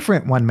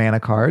 different 1 mana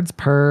cards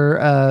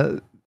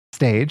per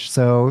stage.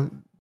 So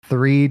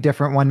 3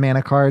 different 1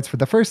 mana cards for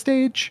the first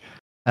stage,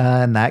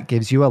 and that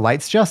gives you a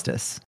Light's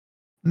Justice.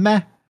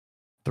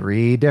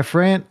 3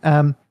 different,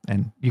 and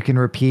you can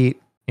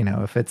repeat.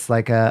 If it's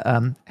like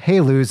a Hey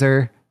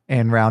Loser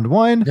in round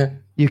 1,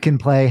 you can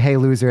play Hey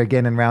Loser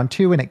again in round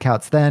 2, and it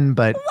counts then.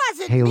 But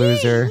Hey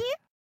Loser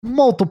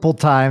multiple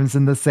times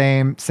in the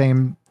same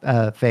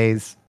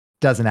phase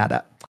doesn't add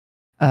up.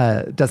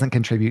 Doesn't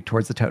contribute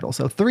towards the total.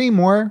 So 3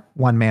 more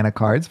 1 mana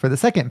cards for the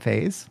second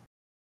phase.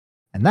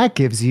 And that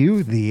gives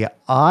you the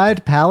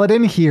Odd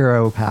Paladin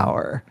hero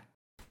power.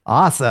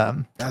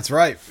 Awesome. That's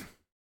right.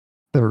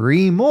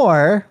 3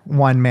 more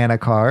 1 mana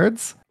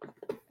cards.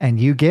 And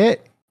you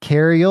get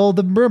Cariol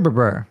the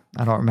Brr.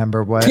 I don't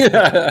remember what.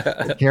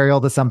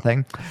 Cariol the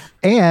something.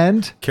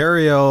 And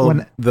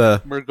Cariol the...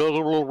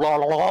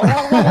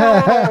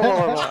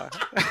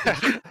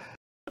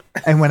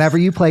 And whenever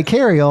you play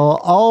Cariol,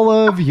 all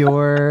of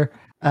your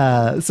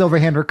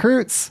Silverhand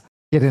recruits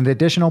get an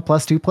additional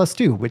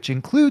 +2/+2, which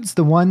includes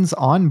the ones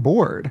on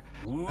board.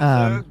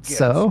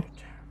 So,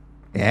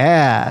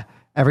 yeah,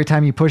 every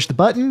time you push the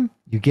button,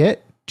 you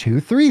get 2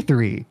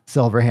 3/3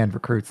 Silverhand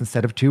recruits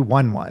instead of 2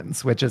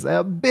 1/1s, which is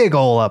a big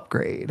ol'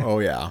 upgrade. Oh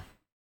yeah,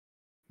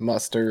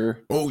 muster.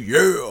 Oh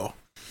yeah.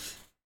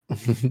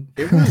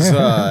 It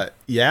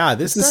was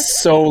this is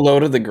so low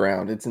to the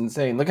ground. It's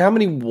insane. Look how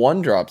many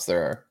 1-drops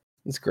there are.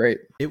 It's great.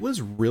 It was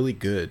really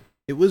good.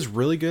 It was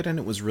really good, and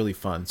it was really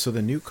fun. So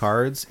the new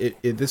cards,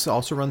 this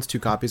also runs 2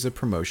 copies of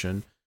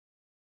Promotion,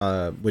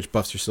 which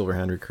buffs your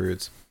Silverhand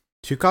recruits.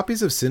 2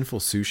 copies of Sinful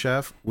Sous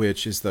Chef,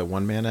 which is the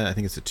 1 mana. I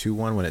think it's a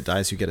 2/1. When it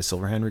dies, you get a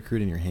Silverhand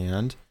recruit in your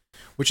hand,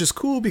 which is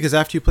cool because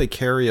after you play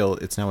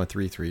Cariol, it's now a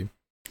 3/3.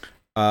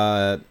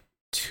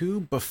 2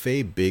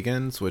 Buffet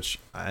Biggins, which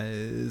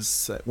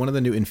is one of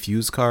the new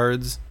infused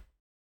cards.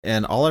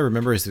 And all I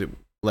remember is that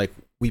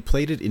we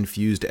played it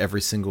infused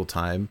every single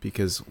time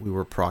because we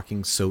were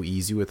proccing so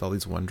easy with all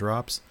these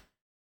 1-drops.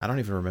 I don't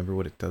even remember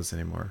what it does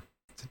anymore.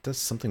 It does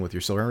something with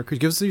your Silverhand recruits.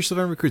 It gives your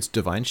Silverhand recruits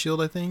Divine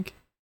Shield, I think.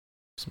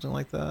 Something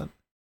like that.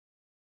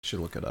 Should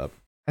look it up.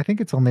 I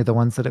think it's only the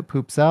ones that it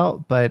poops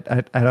out, but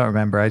I don't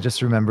remember. I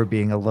just remember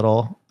being a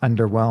little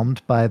underwhelmed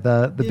by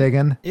the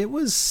biggin. It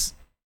was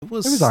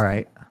all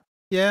right.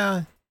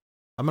 Yeah.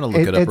 I'm going to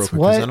look it up real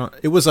quick.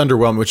 It was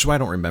underwhelming, which is why I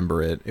don't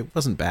remember it. It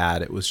wasn't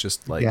bad. It was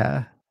just like...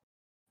 Yeah.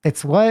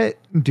 It's what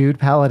Dude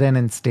Paladin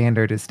and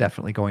Standard is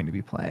definitely going to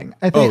be playing.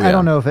 I think I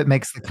don't know if it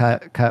makes the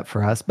cut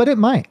for us, but it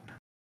might.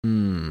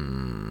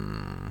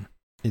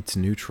 It's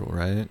neutral,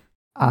 right?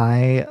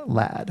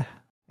 Lad.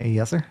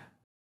 Yes, sir.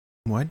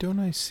 Why don't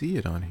I see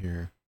it on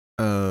here?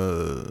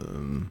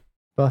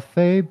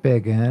 Buffet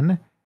Biggin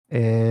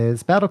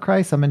is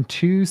Battlecry, summon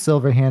 2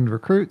 Silverhand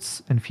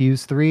recruits,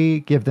 infuse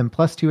 3, give them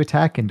 +2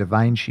 attack and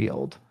Divine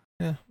Shield.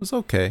 Yeah, it was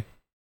okay.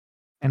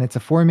 And it's a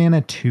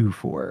 4-mana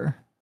 2/4.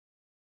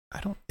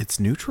 It's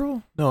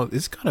neutral? No,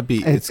 it's gotta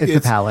be. It's a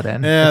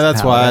paladin. Yeah,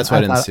 that's why I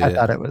didn't see it.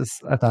 I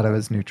thought it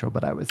was neutral,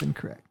 but I was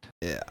incorrect.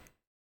 Yeah.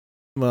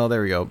 Well,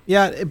 there we go.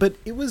 Yeah, but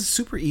it was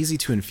super easy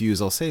to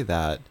infuse. I'll say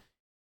that.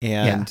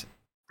 And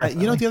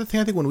the other thing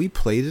I think when we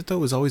played it though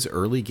was always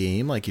early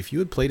game. Like if you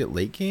had played it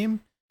late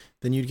game,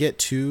 then you'd get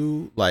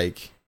 2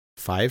 like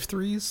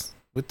 5/3s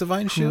with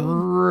Divine Shield.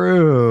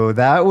 True.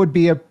 That would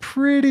be a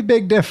pretty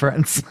big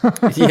difference.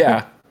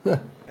 Yeah.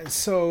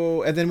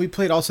 So, and then we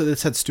played also,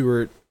 this had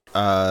Steward,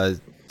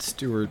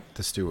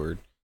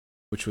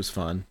 which was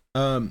fun.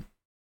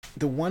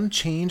 The one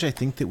change I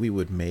think that we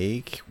would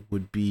make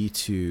would be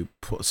to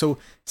pull. So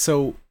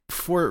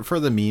for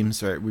the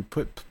memes, right? We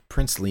put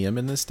Prince Liam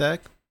in this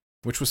deck,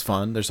 which was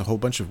fun. There's a whole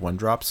bunch of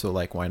 1-drops, so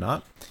like, why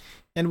not?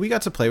 And we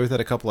got to play with it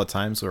a couple of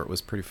times where it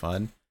was pretty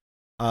fun.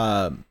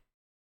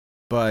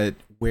 But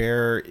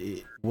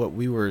what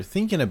we were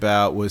thinking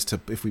about was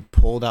if we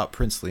pulled out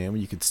Prince Liam,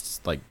 you could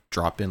like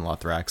drop in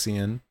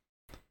Lothraxian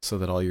so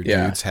that all your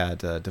dudes had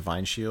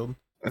Divine Shield.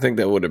 I think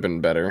that would have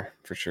been better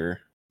for sure.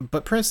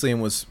 But Prince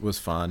Liam was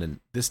fun, and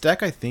this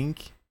deck I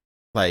think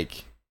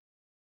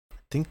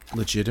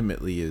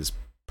legitimately is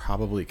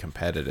probably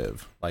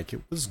competitive. Like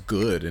it was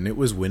good and it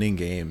was winning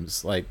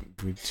games. Like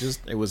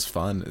it was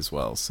fun as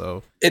well.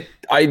 So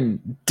I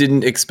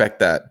didn't expect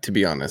that, to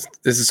be honest.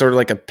 This is sort of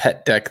like a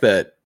pet deck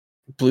that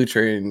Blue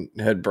Train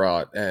had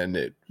brought, and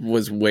it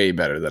was way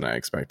better than I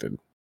expected.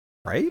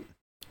 Right?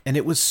 And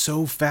it was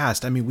so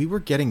fast. I mean, we were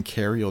getting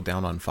Cariel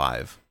down on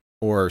 5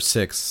 or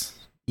 6.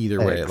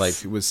 Either way,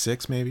 like it was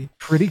 6 maybe.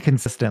 Pretty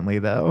consistently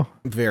though.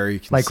 Very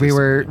consistently.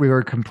 Like we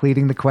were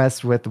completing the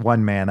quest with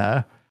 1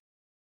 mana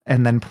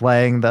and then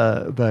playing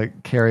the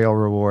Cariel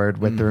reward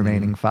with the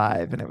remaining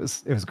 5, and it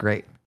was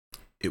great.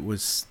 It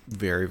was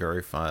very,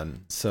 very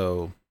fun.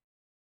 So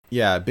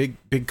yeah, big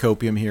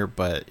copium here,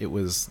 but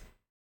looks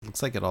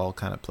like it all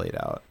kind of played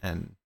out.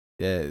 And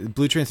yeah,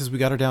 Blue Train says we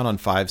got her down on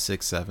 5,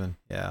 6, 7.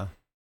 Yeah.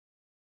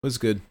 It was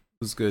good.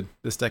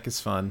 This deck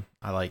is fun.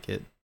 I like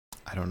it.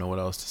 I don't know what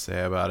else to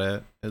say about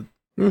it.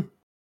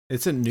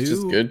 It's a new. It's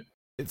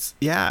just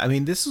good. I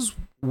mean, this is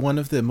one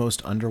of the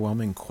most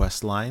underwhelming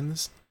quest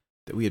lines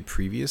that we had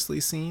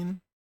previously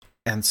seen,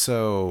 and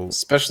so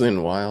especially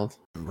in Wild,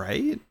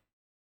 right?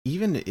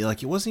 Even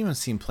like it wasn't even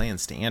seen playing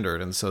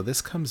Standard, and so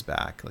this comes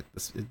back. Like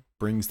this, it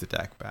brings the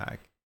deck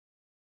back.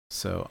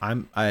 So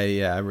I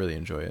really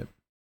enjoy it.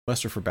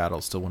 Muster for Battle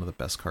is still one of the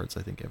best cards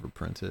I think ever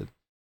printed.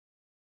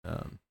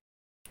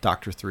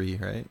 Doctor 3,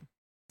 right?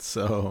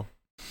 So.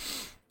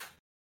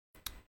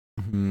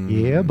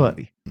 Yeah,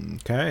 buddy.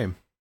 Okay.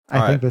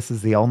 I think this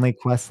is the only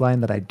quest line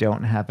that I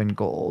don't have in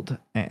gold,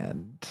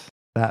 and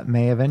that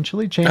may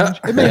eventually change.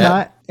 It may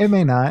not. It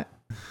may not.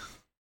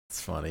 It's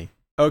funny.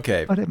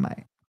 Okay. But it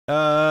might.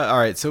 All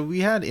right. So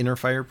we had Inner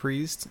Fire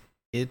Priest.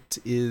 It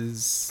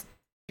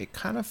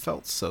kind of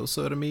felt so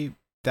to me.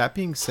 That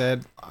being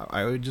said,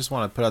 I would just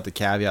want to put out the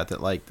caveat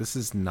that like this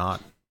is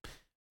not.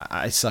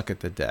 I suck at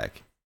the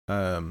deck.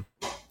 And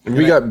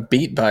we got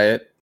beat by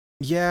it.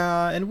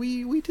 Yeah, and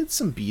we did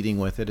some beating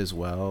with it as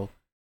well.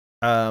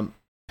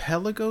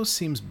 Pelagos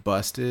seems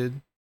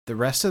busted. The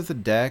rest of the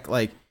deck,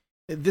 like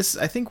this,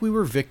 I think we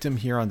were victim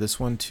here on this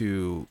one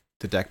to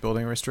the deck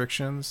building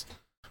restrictions,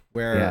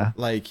 where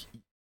like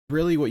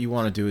really what you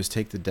want to do is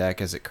take the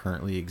deck as it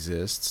currently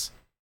exists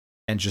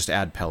and just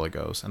add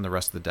Pelagos, and the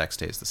rest of the deck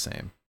stays the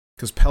same.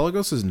 Because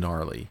Pelagos is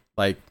gnarly.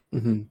 Like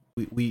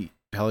we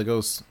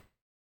Pelagos,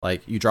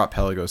 like you drop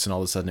Pelagos and all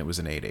of a sudden it was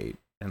an 8/8.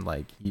 And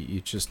like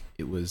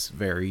it was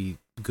very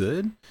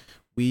good.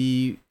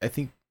 I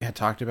think had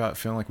talked about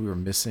feeling like we were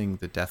missing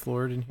the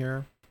Deathlord in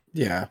here.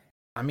 Yeah.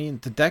 I mean,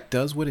 the deck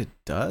does what it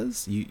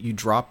does. You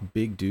drop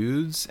big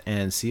dudes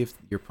and see if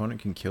your opponent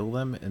can kill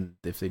them, and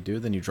if they do,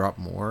 then you drop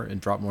more,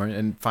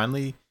 and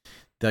finally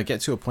they'll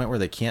get to a point where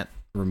they can't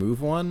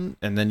remove one,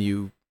 and then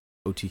you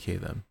OTK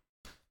them.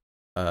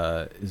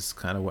 Is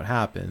kind of what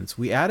happens.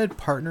 We added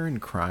Partner in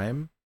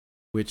Crime,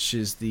 which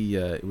is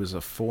it was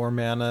a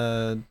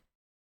 4-mana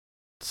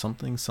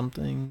something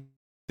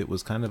that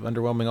was kind of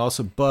underwhelming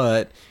also,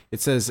 but it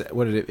says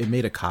it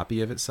made a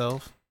copy of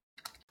itself.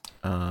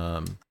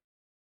 I'm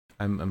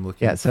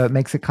looking. Yeah, so it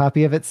makes a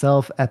copy of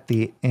itself at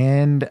the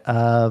end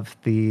of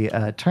the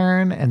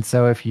turn, and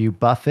so if you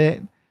buff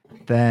it,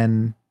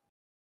 then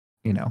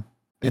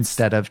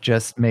instead of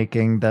just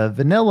making the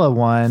vanilla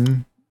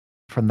one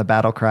from the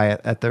battle cry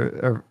at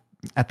the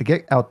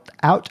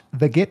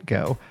get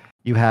go,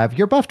 you have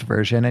your buffed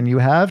version, and you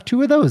have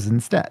 2 of those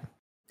instead.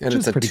 And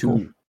it's pretty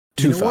cool.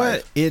 You know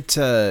what?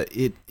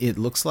 It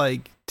looks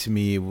like to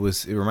me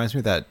it reminds me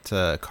of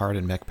that card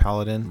in Mech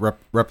Paladin,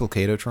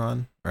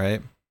 Replicatotron,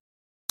 right?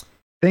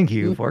 Thank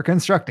you for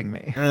constructing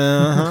me.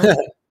 Uh-huh.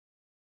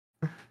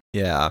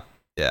 Yeah.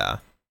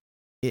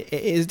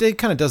 it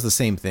kind of does the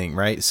same thing,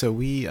 right? So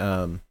we,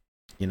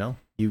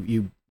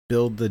 you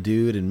build the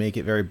dude and make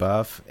it very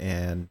buff,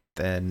 and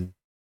then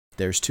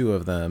there's 2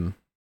 of them.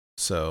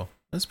 So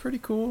that's pretty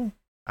cool.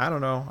 I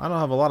don't know. I don't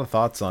have a lot of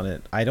thoughts on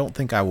it. I don't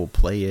think I will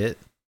play it.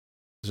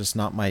 It's just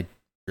not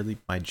really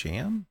my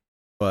jam.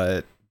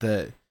 But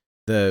the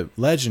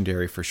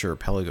legendary for sure,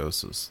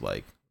 Pelagos, is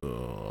like,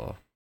 ugh.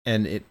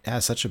 And it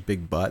has such a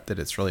big butt that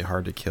it's really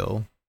hard to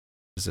kill.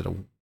 Is it a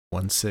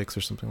 1/6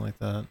 or something like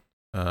that?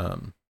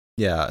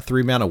 Yeah,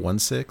 3 mana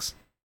 1/6.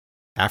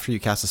 After you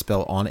cast a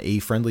spell on a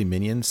friendly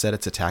minion, set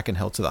its attack and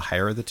health to the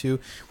higher of the 2.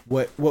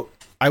 What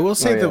I will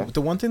say,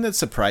 the one thing that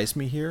surprised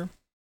me here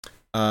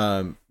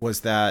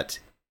was that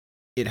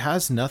it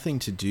has nothing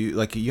to do,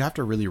 like, you have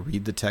to really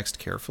read the text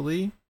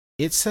carefully.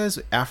 It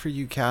says after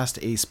you cast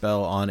a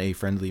spell on a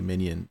friendly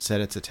minion,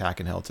 set its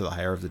attack and health to the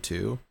higher of the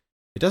 2.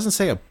 It doesn't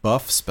say a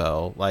buff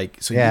spell, like,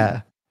 so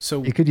yeah.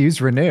 So you could use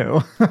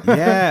Renew.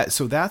 Yeah,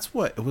 so that's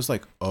what it was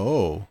like.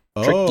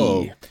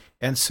 Tricky.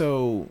 And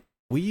so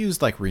we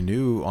used like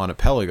Renew on a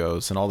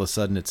Pelagos, and all of a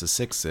sudden it's a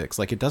 6/6.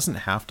 Like, it doesn't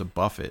have to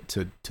buff it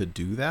to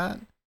do that.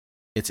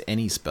 It's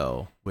any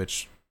spell,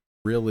 which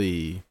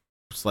really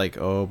was like,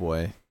 oh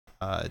boy,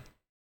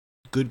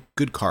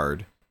 good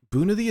card.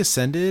 Boon of the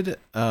Ascended.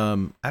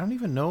 I don't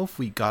even know if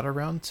we got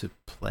around to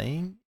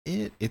playing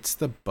it. It's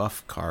the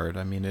buff card.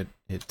 I mean, it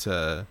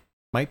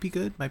might be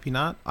good, might be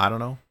not. I don't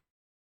know.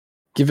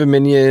 Give a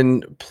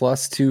minion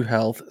 +2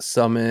 health.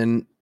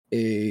 Summon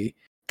a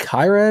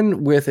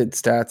Chiron with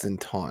its stats and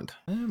taunt.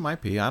 It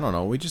might be. I don't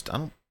know. I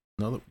don't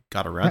know that we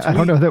got around to it. I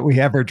don't know that we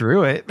ever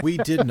drew it. We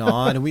did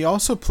not. And we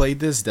also played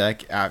this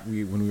deck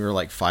when we were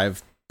like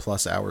 5+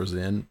 hours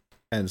in.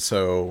 And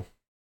so,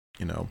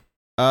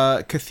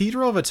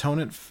 Cathedral of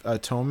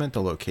Atonement,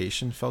 the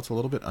location felt a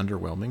little bit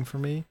underwhelming for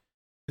me.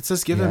 It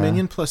says give a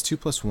minion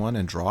 +2/+1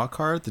 and draw a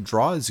card. The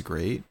draw is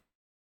great.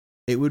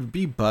 It would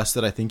be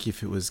busted, I think,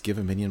 if it was give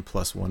a minion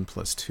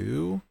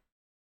 +1/+2.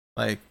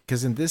 Like,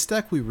 because in this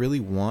deck, we really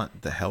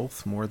want the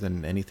health more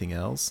than anything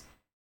else.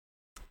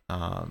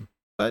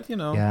 But,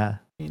 Yeah.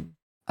 I mean,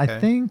 I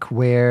think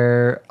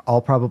where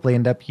I'll probably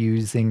end up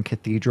using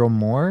Cathedral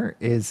more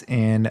is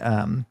in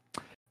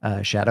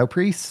Shadow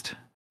Priest.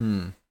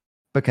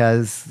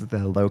 Because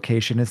the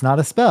location is not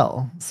a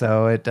spell.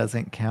 So it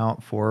doesn't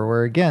count for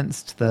or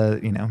against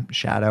the,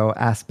 shadow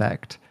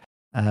aspect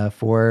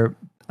for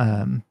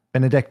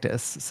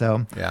Benedictus.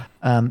 So yeah.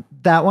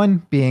 That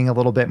one being a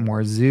little bit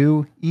more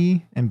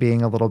zoo-y and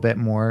being a little bit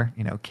more,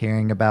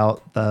 caring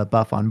about the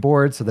buff on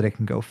board so that it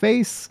can go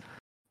face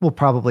will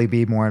probably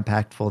be more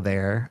impactful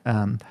there.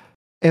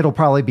 It'll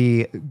probably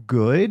be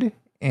good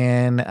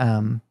in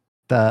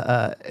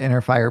the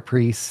Inner Fire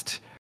Priest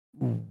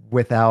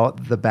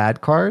without the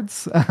bad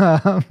cards.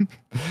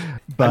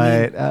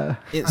 But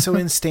so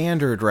in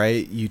standard,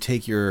 right, you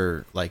take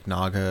your like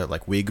Naga,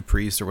 like Wig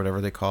Priest or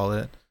whatever they call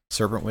it,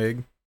 Serpent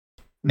Wig,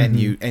 and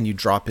you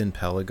drop in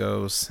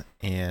Pelagos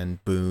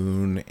and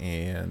Boon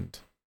and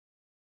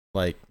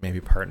like maybe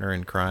Partner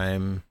in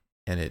Crime,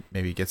 and it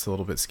maybe gets a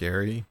little bit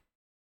scary.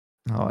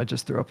 Oh, I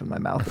just threw up in my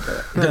mouth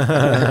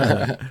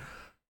a bit.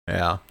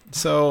 Yeah.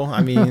 So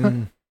I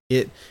mean,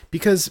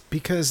 because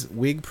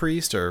Wig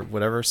Priest or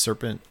whatever,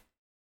 Serpent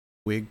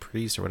Wig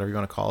Priest or whatever you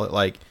want to call it,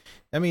 like,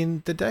 I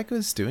mean, the deck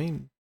is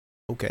doing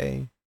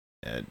okay.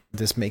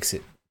 This makes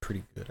it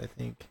pretty good, I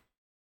think.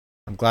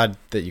 I'm glad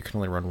that you can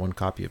only run 1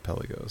 copy of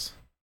Pelagos.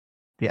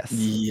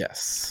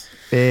 Yes.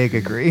 Big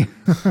agree.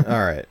 All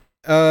right.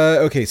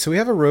 Okay, so we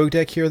have a rogue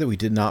deck here that we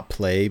did not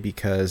play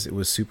because it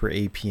was super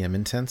APM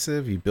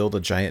intensive. You build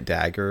a giant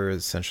dagger,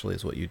 essentially,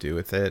 is what you do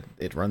with it.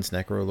 It runs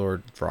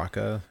Necrolord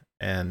Draka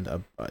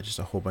and just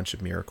a whole bunch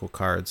of miracle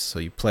cards. So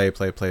you play,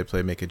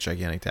 make a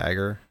gigantic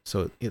dagger.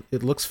 So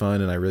it looks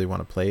fun, and I really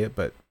want to play it.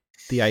 But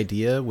the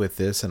idea with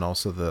this and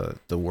also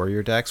the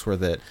warrior decks were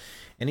that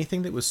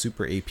anything that was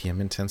super APM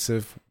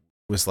intensive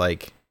was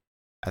like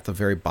at the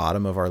very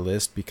bottom of our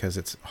list because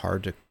it's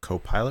hard to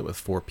co-pilot with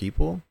 4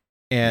 people.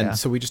 And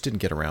so we just didn't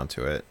get around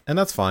to it. And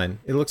that's fine.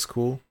 It looks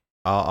cool.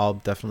 I'll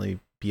definitely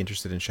be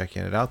interested in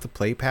checking it out. The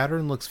play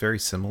pattern looks very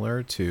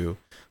similar to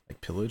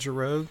like Pillager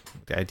Rogue.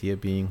 The idea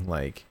being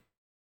like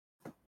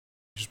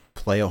just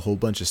play a whole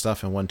bunch of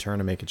stuff in one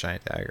turn and make a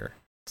giant dagger.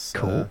 It's,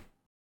 cool.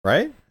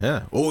 Right?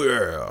 Yeah. Oh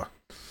yeah.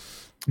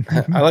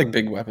 I like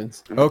big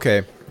weapons.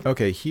 Okay.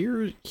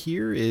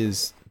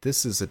 This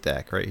is a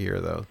deck right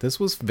here though. This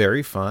was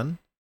very fun.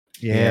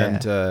 Yeah.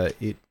 And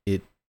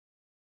it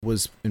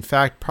was in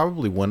fact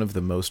probably one of the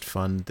most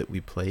fun that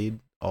we played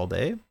all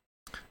day.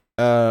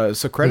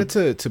 So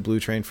credit to Blue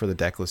Train for the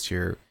deck list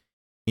here.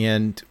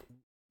 And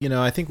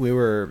I think we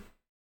were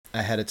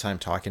ahead of time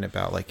talking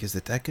about like, is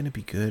the deck going to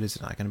be good? Is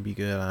it not going to be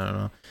good? I don't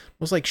know.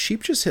 It was like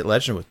Sheep just hit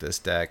legend with this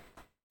deck,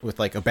 with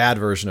like a bad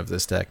version of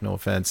this deck, no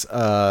offense,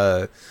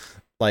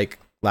 like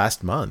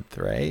last month,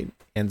 right?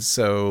 And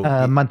so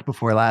month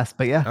before last,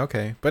 but yeah.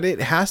 Okay. But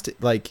it has to,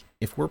 like,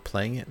 if we're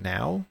playing it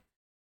now,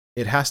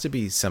 it has to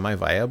be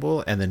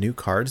semi-viable, and the new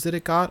cards that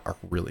it got are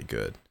really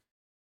good.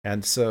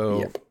 And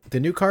so the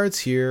new cards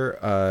here,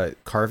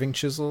 Carving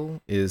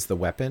Chisel is the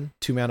weapon,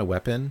 2 mana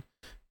weapon.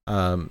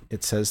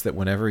 It says that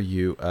whenever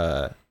your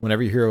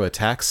hero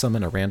attacks,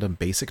 summon a random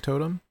basic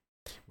totem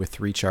with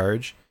 3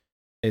 charge.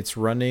 It's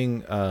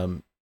running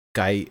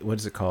what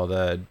is it called?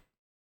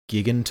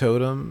 Gigan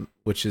Totem,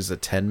 which is a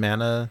 10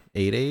 mana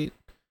 8/8.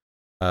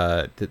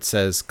 That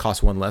says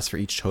cost 1 less for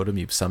each totem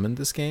you've summoned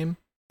this game.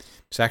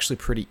 It's actually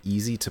pretty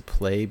easy to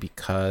play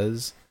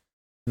because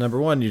number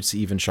one, it's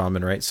even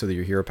shaman, right? So that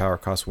your hero power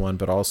costs 1,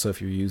 but also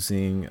if you're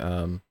using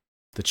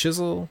the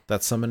chisel,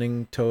 that's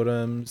summoning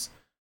totems,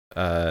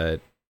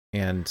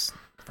 and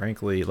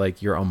frankly,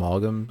 like your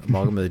amalgam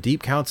of the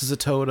deep counts as a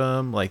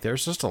totem. Like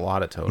there's just a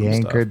lot of totem The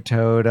anchored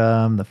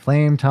totem, the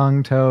flame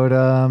tongue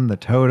totem, the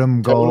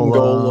totem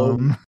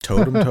golem.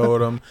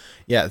 Totem.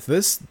 Yeah,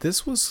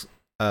 this was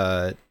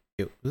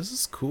this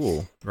is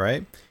cool,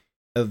 right?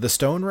 The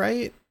stone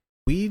right,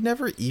 we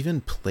never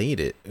even played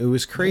it. It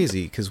was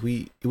crazy because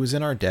it was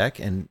in our deck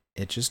and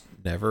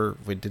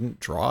we didn't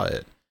draw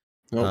it.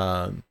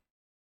 Nope.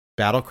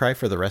 Battle cry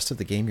for the rest of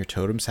the game, your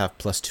totems have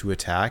 +2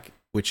 attack,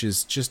 which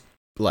is just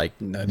like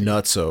Nutty.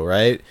 nutso,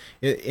 right?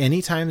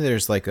 Anytime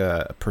there's like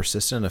a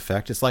persistent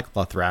effect, it's like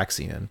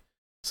Lothraxion.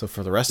 So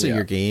for the rest of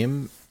your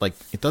game, like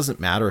it doesn't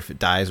matter if it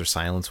dies or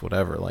silence,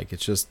 whatever. Like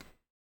it's just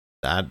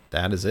that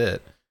is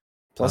it.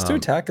 +2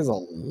 attack is a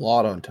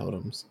lot on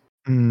totems.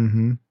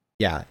 Mm-hmm.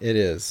 Yeah, it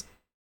is.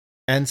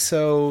 And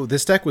so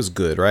this deck was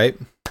good, right?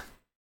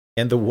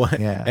 And the one,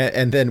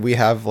 and then we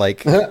have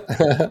like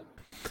the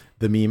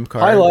meme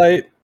card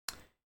highlight.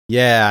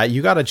 Yeah,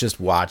 you gotta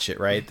just watch it,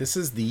 right? This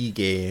is the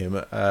game.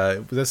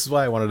 This is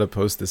why I wanted to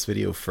post this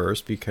video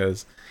first,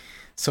 because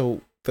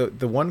so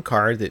the one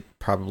card that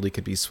probably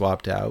could be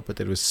swapped out, but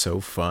that was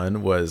so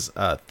fun was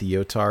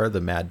Theotar,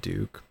 the Mad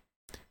Duke.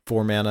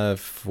 4 mana,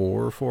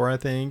 4/4, I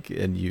think,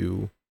 and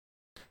you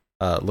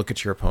look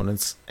at your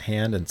opponent's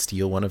hand and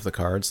steal one of the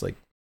cards. Like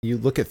you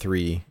look at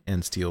 3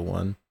 and steal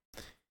 1,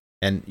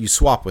 and you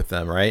swap with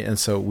them, right? And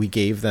so we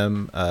gave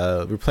them.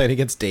 We're playing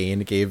against Dane.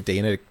 Gave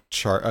Dane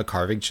a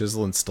carving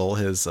chisel and stole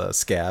his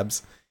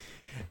scabs.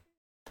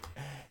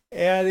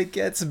 And it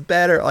gets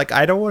better. Like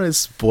I don't want to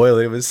spoil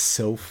it. It was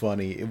so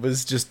funny. It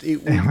was just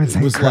it was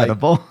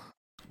incredible. Like,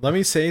 let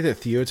me say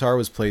that Theotar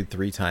was played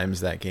 3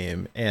 times that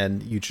game,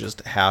 and you just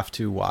have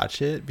to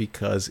watch it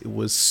because it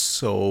was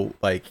so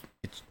like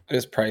it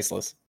was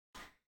priceless.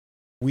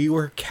 We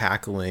were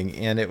cackling,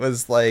 and it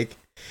was like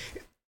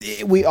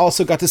we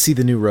also got to see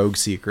the new Rogue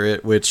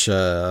Secret, which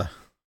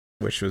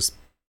was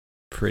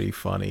pretty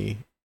funny.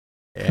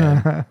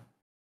 And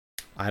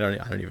I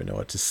don't even know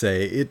what to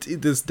say.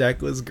 This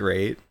deck was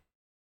great.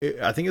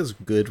 I think it was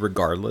good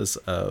regardless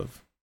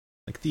of.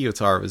 Like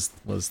Theotar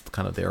was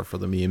kind of there for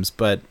the memes,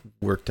 but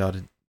worked out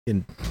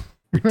in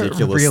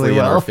ridiculously really in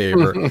well. our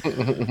favor.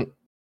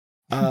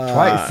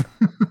 Twice.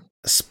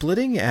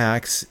 Splitting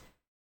Axe,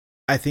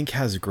 I think,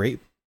 has great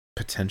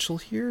potential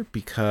here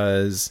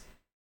because,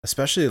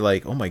 especially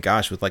like, oh my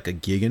gosh, with like a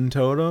Gigan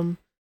Totem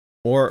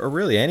or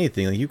really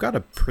anything, like you've got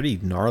a pretty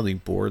gnarly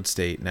board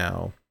state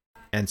now,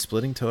 and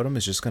Splitting Totem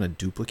is just going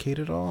to duplicate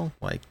it all.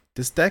 Like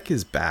this deck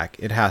is back.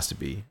 It has to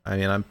be. I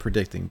mean, I'm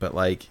predicting, but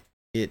like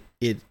it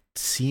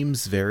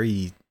seems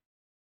very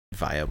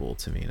viable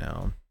to me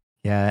now.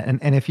 Yeah,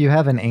 and if you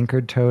have an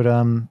anchored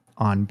totem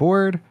on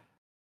board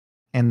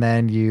and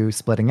then you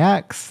Splitting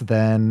Axe,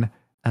 then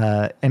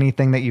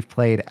anything that you've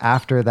played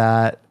after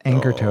that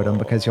anchor totem,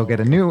 because you'll get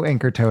a new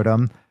anchor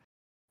totem,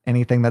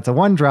 anything that's a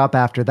 1-drop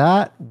after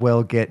that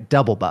will get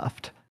double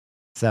buffed.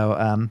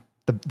 So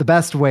the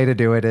best way to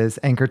do it is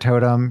anchor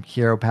totem,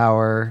 hero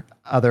power,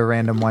 other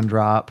random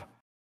 1-drop,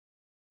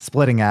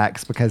 Splitting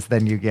Axe, because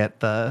then you get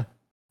the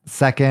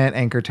second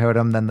anchor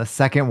totem, then the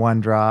second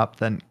 1-drop,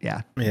 then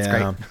it's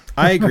great.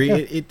 I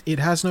agree. It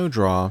has no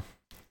draw.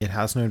 It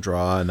has no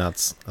draw, and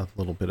that's a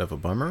little bit of a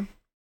bummer.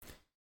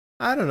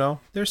 I don't know.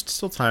 There's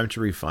still time to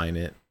refine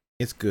it.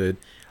 It's good.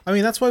 I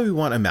mean, that's why we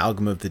want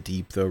Amalgam of the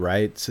Deep, though,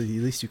 right? So at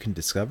least you can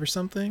discover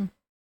something.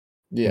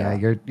 Yeah,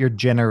 you're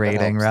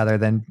generating rather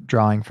than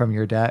drawing from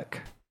your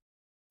deck.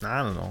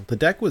 I don't know. The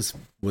deck was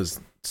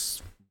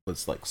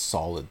like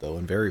solid though,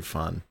 and very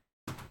fun.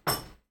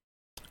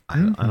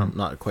 I'm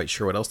not quite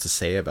sure what else to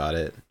say about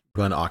it.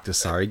 Run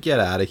Octosari, get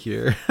out of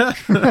here.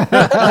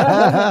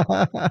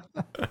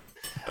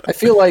 I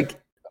feel like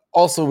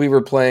also we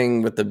were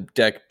playing with the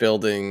deck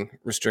building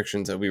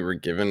restrictions that we were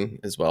given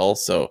as well.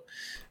 So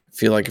I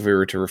feel like if we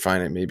were to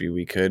refine it, maybe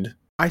we could.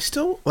 I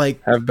still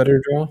like have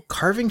better draw.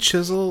 Carving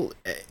Chisel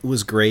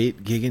was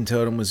great. Gigan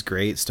Totem was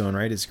great. Stone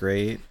Right is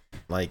great.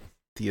 Like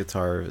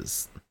Theotar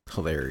is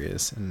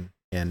hilarious and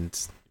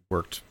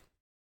worked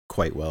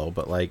quite well,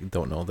 but like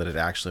don't know that it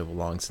actually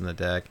belongs in the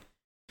deck.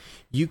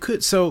 You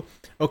could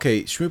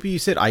okay, Shmoopy, you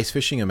said Ice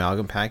Fishing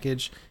Amalgam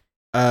package.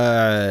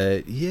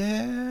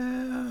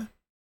 Yeah.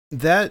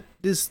 That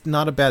is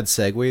not a bad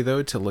segue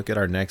though to look at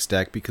our next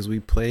deck, because we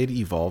played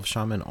Evolve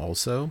Shaman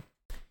also.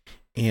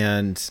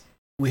 And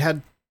we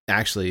had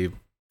actually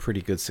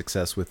pretty good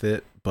success with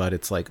it, but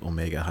it's like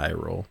Omega High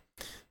Roll.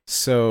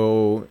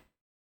 So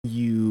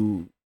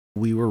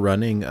we were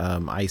running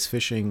Ice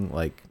Fishing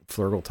like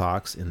Flurgle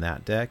Tox in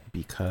that deck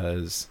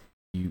because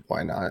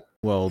Why not?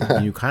 Well,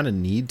 you kind of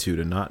need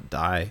to not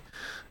die.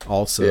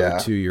 Also,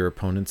 to your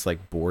opponent's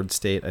like board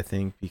state, I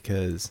think,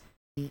 because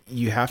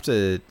you have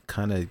to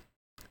kind of,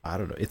 I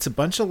don't know. It's a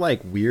bunch of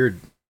like weird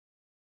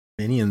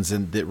minions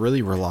and that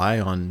really rely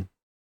on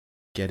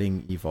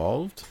getting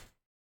evolved.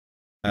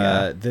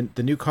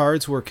 The new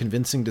cards were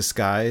Convincing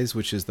Disguise,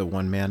 which is the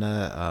 1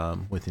 mana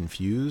with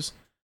Infuse.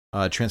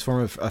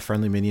 Transform a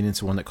friendly minion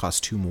into one that costs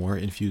 2 more.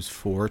 Infuse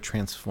 4.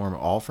 Transform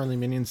all friendly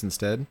minions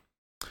instead.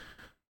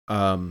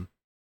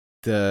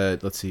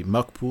 Let's see,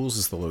 Muck Pools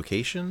is the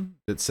location.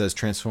 It says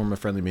transform a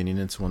friendly minion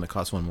into one that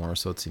costs 1 more,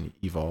 so it's an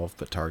evolve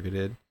but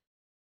targeted.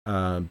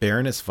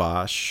 Baroness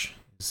Vosh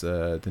is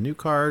the new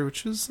card,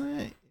 which was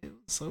it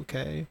was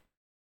okay.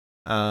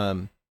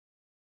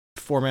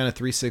 4 mana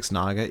 3/6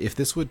 Naga. If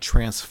this would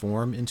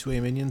transform into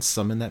a minion,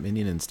 summon that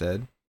minion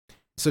instead.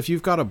 So if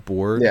you've got a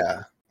board,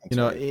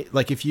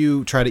 like if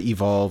you try to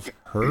evolve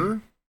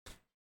her,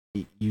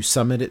 you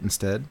summon it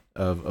instead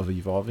of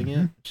evolving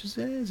it, which is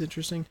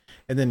interesting.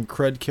 And then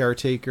Crud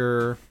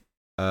Caretaker,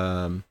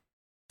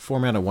 4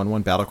 mana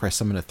 1/1 Battlecry,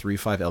 summon a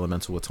 3/5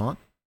 Elemental with Taunt.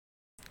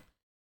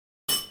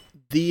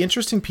 The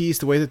interesting piece,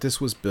 the way that this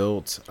was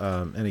built,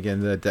 and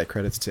again, the deck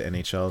credits to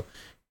NHL,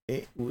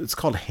 it's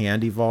called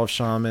Hand Evolve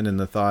Shaman, and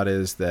the thought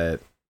is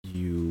that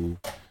you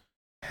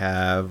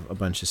have a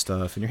bunch of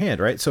stuff in your hand,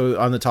 right? So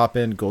on the top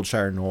end,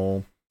 Goldshire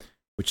Knoll,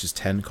 which is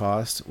 10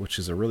 cost, which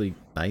is a really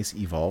nice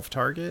evolve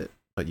target,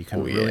 but you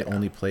can really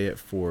only play it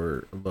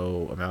for a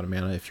low amount of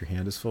mana if your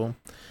hand is full.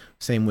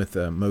 Same with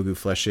Mogu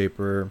Flesh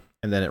Shaper,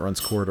 and then it runs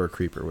Corridor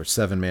Creeper, which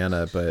 7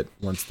 mana, but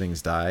once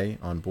things die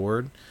on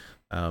board,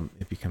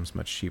 it becomes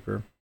much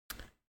cheaper.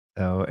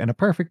 So in a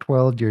perfect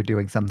world, you're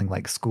doing something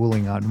like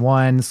Schooling on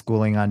 1,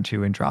 Schooling on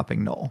 2, and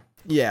dropping Knoll.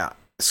 Yeah,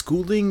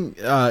 Schooling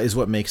is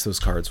what makes those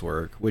cards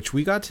work, which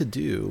we got to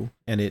do,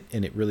 and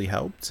it really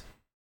helped.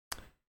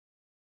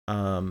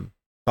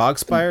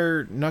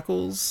 Bogspire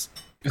Knuckles.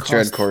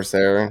 Dread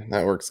Corsair,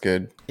 that works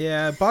good.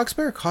 Yeah,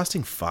 Bogspire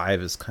costing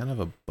 5 is kind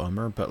of a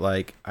bummer, but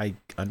like I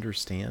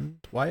understand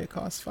why it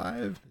costs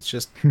 5. It's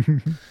just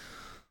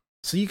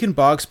so you can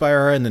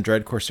Bogspire and the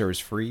Dread Corsair is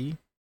free.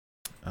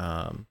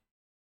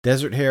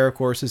 Desert Hare, of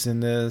course, is in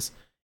this.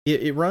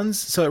 It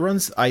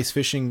runs Ice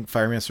Fishing,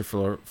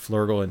 Firemaster,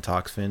 Flurgle, and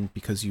Toxfin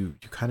because you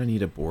kind of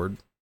need a board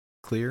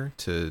clear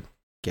to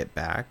get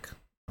back.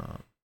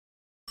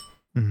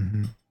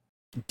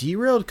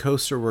 Derailed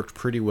Coaster worked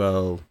pretty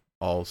well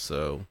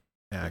also,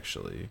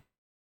 actually.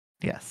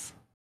 Yes.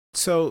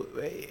 So,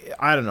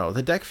 I don't know.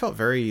 The deck felt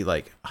very,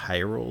 like,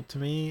 high roll to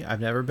me.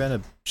 I've never been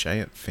a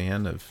giant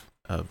fan of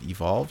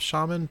Evolve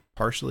Shaman,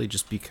 partially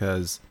just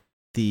because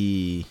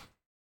the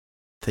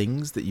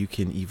things that you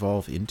can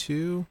evolve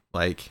into,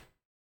 like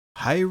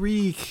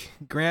Hyreek,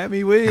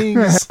 Grammy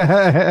Wings,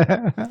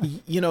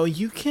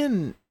 you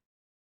can,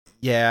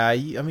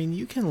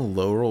 you can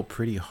low roll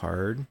pretty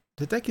hard.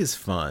 The deck is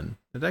fun.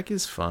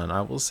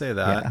 I will say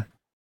that.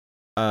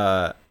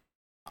 Yeah.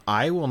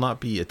 I will not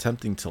be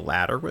attempting to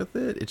ladder with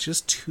it. It's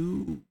just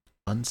too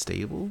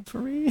unstable for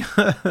me.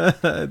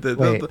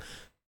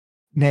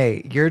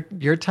 Nay,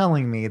 you're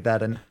telling me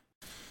that an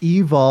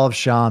Evolve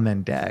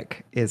Shaman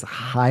deck is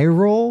high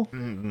roll?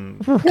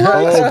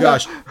 Oh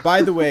gosh.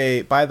 By the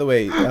way,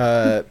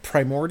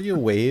 Primordial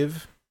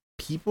Wave,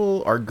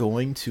 people are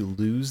going to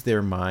lose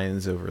their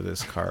minds over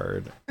this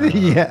card.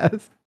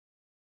 Yes.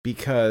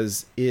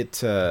 Because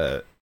it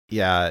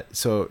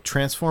so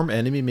transform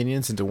enemy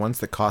minions into ones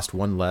that cost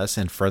 1 less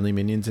and friendly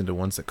minions into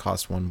ones that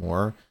cost 1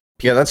 more.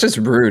 Yeah, that's just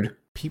rude.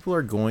 People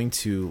are going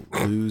to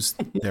lose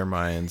their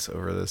minds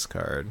over this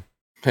card.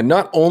 And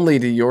not only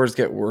do yours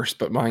get worse,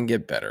 but mine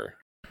get better.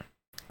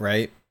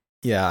 Right?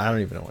 Yeah, I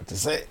don't even know what to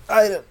say.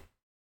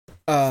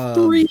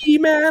 3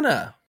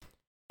 mana.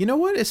 You know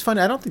what? It's funny.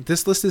 I don't think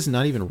this list is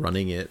not even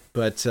running it,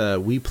 but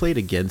we played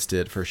against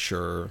it for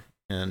sure.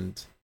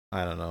 And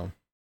I don't know.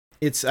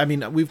 We'll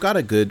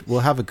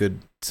have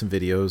some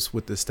videos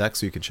with this deck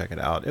so you can check it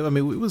out. I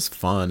mean, it was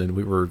fun,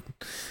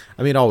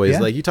 and always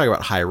like you talk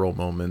about high roll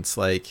moments.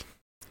 Like,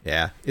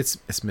 yeah,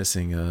 it's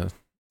missing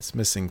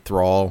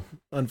Thrall,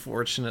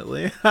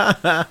 unfortunately.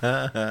 Not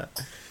that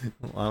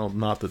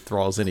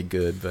Thrall's any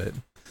good, but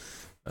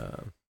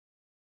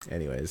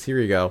anyways, here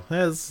we go.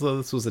 This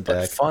was a deck.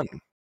 That's fun.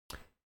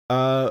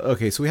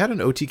 Okay, so we had an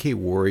OTK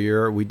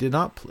Warrior. We did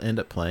not end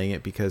up playing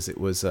it because it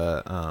was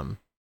like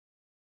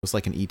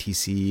an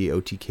ETC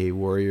OTK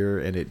Warrior,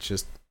 and it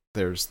just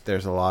there's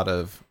a lot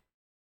of,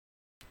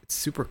 it's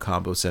super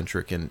combo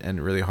centric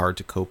and really hard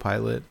to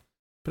co-pilot,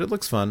 but it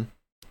looks fun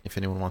if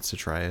anyone wants to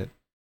try it.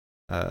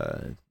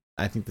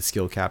 I think the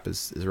skill cap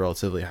is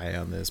relatively high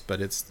on this, but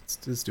it's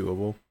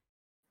doable.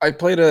 I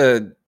played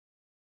the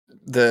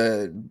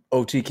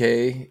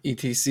OTK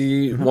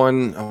ETC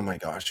one. Oh my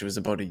gosh, it was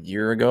about a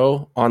year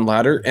ago on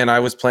ladder, and I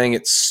was playing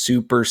it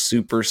super,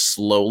 super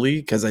slowly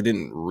because I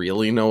didn't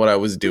really know what I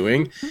was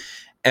doing.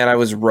 And I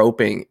was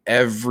roping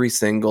every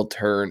single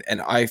turn,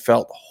 and I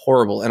felt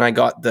horrible. And I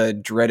got the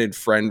dreaded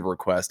friend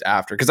request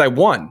after because I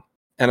won.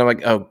 And I'm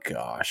like, oh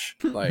gosh,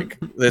 like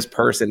this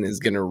person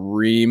is going to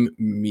ream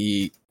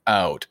me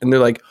out. And they're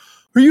like,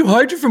 are you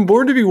Hydra from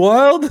Born to Be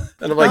Wild?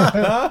 And I'm like,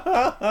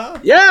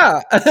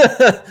 yeah.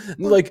 And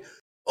they're like,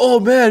 oh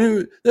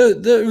man,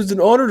 it was an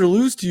honor to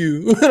lose to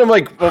you. And I'm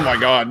like, oh my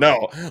God,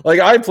 no. Like,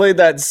 I played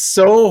that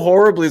so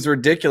horribly, it's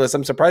ridiculous.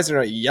 I'm surprised they're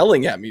not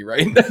yelling at me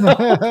right now.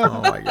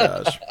 Oh my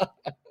gosh.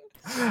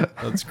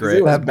 That's great.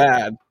 It was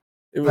bad.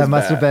 That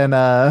must have been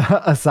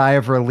a sigh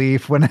of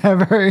relief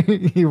whenever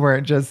you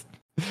weren't just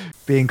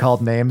being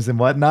called names and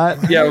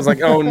whatnot. Yeah, I was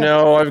like, oh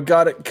no, I've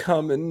got it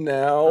coming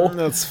now.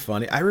 That's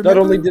funny. I remember.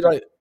 Not only did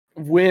I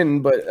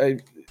win, but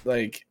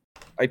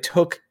I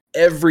took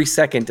every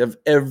second of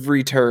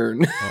every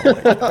turn. Oh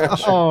my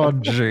gosh. Oh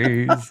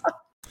jeez.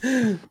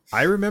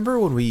 I remember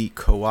when we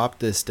co-opted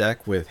this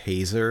deck with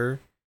Hazer,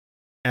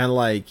 and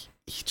like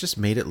he just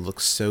made it look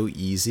so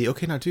easy.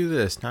 Okay, now do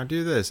this. Now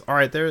do this. All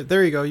right,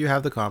 there you go. You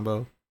have the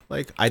combo.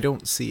 Like, I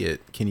don't see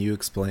it. Can you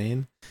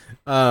explain?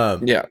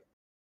 Yeah.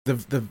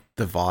 The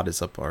VOD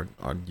is up on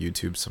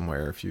YouTube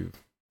somewhere if you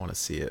want to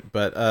see it.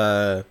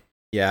 But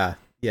yeah,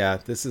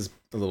 this is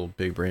a little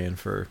big brain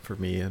for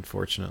me,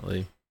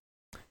 unfortunately.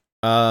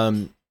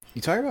 You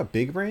talking about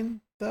big brain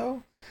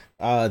though?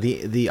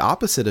 The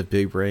opposite of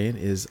big brain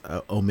is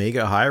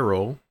Omega High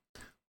Roll,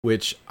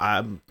 which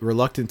I'm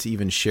reluctant to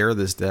even share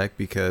this deck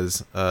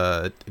because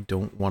I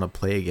don't want to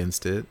play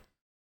against it.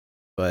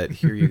 But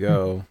here you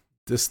go.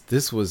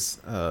 This was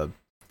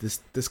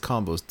this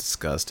combo is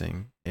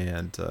disgusting,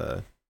 and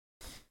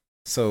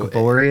so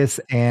glorious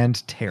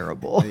and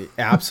terrible.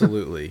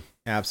 Absolutely.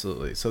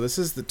 So this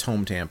is the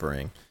Tome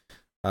Tampering.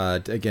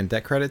 Again,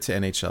 deck credit to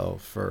NHL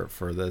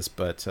for this,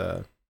 but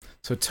so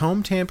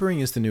Tome Tampering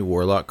is the new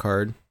Warlock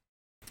card,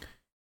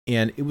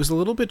 and it was a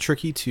little bit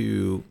tricky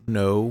to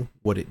know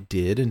what it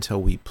did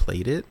until we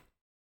played it,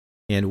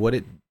 and what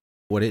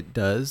it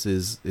does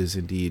is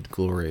indeed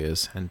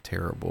glorious and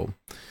terrible.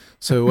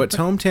 So what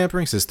Tome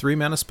Tampering says, 3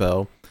 mana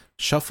spell,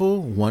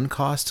 shuffle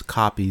 1-cost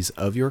copies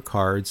of your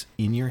cards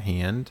in your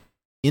hand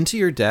into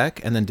your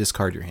deck, and then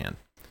discard your hand.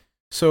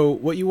 So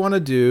what you want to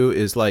do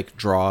is like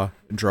draw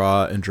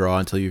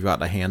until you've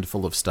got a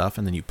handful of stuff,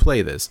 and then you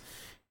play this.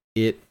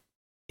 It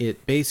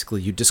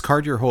basically, you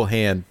discard your whole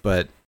hand,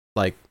 but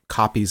like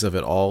copies of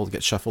it all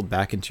get shuffled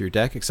back into your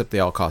deck, except they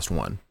all cost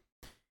 1.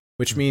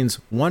 Which means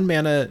 1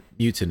 mana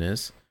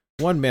Mutinous,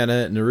 1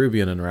 mana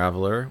Nerubian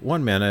Unraveler,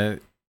 1 mana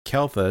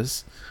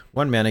Kel'Thas,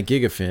 1 mana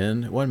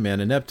Gigafin, 1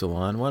 mana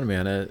Neptulon, 1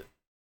 mana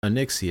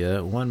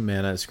Onyxia, 1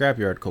 mana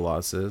Scrapyard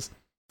Colossus.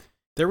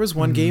 There was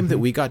one game that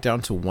we got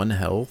down to 1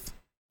 health,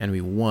 and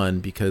we won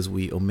because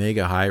we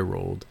Omega High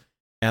rolled.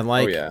 And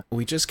like,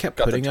 we just kept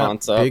putting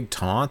up big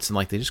taunts, and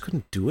like they just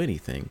couldn't do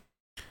anything.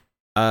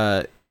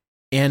 And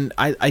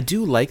I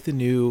do like the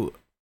new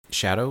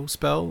shadow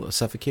spell,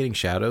 Suffocating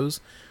Shadows.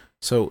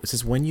 So it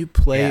says when you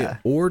play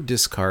or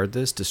discard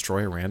this,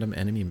 destroy a random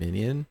enemy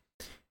minion.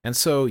 And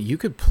so you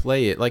could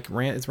play it like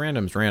it's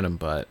random,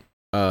 but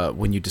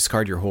when you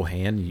discard your whole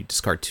hand, you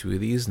discard 2 of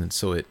these, and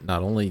so it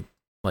not only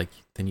like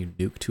then you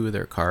nuke 2 of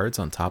their cards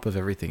on top of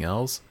everything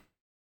else.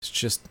 It's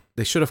just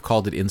they should have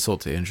called it insult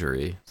to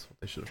injury. That's what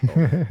they should have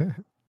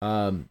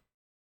called it.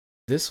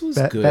 This was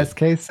good. Best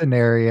case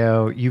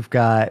scenario, you've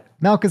got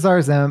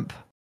Malchezaar's Imp,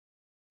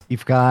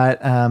 you've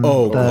got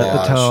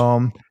the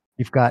Tome,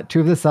 you've got 2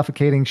 of the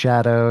Suffocating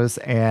Shadows,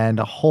 and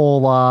a whole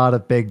lot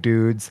of big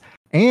dudes,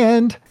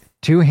 and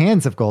 2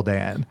 Hands of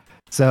Gul'dan.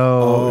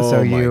 So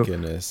my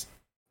goodness.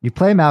 You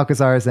play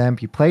Malchezaar's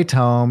Imp, you play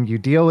Tome, you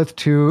deal with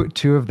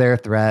two of their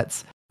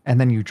threats, and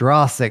then you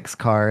draw 6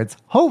 cards.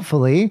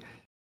 Hopefully,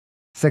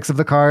 6 of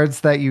the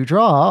cards that you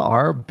draw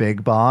are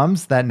big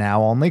bombs that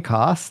now only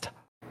cost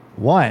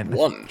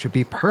 1. Should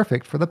be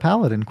perfect for the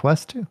Paladin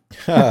quest too.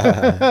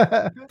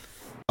 The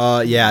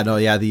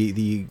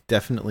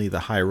definitely the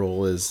high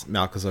roll is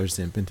Malchezaar's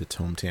Imp into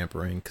Tome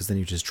Tampering, because then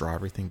you just draw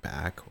everything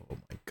back. Oh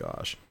my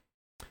gosh.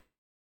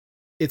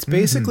 It's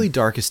basically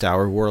Darkest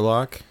Hour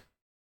Warlock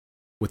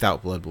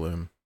without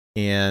Bloodbloom.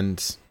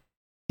 And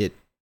it,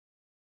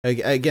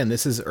 again,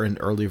 this is an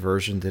early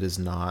version that is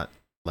not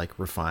like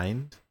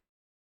refined,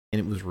 and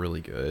it was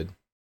really good.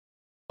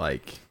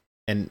 Like,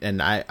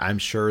 and I'm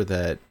sure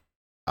that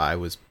I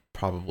was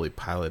probably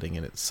piloting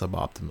it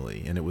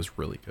suboptimally, and it was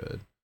really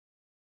good.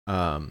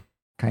 Kind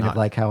of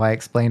like how I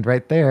explained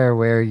right there,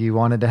 where you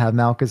wanted to have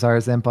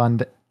Malchezaar's Imp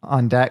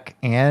on deck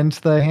and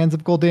the Hands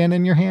of Gul'dan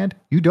in your hand.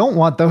 You don't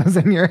want those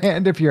in your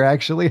hand if you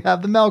actually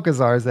have the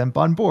Malchezaar's Imp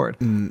on board.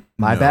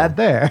 My bad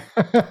there.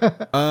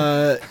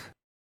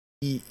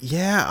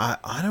 Yeah,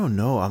 I don't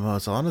know. I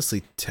was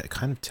honestly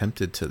kind of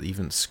tempted to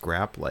even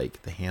scrap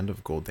like the Hand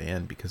of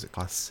Gul'dan because it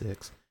costs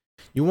 6.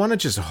 You want to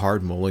just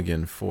hard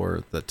mulligan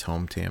for the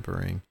Tome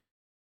Tampering.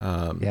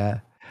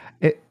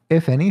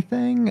 If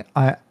anything,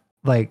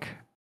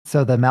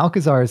 so the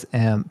Malchezaar's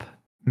Imp,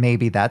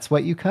 maybe that's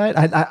what you cut.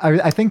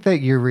 I think that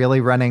you're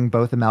really running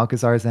both the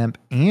Malchezaar's Imp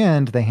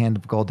and the Hand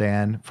of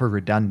Gul'dan for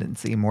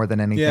redundancy more than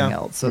anything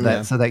else. So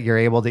that you're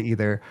able to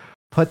either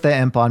put the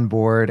Imp on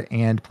board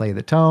and play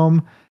the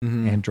Tome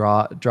and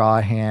draw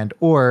a hand,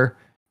 or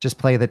just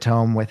play the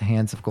Tome with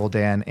Hands of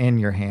Gul'dan in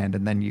your hand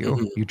and then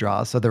you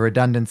draw. So the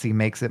redundancy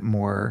makes it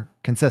more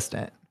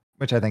consistent,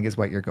 which I think is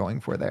what you're going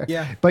for there.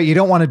 Yeah. But you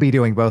don't want to be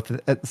doing both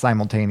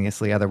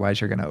simultaneously, otherwise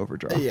you're going to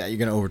overdraw. Yeah, you're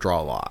going to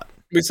overdraw a lot.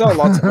 We saw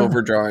lots of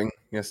overdrawing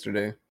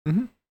yesterday.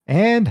 Mm-hmm.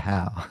 And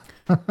how?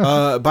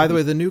 By the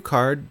way, the new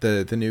card,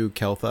 the new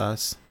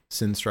Kel'Thas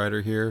Sin Strider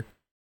here,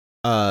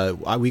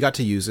 we got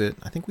to use it.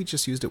 I think we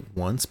just used it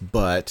once,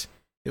 but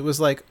it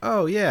was like,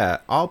 oh yeah,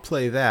 I'll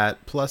play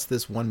that plus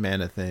this 1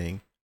 mana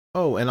thing.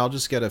 Oh, and I'll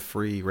just get a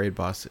free raid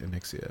boss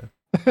Onyxia.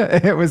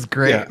 It was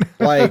great. Yeah.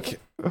 Like,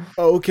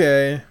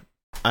 okay,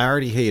 I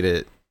already hate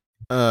it.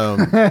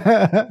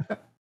 I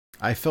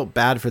felt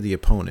bad for the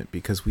opponent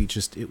because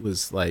it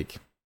was like,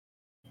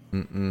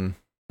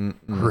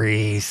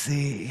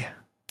 greasy.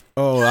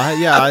 Oh,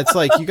 yeah, it's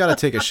like you got to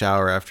take a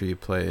shower after you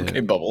play it. Okay,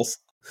 Bubbles.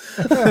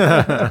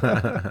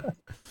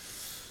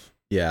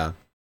 Yeah.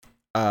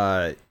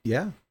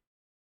 Yeah.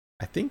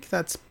 I think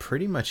that's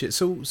pretty much it.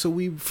 So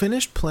we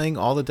finished playing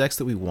all the decks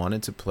that we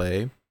wanted to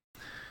play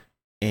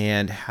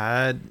and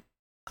had,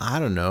 I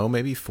don't know,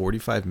 maybe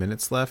 45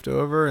 minutes left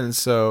over. And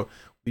so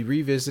we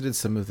revisited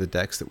some of the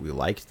decks that we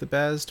liked the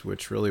best,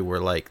 which really were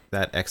like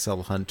that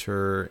XL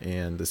Hunter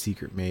and the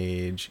Secret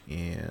Mage.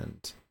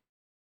 And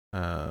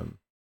I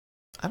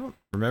don't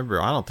remember.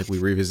 I don't think we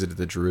revisited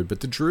the Druid, but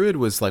the Druid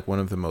was like one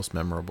of the most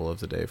memorable of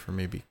the day for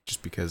me,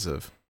 just because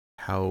of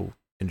how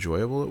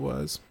enjoyable it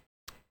was.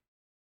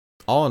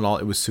 All in all,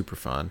 it was super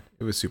fun.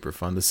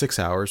 The 6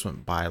 hours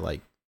went by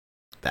like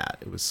that.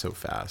 It was so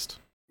fast.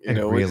 It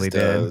really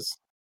did.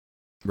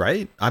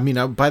 Right? I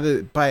mean,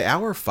 by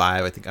hour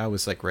 5, I think I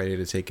was like ready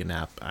to take a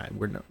nap.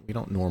 We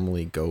don't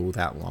normally go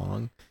that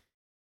long,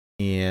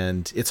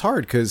 and it's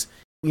hard because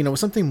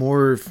something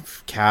more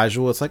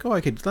casual. It's like, oh,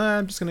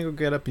 I'm just gonna go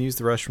get up and use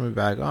the restroom and be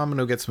back. Oh, I'm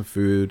gonna go get some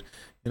food,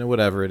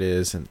 whatever it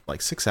is. And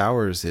like 6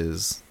 hours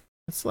it's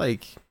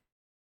like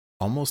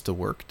almost a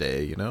work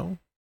day,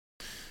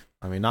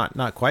 I mean,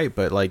 not quite,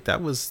 but like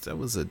that was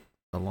a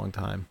long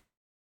time.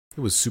 It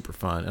was super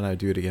fun, and I'd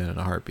do it again in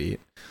a heartbeat.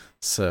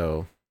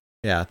 So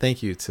yeah,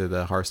 thank you to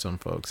the Hearthstone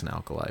folks and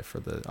Alkali for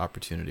the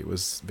opportunity. It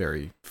was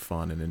very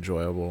fun and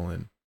enjoyable.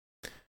 And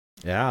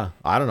yeah,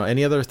 I don't know.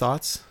 Any other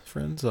thoughts,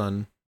 friends,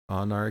 on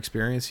our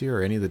experience here,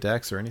 or any of the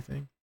decks or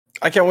anything?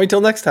 I can't wait till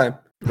next time.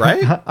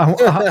 Right?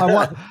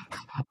 I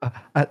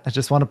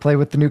just want to play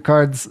with the new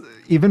cards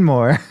even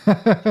more.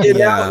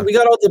 Yeah, we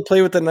got all to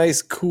play with the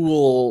nice,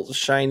 cool,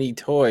 shiny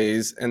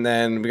toys, and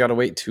then we got to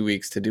wait 2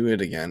 weeks to do it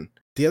again.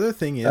 The other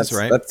thing is,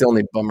 right? That's the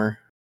only bummer.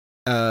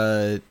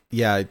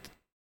 Yeah.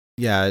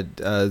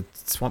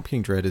 Swamp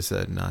King Dread is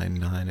at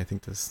 9/9. I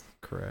think that's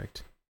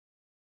correct.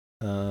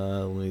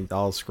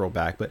 I'll scroll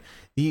back, but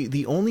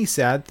the only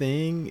sad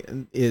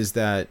thing is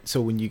that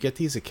when you get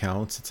these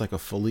accounts, it's like a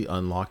fully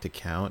unlocked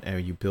account,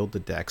 and you build the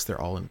decks,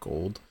 they're all in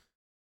gold,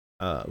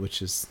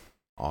 which is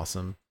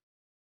awesome.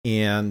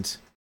 And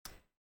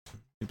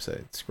oops, I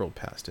scrolled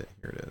past it.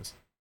 Here it is.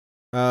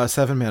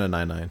 7 mana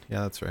 9/9.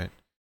 Yeah, that's right.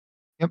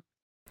 Yep.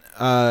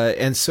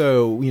 And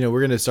so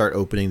we're gonna start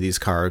opening these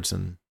cards,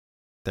 and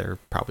they're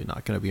probably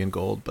not gonna be in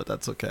gold, but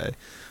that's okay.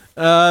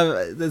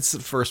 That's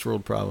first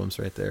world problems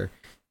right there.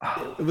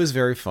 It was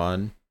very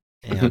fun,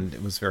 and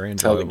it was very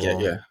enjoyable.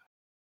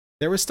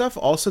 There was stuff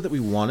also that we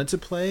wanted to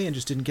play and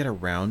just didn't get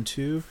around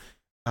to.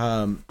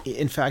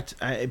 In fact,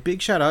 a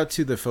big shout out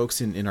to the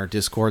folks in our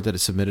Discord that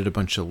have submitted a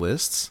bunch of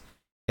lists.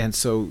 And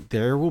so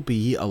there will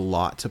be a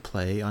lot to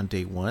play on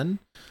day 1.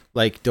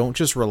 Like, don't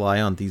just rely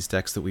on these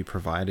decks that we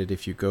provided.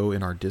 If you go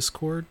in our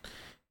Discord,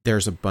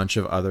 there's a bunch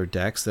of other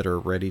decks that are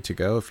ready to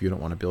go if you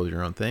don't want to build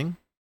your own thing.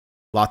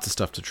 Lots of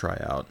stuff to try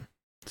out.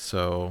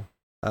 So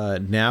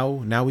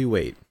now we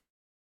wait.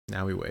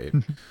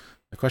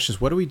 The question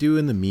is, what do we do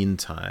in the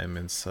meantime?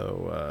 And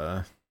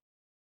so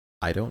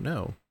I don't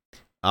know.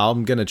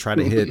 I'm gonna try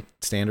to hit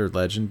standard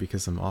legend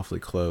because I'm awfully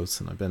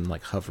close, and I've been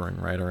like hovering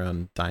right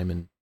around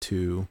Diamond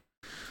 2.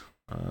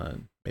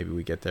 Maybe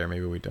we get there,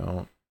 maybe we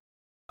don't.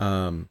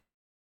 I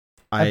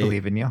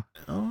believe in you.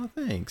 Oh,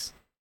 thanks.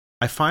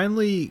 I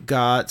finally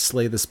got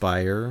Slay the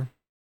Spire,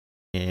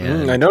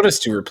 and I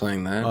noticed you were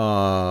playing that.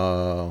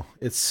 Oh,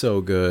 it's so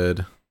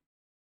good.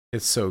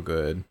 It's so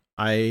good.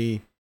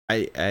 I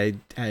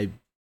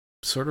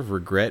sort of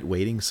regret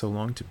waiting so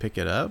long to pick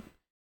it up,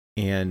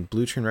 and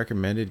Blue Train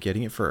recommended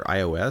getting it for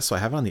iOS, so I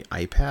have it on the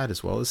iPad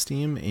as well as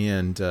Steam,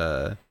 and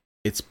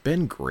it's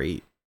been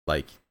great.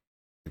 Like,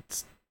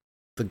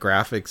 the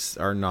graphics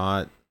are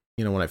not,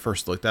 when I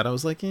first looked at it, I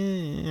was like,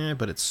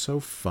 but it's so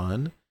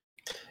fun.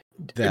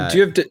 Do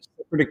you have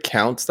separate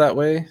accounts that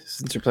way,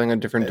 since you're playing on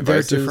different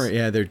devices? They're different.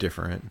 Yeah, they're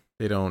different.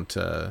 They don't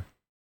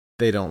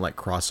like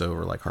cross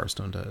over like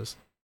Hearthstone does.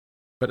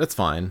 But it's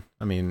fine.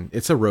 I mean,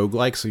 it's a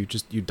roguelike, so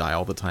you die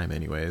all the time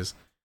anyways.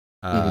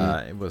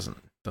 It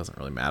doesn't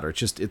really matter.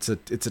 It's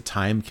a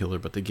time killer,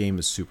 but the game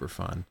is super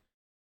fun.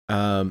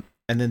 And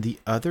then the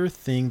other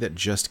thing that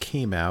just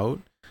came out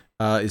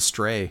is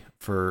Stray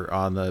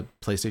on the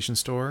PlayStation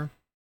Store.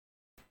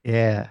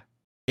 Yeah.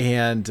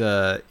 And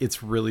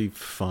it's really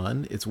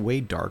fun. It's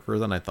way darker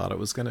than I thought it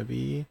was gonna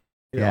be.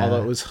 Yeah.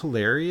 Although it was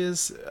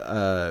hilarious.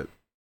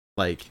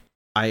 Like,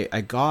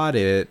 I got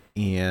it,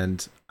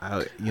 and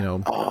I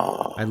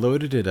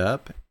loaded it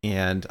up,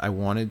 and I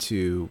wanted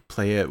to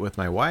play it with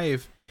my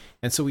wife,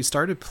 and so we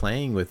started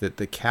playing with it.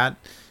 The cat,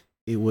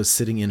 it was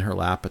sitting in her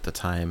lap at the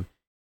time,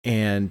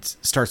 and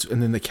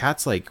then the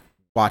cat's like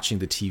watching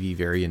the TV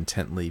very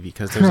intently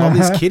because there's all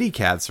these kitty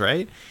cats,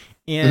 right?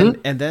 And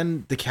and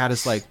then the cat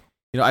is like,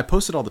 I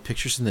posted all the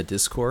pictures in the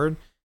Discord.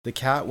 The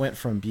cat went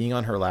from being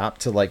on her lap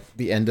to like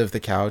the end of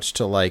the couch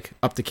to like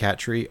up the cat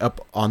tree,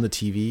 up on the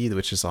TV,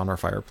 which is on our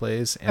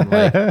fireplace, and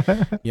like,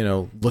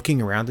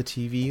 looking around the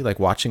TV, like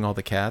watching all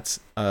the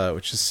cats,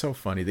 which is so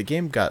funny. The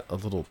game got a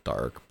little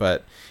dark,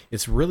 but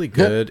it's really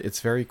good. It's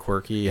very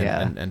quirky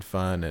and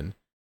fun. And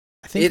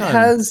I think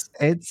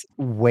it's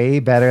way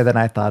better than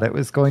I thought it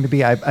was going to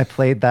be. I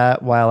played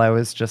that while I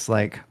was just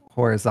like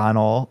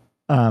horizontal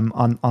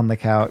on the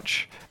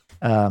couch.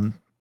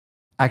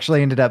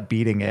 Actually ended up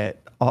beating it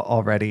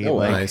already. Oh,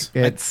 like nice.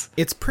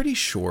 It's pretty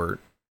short.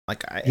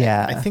 Like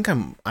I think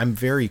I'm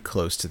very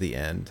close to the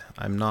end.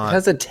 I'm not. It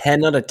has a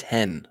 10 out of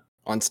 10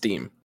 on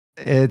Steam.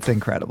 It's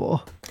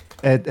incredible.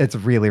 It's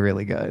really,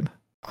 really good.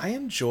 I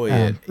enjoy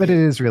it, but it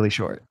is really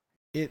short.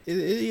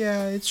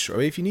 It's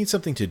short. If you need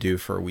something to do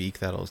for a week,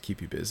 that'll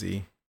keep you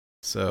busy.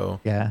 So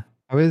yeah,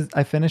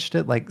 I finished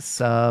it like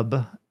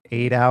sub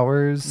 8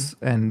 hours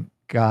and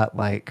got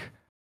like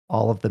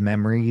all of the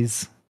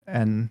memories,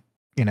 and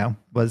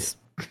was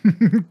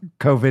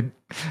COVID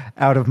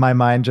out of my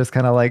mind, just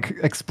kind of like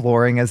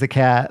exploring as a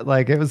cat.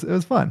 Like it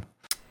was fun.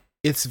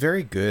 It's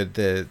very good.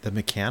 The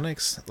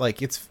mechanics,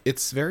 like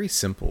it's very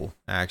simple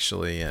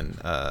actually, and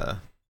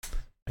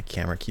my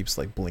camera keeps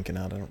like blinking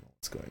out. I don't know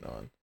what's going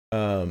on.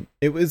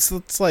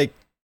 It's like,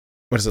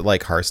 what is it,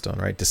 like Hearthstone,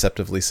 right?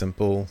 Deceptively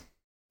simple,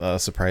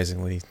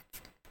 surprisingly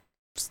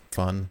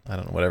fun. I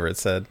don't know, whatever it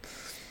said.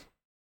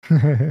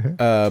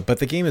 But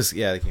the game is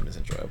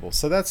enjoyable.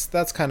 So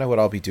that's kind of what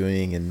I'll be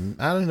doing, and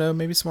I don't know,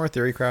 maybe some more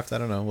Theorycraft. I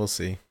don't know, we'll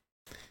see.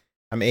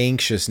 I'm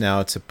anxious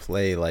now to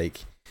play.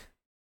 Like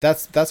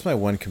that's my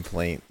one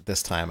complaint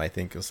this time. I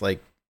think it was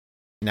like,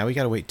 now we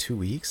gotta wait 2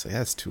 weeks. Like,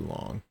 that's too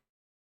long.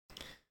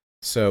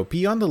 So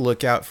be on the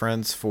lookout,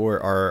 friends,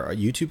 for our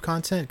YouTube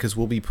content, because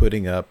we'll be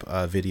putting up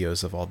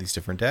videos of all these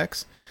different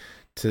decks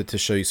to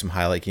show you some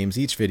highlight games.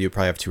 Each video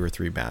probably have 2 or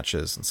 3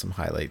 matches and some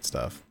highlight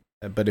stuff.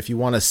 But if you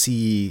want to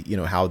see,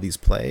 how these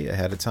play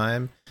ahead of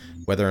time,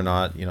 whether or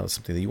not, it's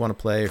something that you want to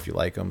play, if you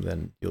like them,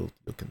 then you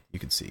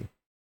can see.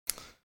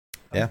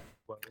 Yeah.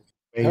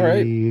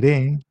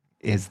 Waiting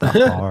is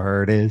the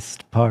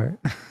hardest part.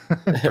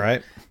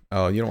 Right.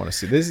 Oh, you don't want to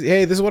see this.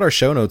 Hey, this is what our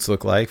show notes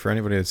look like for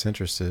anybody that's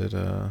interested.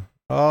 Oh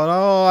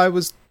no,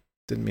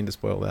 didn't mean to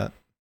spoil that.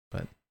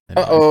 But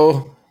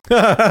anyway.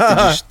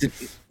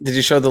 Did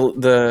you show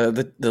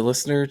the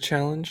listener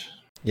challenge?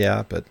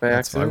 Yeah, but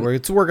that's fine.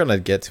 We're gonna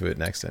get to it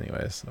next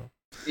anyway. So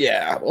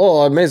yeah,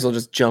 well, I may as well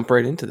just jump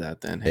right into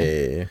that then.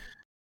 Hey.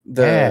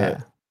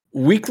 The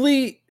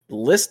weekly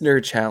listener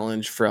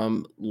challenge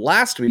from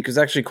last week was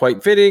actually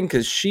quite fitting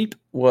because Sheep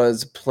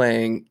was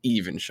playing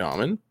Even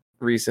Shaman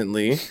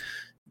recently,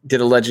 did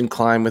a legend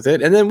climb with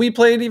it, and then we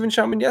played Even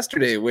Shaman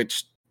yesterday,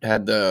 which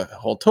had the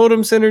whole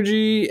totem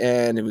synergy,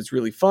 and it was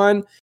really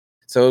fun.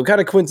 So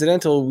kind of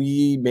coincidental,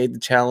 we made the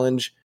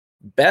challenge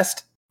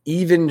best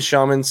Even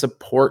Shaman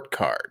support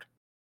card.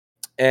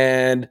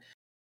 And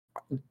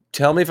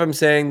tell me if I'm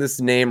saying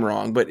this name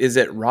wrong, but is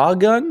it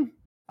Rawgun?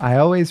 I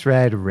always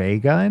read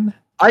Raygun.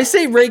 I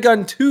say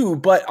Raygun too,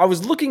 but I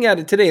was looking at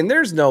it today and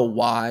there's no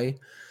Y.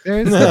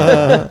 There's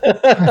no.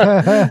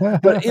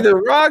 But either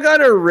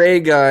Rawgun or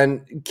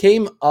Raygun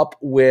came up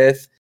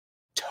with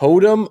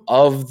Totem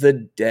of the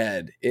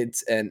Dead.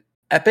 It's an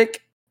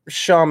epic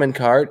shaman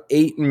card,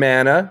 8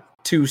 mana,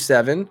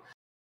 2/7,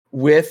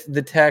 with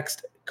the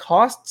text,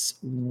 costs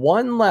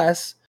 1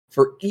 less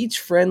for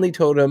each friendly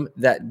totem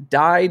that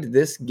died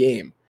this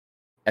game.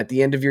 At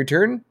the end of your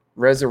turn,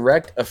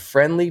 resurrect a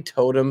friendly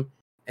totem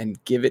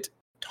and give it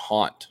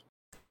taunt.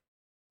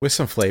 With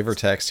some flavor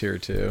text here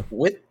too.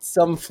 With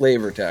some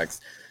flavor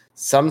text.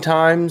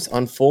 Sometimes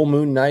on full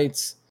moon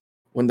nights,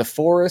 when the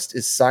forest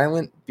is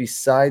silent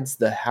besides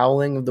the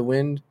howling of the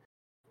wind,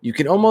 you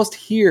can almost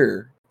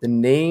hear the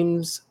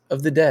names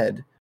of the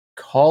dead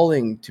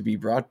calling to be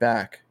brought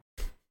back.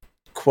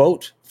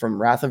 Quote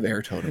from Wrath of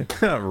Air Totem.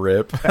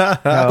 Rip. No,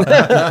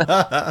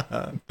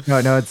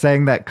 it's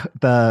saying that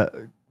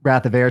the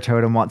Wrath of Air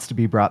Totem wants to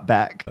be brought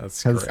back.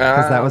 That's correct.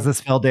 Because that was a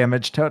spell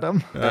damage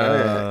totem.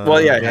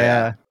 Well,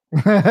 yeah.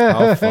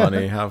 How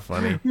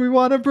funny. We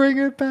want to bring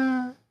it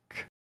back.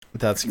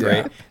 That's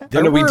great.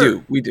 Yeah.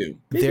 We do.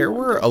 There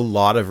were a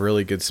lot of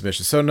really good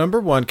submissions. So number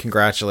one,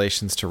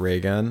 congratulations to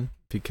Raygun,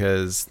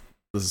 because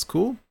this is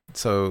cool.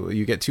 So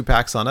you get 2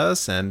 packs on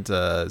us, and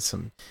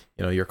some,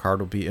 your card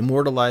will be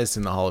immortalized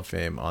in the Hall of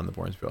Fame on the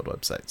Born to Build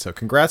website. So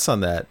congrats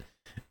on that.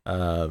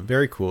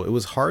 Very cool. It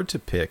was hard to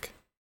pick,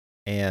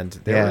 and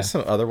there were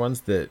some other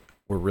ones that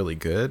were really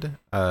good.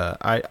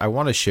 I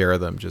want to share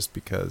them just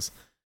because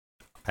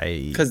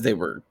they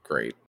were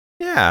great.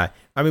 Yeah,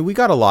 I mean, we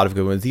got a lot of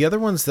good ones. The other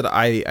ones that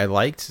I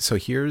liked, so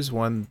here's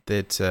one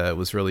that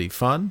was really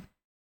fun.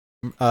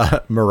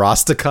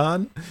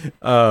 Marosticon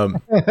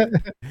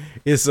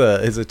is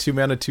a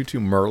 2-mana 2/2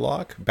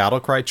 Murloc.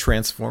 Battlecry,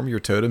 transform your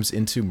totems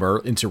into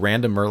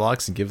random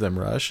Murlocs and give them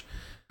rush.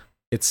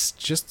 It's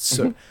just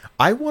so.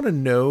 I want to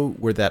know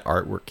where that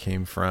artwork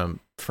came from,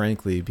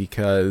 frankly,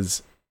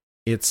 because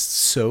it's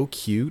so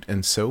cute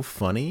and so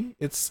funny.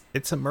 It's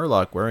a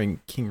Murloc wearing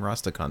King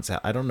Rosticon's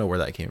hat. I don't know where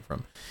that came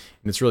from,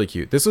 and it's really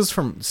cute. This was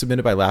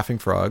submitted by Laughing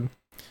Frog.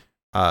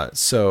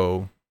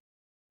 So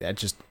that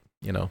just,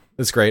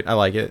 it's great. I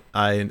like it.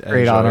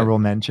 Great honorable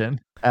mention.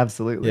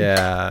 Absolutely.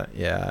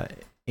 Yeah.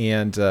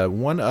 And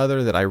one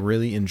other that I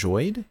really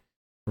enjoyed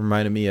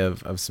reminded me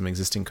of some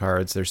existing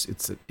cards.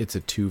 It's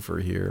a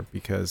twofer here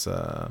because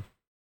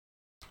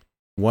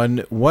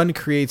one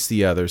creates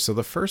the other. So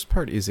the first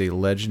part is a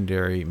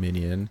legendary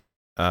minion.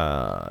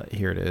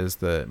 Here it is,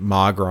 the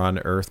Magron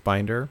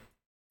Earthbinder.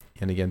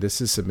 And again,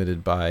 this is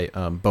submitted by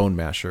Bone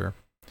Masher.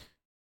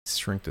 Let's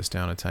shrink this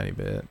down a tiny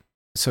bit.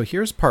 So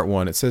here's part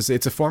 1. It says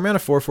it's a 4-mana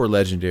 4/4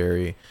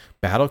 legendary.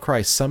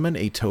 Battlecry, summon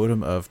a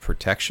totem of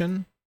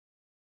protection.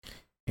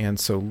 And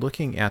so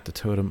looking at the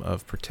totem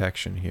of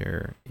protection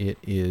here, it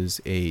is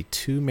a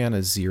 2-mana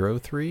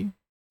 0/3.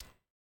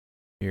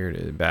 Here it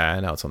is.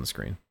 Now it's on the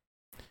screen.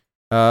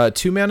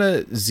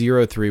 2-mana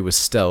 0/3 with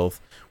stealth.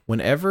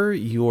 Whenever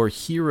your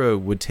hero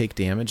would take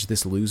damage,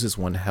 this loses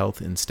 1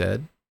 health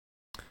instead.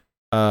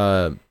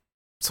 So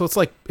it's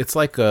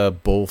like a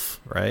Bolf,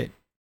 right?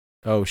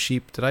 Oh,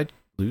 sheep, did I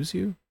lose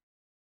you?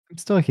 I'm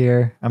still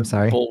here. I'm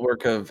sorry.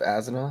 Bulwark of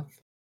Azzinoth?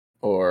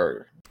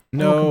 Or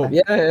no.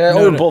 Yeah.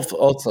 No. Bolf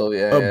also.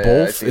 Yeah.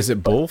 Bolf? Is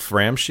it Bolf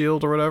Ram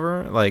Shield or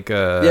whatever? Like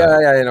Yeah,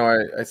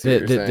 I see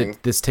what you're saying.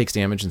 This takes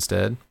damage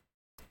instead.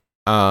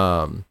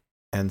 And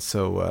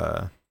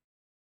so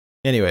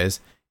anyways,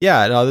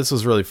 yeah, no, this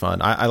was really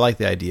fun. I like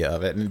the idea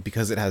of it, and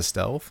because it has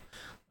stealth,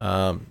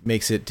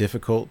 makes it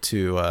difficult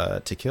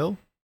to kill.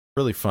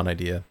 Really fun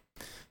idea.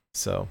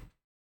 So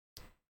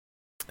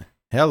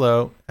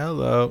Hello.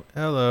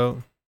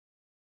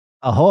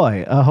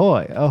 Ahoy.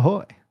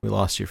 We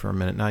lost you for a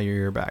minute. Now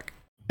you're back.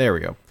 There we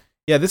go.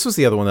 Yeah, this was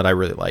the other one that I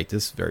really liked.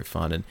 This is very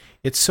fun. And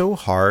it's so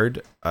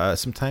hard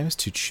sometimes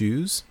to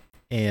choose.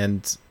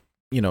 And,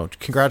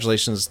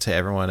 congratulations to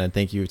everyone. And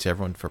thank you to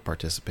everyone for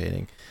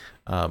participating.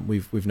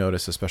 We've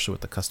noticed, especially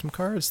with the custom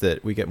cards,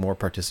 that we get more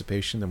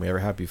participation than we ever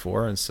have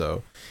before. And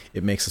so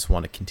it makes us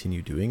want to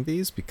continue doing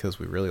these because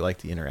we really like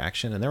the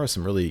interaction. And there was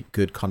some really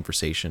good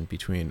conversation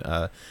between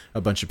a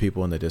bunch of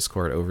people in the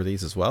Discord over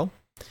these as well.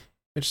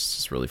 It's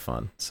just really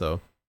fun.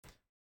 So,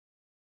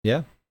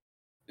 yeah.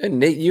 And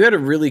Nate, you had a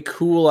really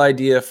cool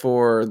idea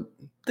for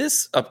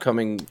this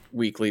upcoming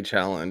weekly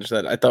challenge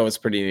that I thought was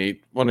pretty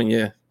neat. Why don't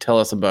you tell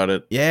us about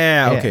it?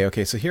 Yeah.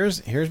 Okay. So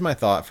here's my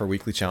thought for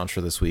weekly challenge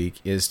for this week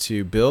is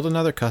to build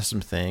another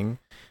custom thing,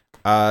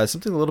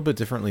 something a little bit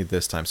differently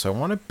this time. So I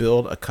want to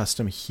build a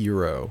custom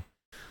hero,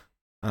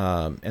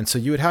 and so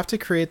you would have to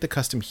create the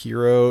custom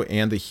hero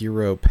and the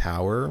hero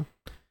power.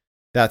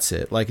 That's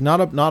it. Like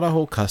not a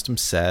whole custom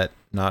set,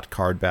 not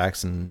card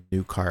backs and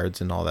new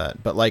cards and all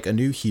that, but like a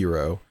new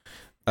hero.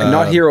 And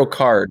not hero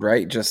card,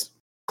 right? Just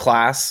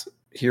class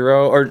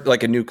hero, or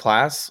like a new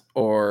class,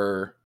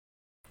 or...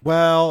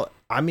 Well,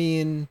 I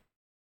mean,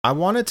 I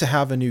wanted to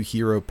have a new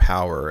hero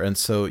power, and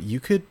so you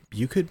could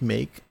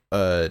make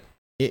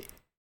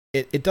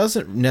it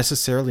doesn't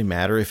necessarily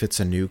matter if it's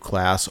a new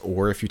class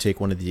or if you take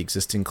one of the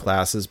existing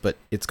classes, but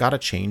it's got to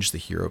change the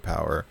hero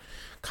power.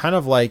 Kind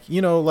of like,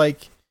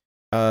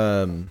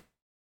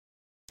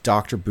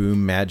 Dr.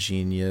 Boom, Mad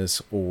Genius,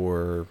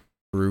 or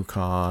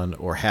Brucon,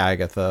 or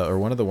Hagatha, or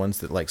one of the ones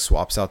that like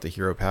swaps out the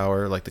hero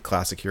power, like the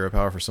classic hero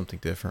power, for something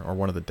different, or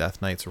one of the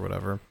Death Knights or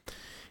whatever.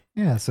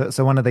 Yeah,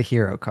 so one of the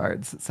hero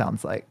cards, it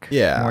sounds like.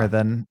 Yeah.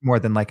 More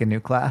than like a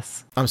new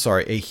class. I'm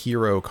sorry, a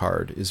hero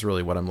card is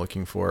really what I'm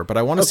looking for, but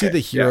I want to see the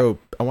hero. Yeah.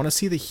 I want to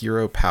see the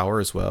hero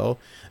power as well.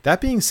 That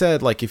being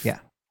said, like if you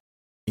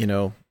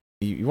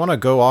want to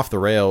go off the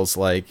rails,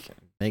 like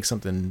make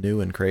something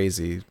new and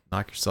crazy,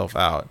 knock yourself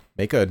out,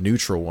 make a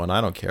neutral one. I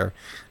don't care.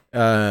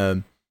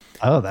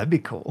 Oh, that'd be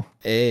cool.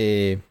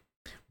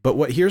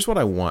 But here's what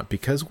I want,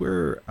 because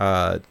we're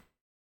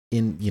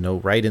in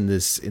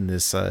this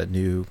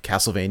new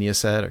Castlevania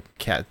set, or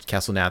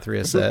Castle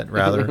Nathria set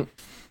rather.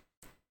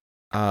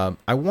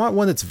 I want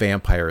one that's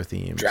vampire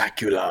themed.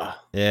 Dracula.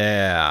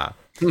 Yeah.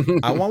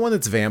 I want one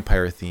that's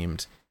vampire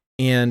themed.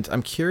 And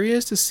I'm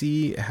curious to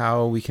see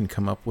how we can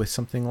come up with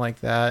something like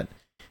that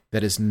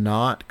is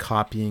not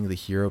copying the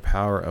hero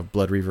power of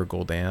Blood Reaver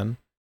Gul'dan,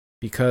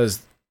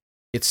 because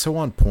it's so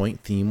on point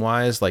theme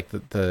wise, like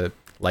the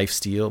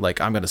lifesteal, like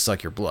I'm gonna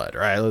suck your blood,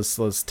 right?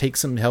 Let's take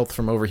some health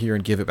from over here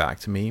and give it back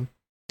to me.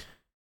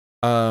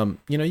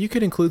 You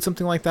could include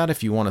something like that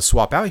if you want to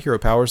swap out hero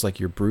powers, like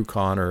your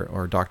Brucon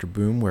or Dr.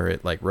 Boom, where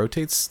it like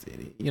rotates.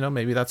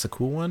 Maybe that's a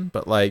cool one,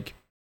 but like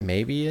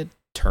maybe it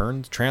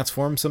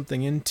transforms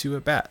something into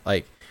a bat.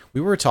 Like we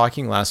were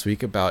talking last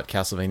week about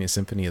Castlevania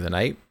Symphony of the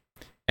Night,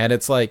 and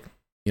it's like,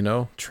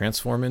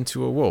 transform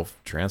into a wolf,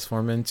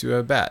 transform into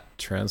a bat,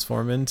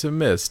 transform into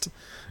mist.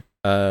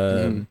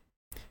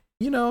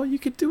 you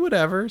could do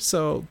whatever.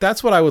 So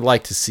that's what I would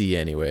like to see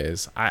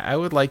anyways. I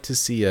would like to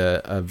see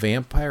a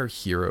vampire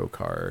hero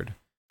card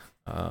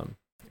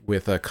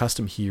with a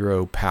custom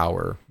hero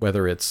power,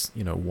 whether it's,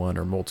 one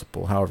or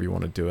multiple, however you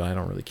want to do it. I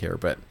don't really care,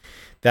 but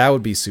that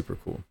would be super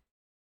cool.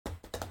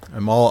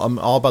 I'm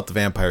all about the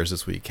vampires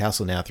this week.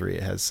 Castle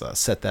Nathria has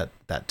set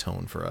that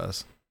tone for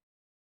us.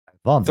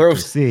 To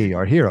see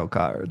your hero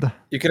card.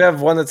 You could have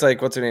one that's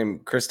like, what's her name?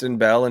 Kristen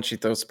Bell, and she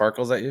throws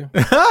sparkles at you.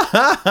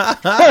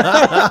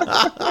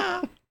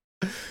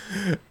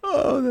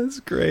 Oh, that's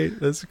great.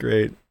 That's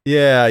great.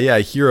 Yeah,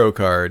 hero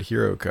card.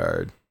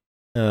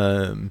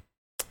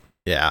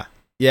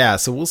 Yeah,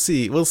 so we'll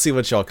see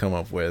what y'all come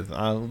up with.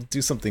 I'll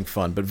do something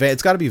fun, but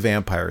it's got to be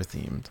vampire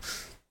themed.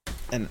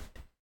 And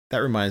that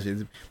reminds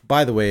me,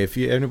 by the way, if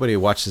anybody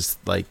watches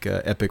like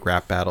epic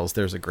rap battles,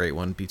 there's a great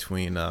one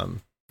between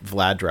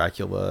Vlad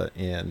Dracula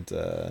and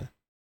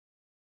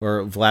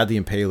or Vlad the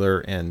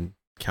Impaler and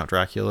Count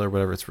Dracula or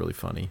whatever. It's really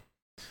funny.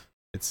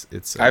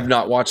 It's I've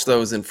not watched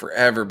those in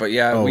forever, but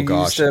yeah,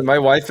 my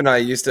wife and I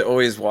used to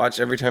always watch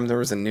every time there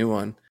was a new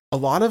one. A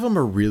lot of them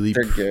are really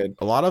good.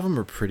 A lot of them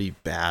are pretty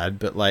bad,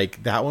 but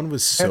like that one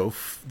was so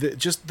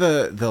just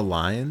the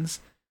lines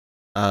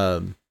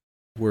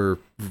were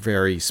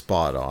very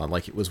spot on.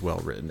 Like it was well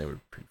written. They were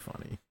pretty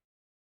funny.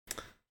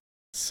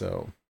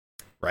 So,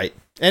 right.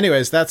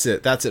 Anyways, that's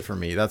it. That's it for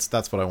me. That's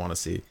what I want to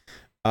see.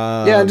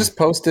 And just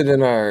post it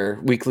in our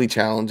weekly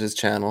challenges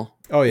channel.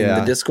 Oh yeah,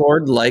 in the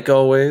Discord, like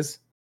always.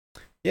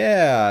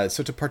 Yeah.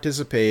 So to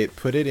participate,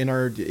 put it in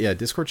our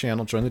Discord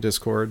channel. Join the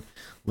Discord.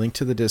 Link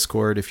to the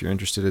Discord if you're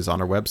interested is on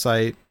our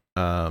website.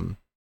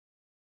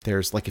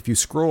 There's like if you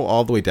scroll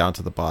all the way down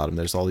to the bottom,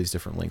 there's all these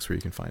different links where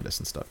you can find us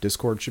and stuff.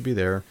 Discord should be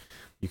there.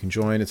 You can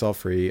join. It's all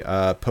free.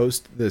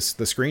 Post the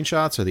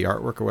screenshots or the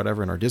artwork or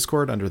whatever in our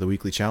Discord under the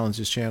Weekly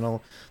Challenges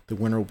channel. The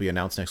winner will be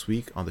announced next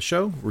week on the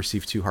show.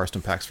 Receive 2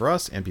 Hearthstone packs for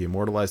us and be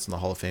immortalized in the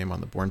Hall of Fame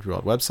on the Born to Be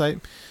Wild website.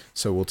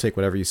 So we'll take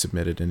whatever you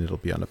submitted and it'll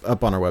be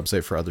up on our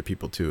website for other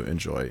people to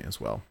enjoy as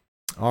well.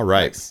 All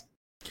right. Nice.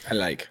 I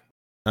like.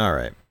 All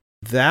right.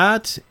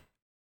 That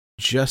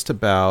just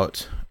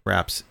about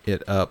wraps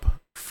it up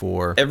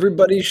for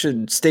everybody.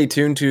 Should stay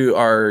tuned to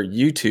our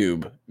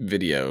YouTube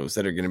videos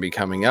that are going to be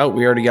coming out.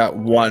 We already got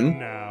one.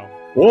 Now,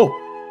 whoa,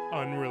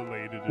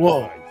 unrelated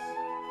whoa. advice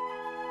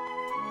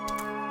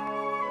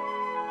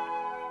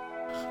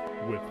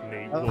with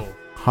Nate Wolf.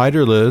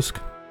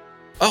 Hyderlisk.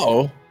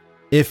 Oh,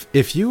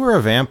 if you were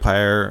a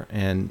vampire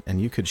and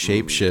you could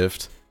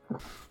shapeshift,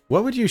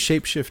 what would you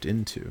shapeshift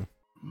into?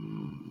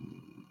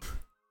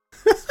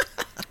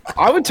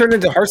 I would turn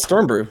into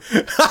Hearthstorm Brew.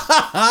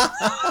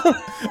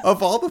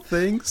 Of all the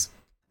things.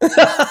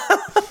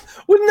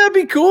 Wouldn't that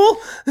be cool?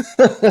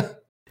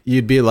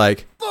 You'd be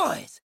like,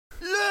 boys,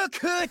 look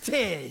who it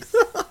is.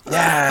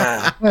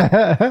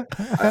 Yeah.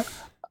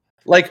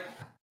 Like,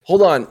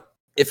 hold on.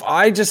 If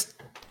I just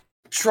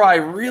try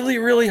really,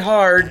 really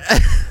hard,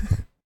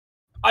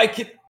 I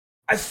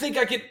think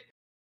I could.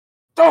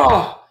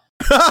 Oh!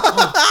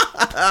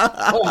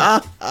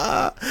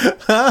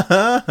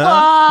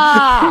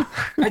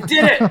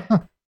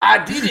 I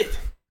did it!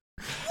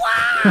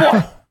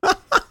 Wow!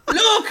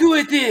 Look who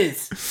it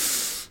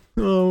is!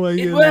 Oh my It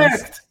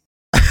goodness.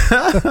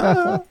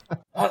 worked!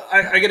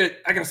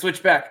 I gotta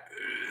switch back.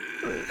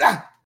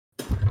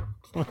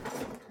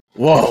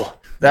 Whoa,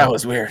 that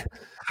was weird.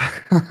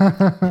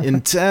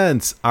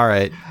 Intense. All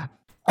right.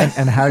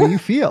 And how do you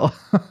feel?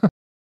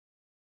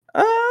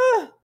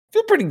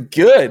 Feel pretty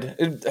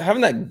good.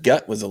 Having that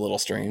gut was a little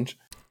strange.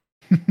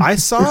 I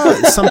saw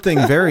something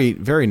very,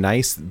 very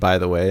nice, by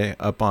the way,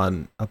 up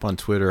on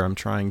Twitter. I'm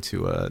trying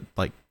to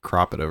like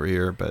crop it over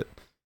here, but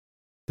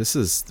this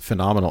is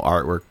phenomenal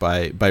artwork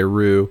by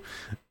Rue.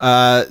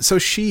 So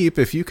Sheep,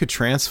 if you could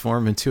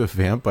transform into a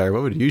vampire,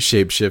 what would you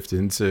shapeshift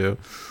into?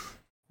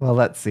 Well,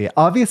 let's see.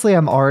 Obviously,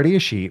 I'm already a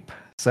sheep,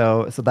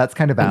 so that's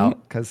kind of out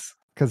because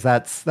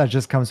that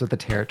just comes with the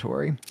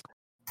territory.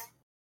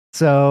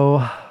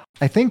 So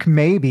I think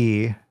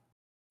maybe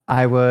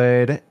I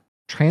would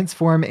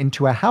transform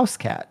into a house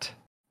cat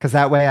because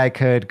that way I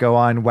could go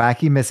on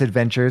wacky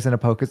misadventures in a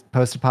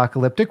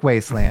post-apocalyptic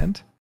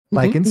wasteland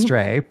like in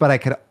Stray, but I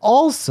could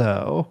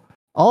also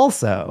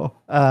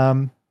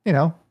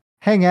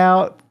hang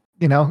out,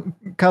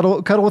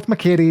 cuddle with my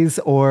kitties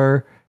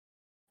or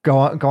go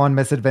on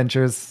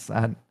misadventures.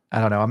 I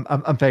don't know.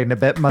 I'm fading a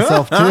bit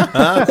myself too.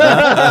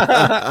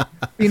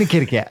 Being a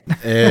kitty cat.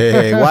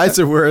 Hey,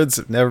 wiser words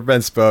have never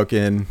been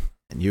spoken.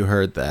 And you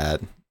heard that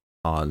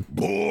on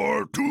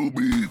Born to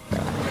Be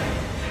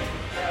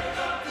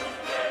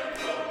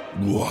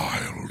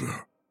Wild.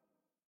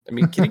 I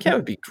mean, kitty cat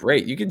would be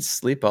great. You could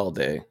sleep all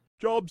day.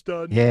 Job's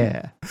done.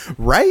 Yeah.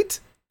 right?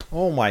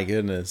 Oh my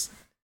goodness.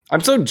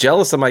 I'm so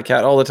jealous of my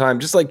cat all the time.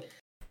 Just like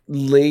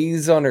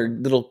lays on her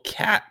little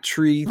cat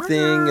tree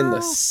thing in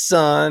the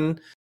sun,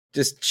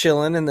 just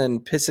chilling and then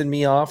pissing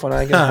me off when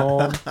I get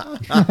home.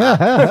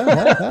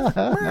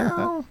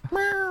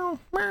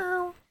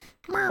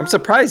 I'm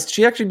surprised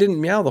she actually didn't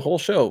meow the whole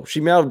show. She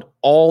meowed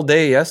all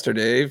day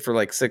yesterday for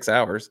like 6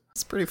 hours.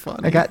 It's pretty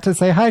funny. I got to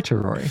say hi to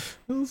Rory.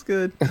 It was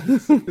good.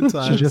 Good She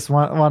times. just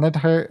wanted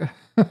her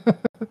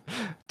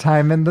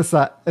time in the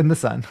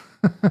sun.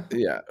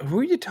 Yeah. Who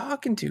are you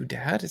talking to,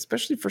 Dad?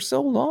 Especially for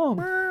so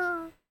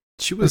long.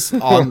 She was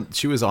on.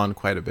 She was on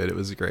quite a bit. It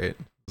was great. It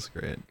was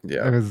great. It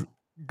Yeah. was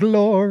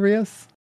glorious.